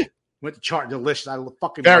 you did? Went to Char. Delicious. I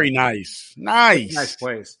fucking very nice. Nice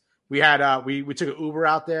place. We had we took an Uber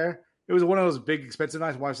out there. It was one of those big expensive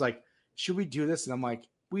nights. My wife's like, should we do this? And I'm like,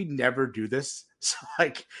 we never do this. So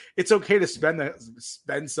it's okay to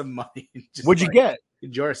spend some money. Just, what'd you get?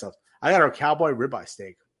 Enjoy yourself. I got her cowboy ribeye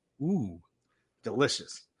steak. Ooh,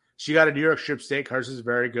 delicious. She got a New York strip steak. Hers is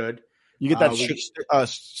very good. You get that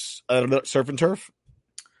surf and turf?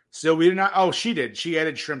 So we did not. Oh, she did. She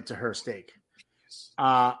added shrimp to her steak.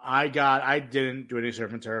 I didn't do any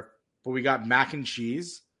surf and turf, but we got mac and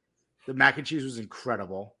cheese. The mac and cheese was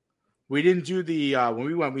incredible. We didn't do the when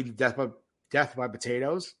we went. We did death by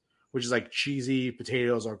potatoes, which is like cheesy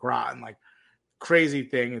potatoes or gratin, like crazy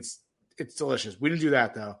thing. It's delicious. We didn't do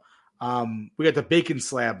that though. We got the bacon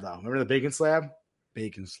slab though. Remember the bacon slab?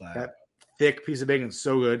 Bacon slab. That thick piece of bacon,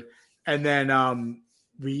 so good. And then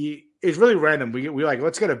it's really random. We like,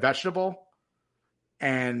 let's get a vegetable,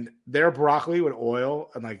 and their broccoli with oil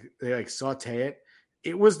and they saute it.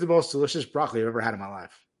 It was the most delicious broccoli I've ever had in my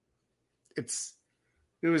life.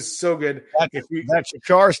 It was so good. That's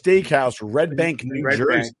Char Steakhouse, Red Bank, New Jersey.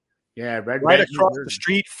 Bank. Yeah, Red right Bank, across the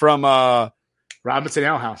street from Robinson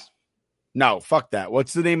Ale House. No, fuck that.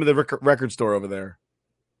 What's the name of the record store over there?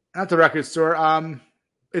 Not the record store.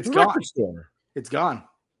 It's the gone. Record store. It's gone.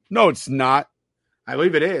 No, it's not. I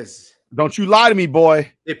believe it is. Don't you lie to me,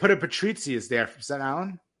 boy. They put a Patrizia's there from Staten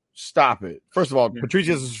Island. Stop it. First of all,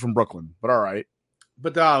 Patrizia's is from Brooklyn, but all right.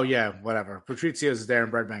 But whatever. Patrizia's is there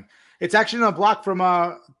in Red Bank. It's actually on a block from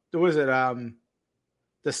what is it?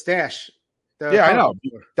 The Stash. I know.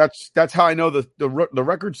 That's how I know the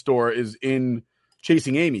record store is in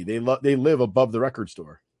Chasing Amy. They live above the record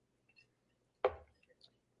store.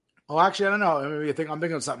 Oh, actually, I don't know. I'm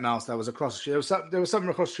thinking of something else that was across the street. There was something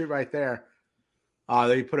across the street right there.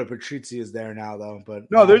 They put a Patrizia's there now, though. But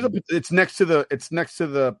no, it's next to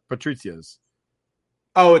the Patrizia's.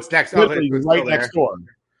 Oh, it's next. It's right next door.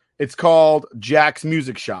 It's called Jack's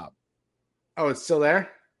Music Shop. Oh, it's still there?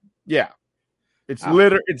 Yeah. It's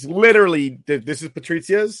literally this is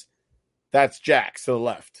Patrizia's. That's Jack's to the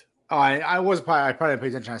left. Oh, I probably didn't pay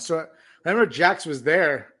attention. I remember Jack's was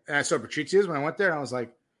there, and I saw Patrizia's when I went there, and I was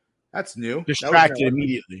like, That's new. Distracted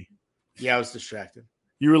immediately. Yeah, I was distracted.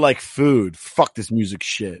 You were like, food. Fuck this music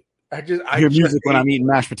shit. I hear music when I'm eating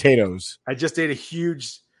mashed potatoes. I just ate a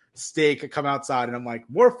huge steak. I come outside and I'm like,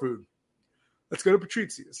 more food. Let's go to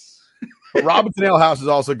Patrizio's. But Robinson Ale House is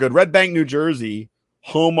also good. Red Bank, New Jersey,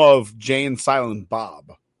 home of Jay and Silent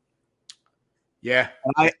Bob. Yeah.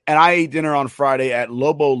 And I ate dinner on Friday at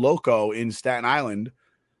Lobo Loco in Staten Island,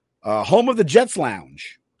 home of the Jets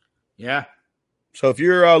Lounge. Yeah. So if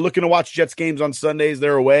you're looking to watch Jets games on Sundays,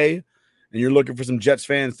 they're away, and you're looking for some Jets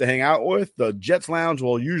fans to hang out with, the Jets Lounge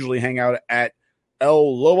will usually hang out at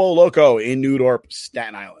El Lobo Loco in New Dorp,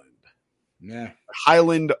 Staten Island. Yeah.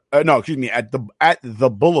 Highland, at the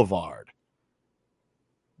Boulevard.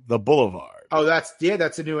 The Boulevard. Oh, that's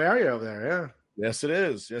a new area over there. Yeah. Yes, it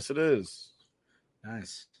is. Yes, it is.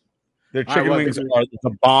 Nice. Their chicken wings are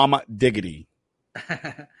the bomb diggity.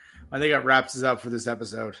 I think that wraps us up for this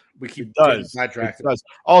episode. We keep sidetracked.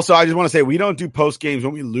 Also, I just want to say we don't do post games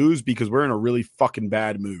when we lose because we're in a really fucking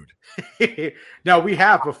bad mood. No, we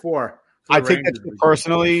have before. I take that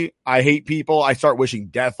personally. I hate people. I start wishing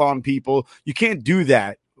death on people. You can't do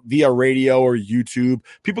that via radio or YouTube.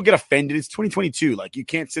 People get offended. It's 2022. Like, you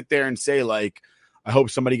can't sit there and say, like, I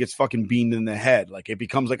hope somebody gets fucking beamed in the head. Like, it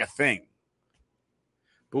becomes like a thing.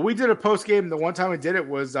 But we did a post game. The one time we did it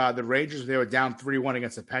was the Rangers. They were down 3-1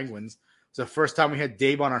 against the Penguins. It's the first time we had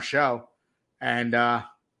Dave on our show, and the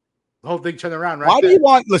whole thing turned around. Right? Why do you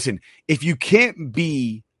want? Listen, if you can't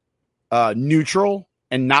be neutral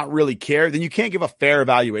and not really care, then you can't give a fair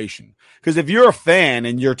evaluation. Because if you're a fan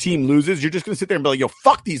and your team loses, you're just going to sit there and be like, "Yo,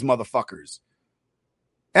 fuck these motherfuckers."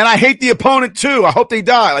 And I hate the opponent too. I hope they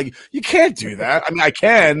die. Like, you can't do that. I mean, I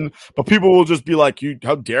can, but people will just be like, "You,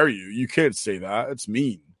 how dare you? You can't say that. It's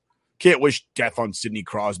mean. Can't wish death on Sidney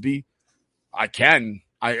Crosby." I can.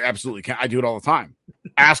 I absolutely can. I do it all the time.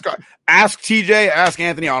 Ask TJ, ask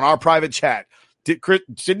Anthony on our private chat.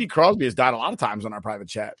 Sidney Crosby has died a lot of times on our private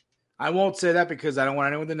chat. I won't say that because I don't want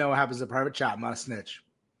anyone to know what happens in private chat. I'm not a snitch.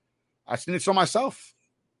 I snitched on myself,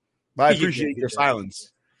 but I appreciate your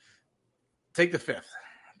silence. Take the fifth.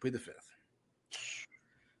 Plead the fifth.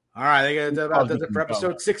 All right, I think that's it for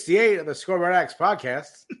episode 68 of the Scoreboard X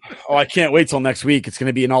podcast. Oh, I can't wait till next week. It's going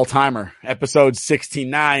to be an all-timer. Episode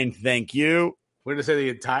 69. Thank you. We're just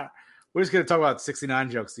going to talk about 69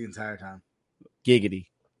 jokes the entire time. Giggity.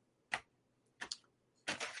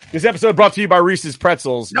 This episode brought to you by Reese's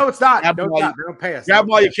Pretzels. No, it's not. No, it's not. They don't pay us. Grab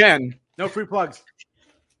while you can. No free plugs.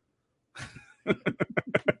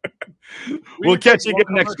 We'll catch you again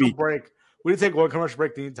next week. Break. We didn't take one commercial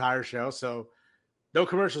break the entire show, so no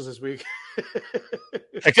commercials this week.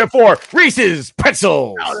 Except for Reese's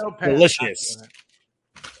Pretzels. No, delicious.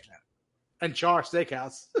 And Char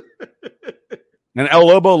Steakhouse. And El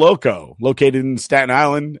Lobo Loco, located in Staten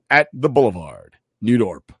Island at the Boulevard, New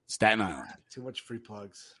Dorp, Staten Island. Too much free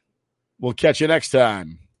plugs. We'll catch you next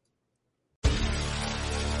time.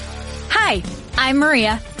 Hi, I'm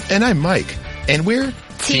Maria. And I'm Mike. And we're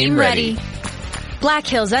Team Ready. Black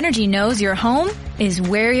Hills Energy knows your home is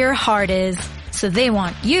where your heart is, so they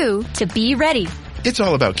want you to be ready. It's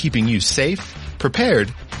all about keeping you safe,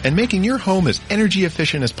 prepared, and making your home as energy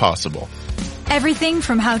efficient as possible. Everything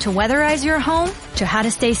from how to weatherize your home to how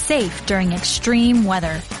to stay safe during extreme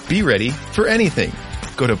weather. Be ready for anything.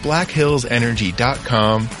 Go to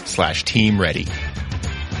blackhillsenergy.com/teamready.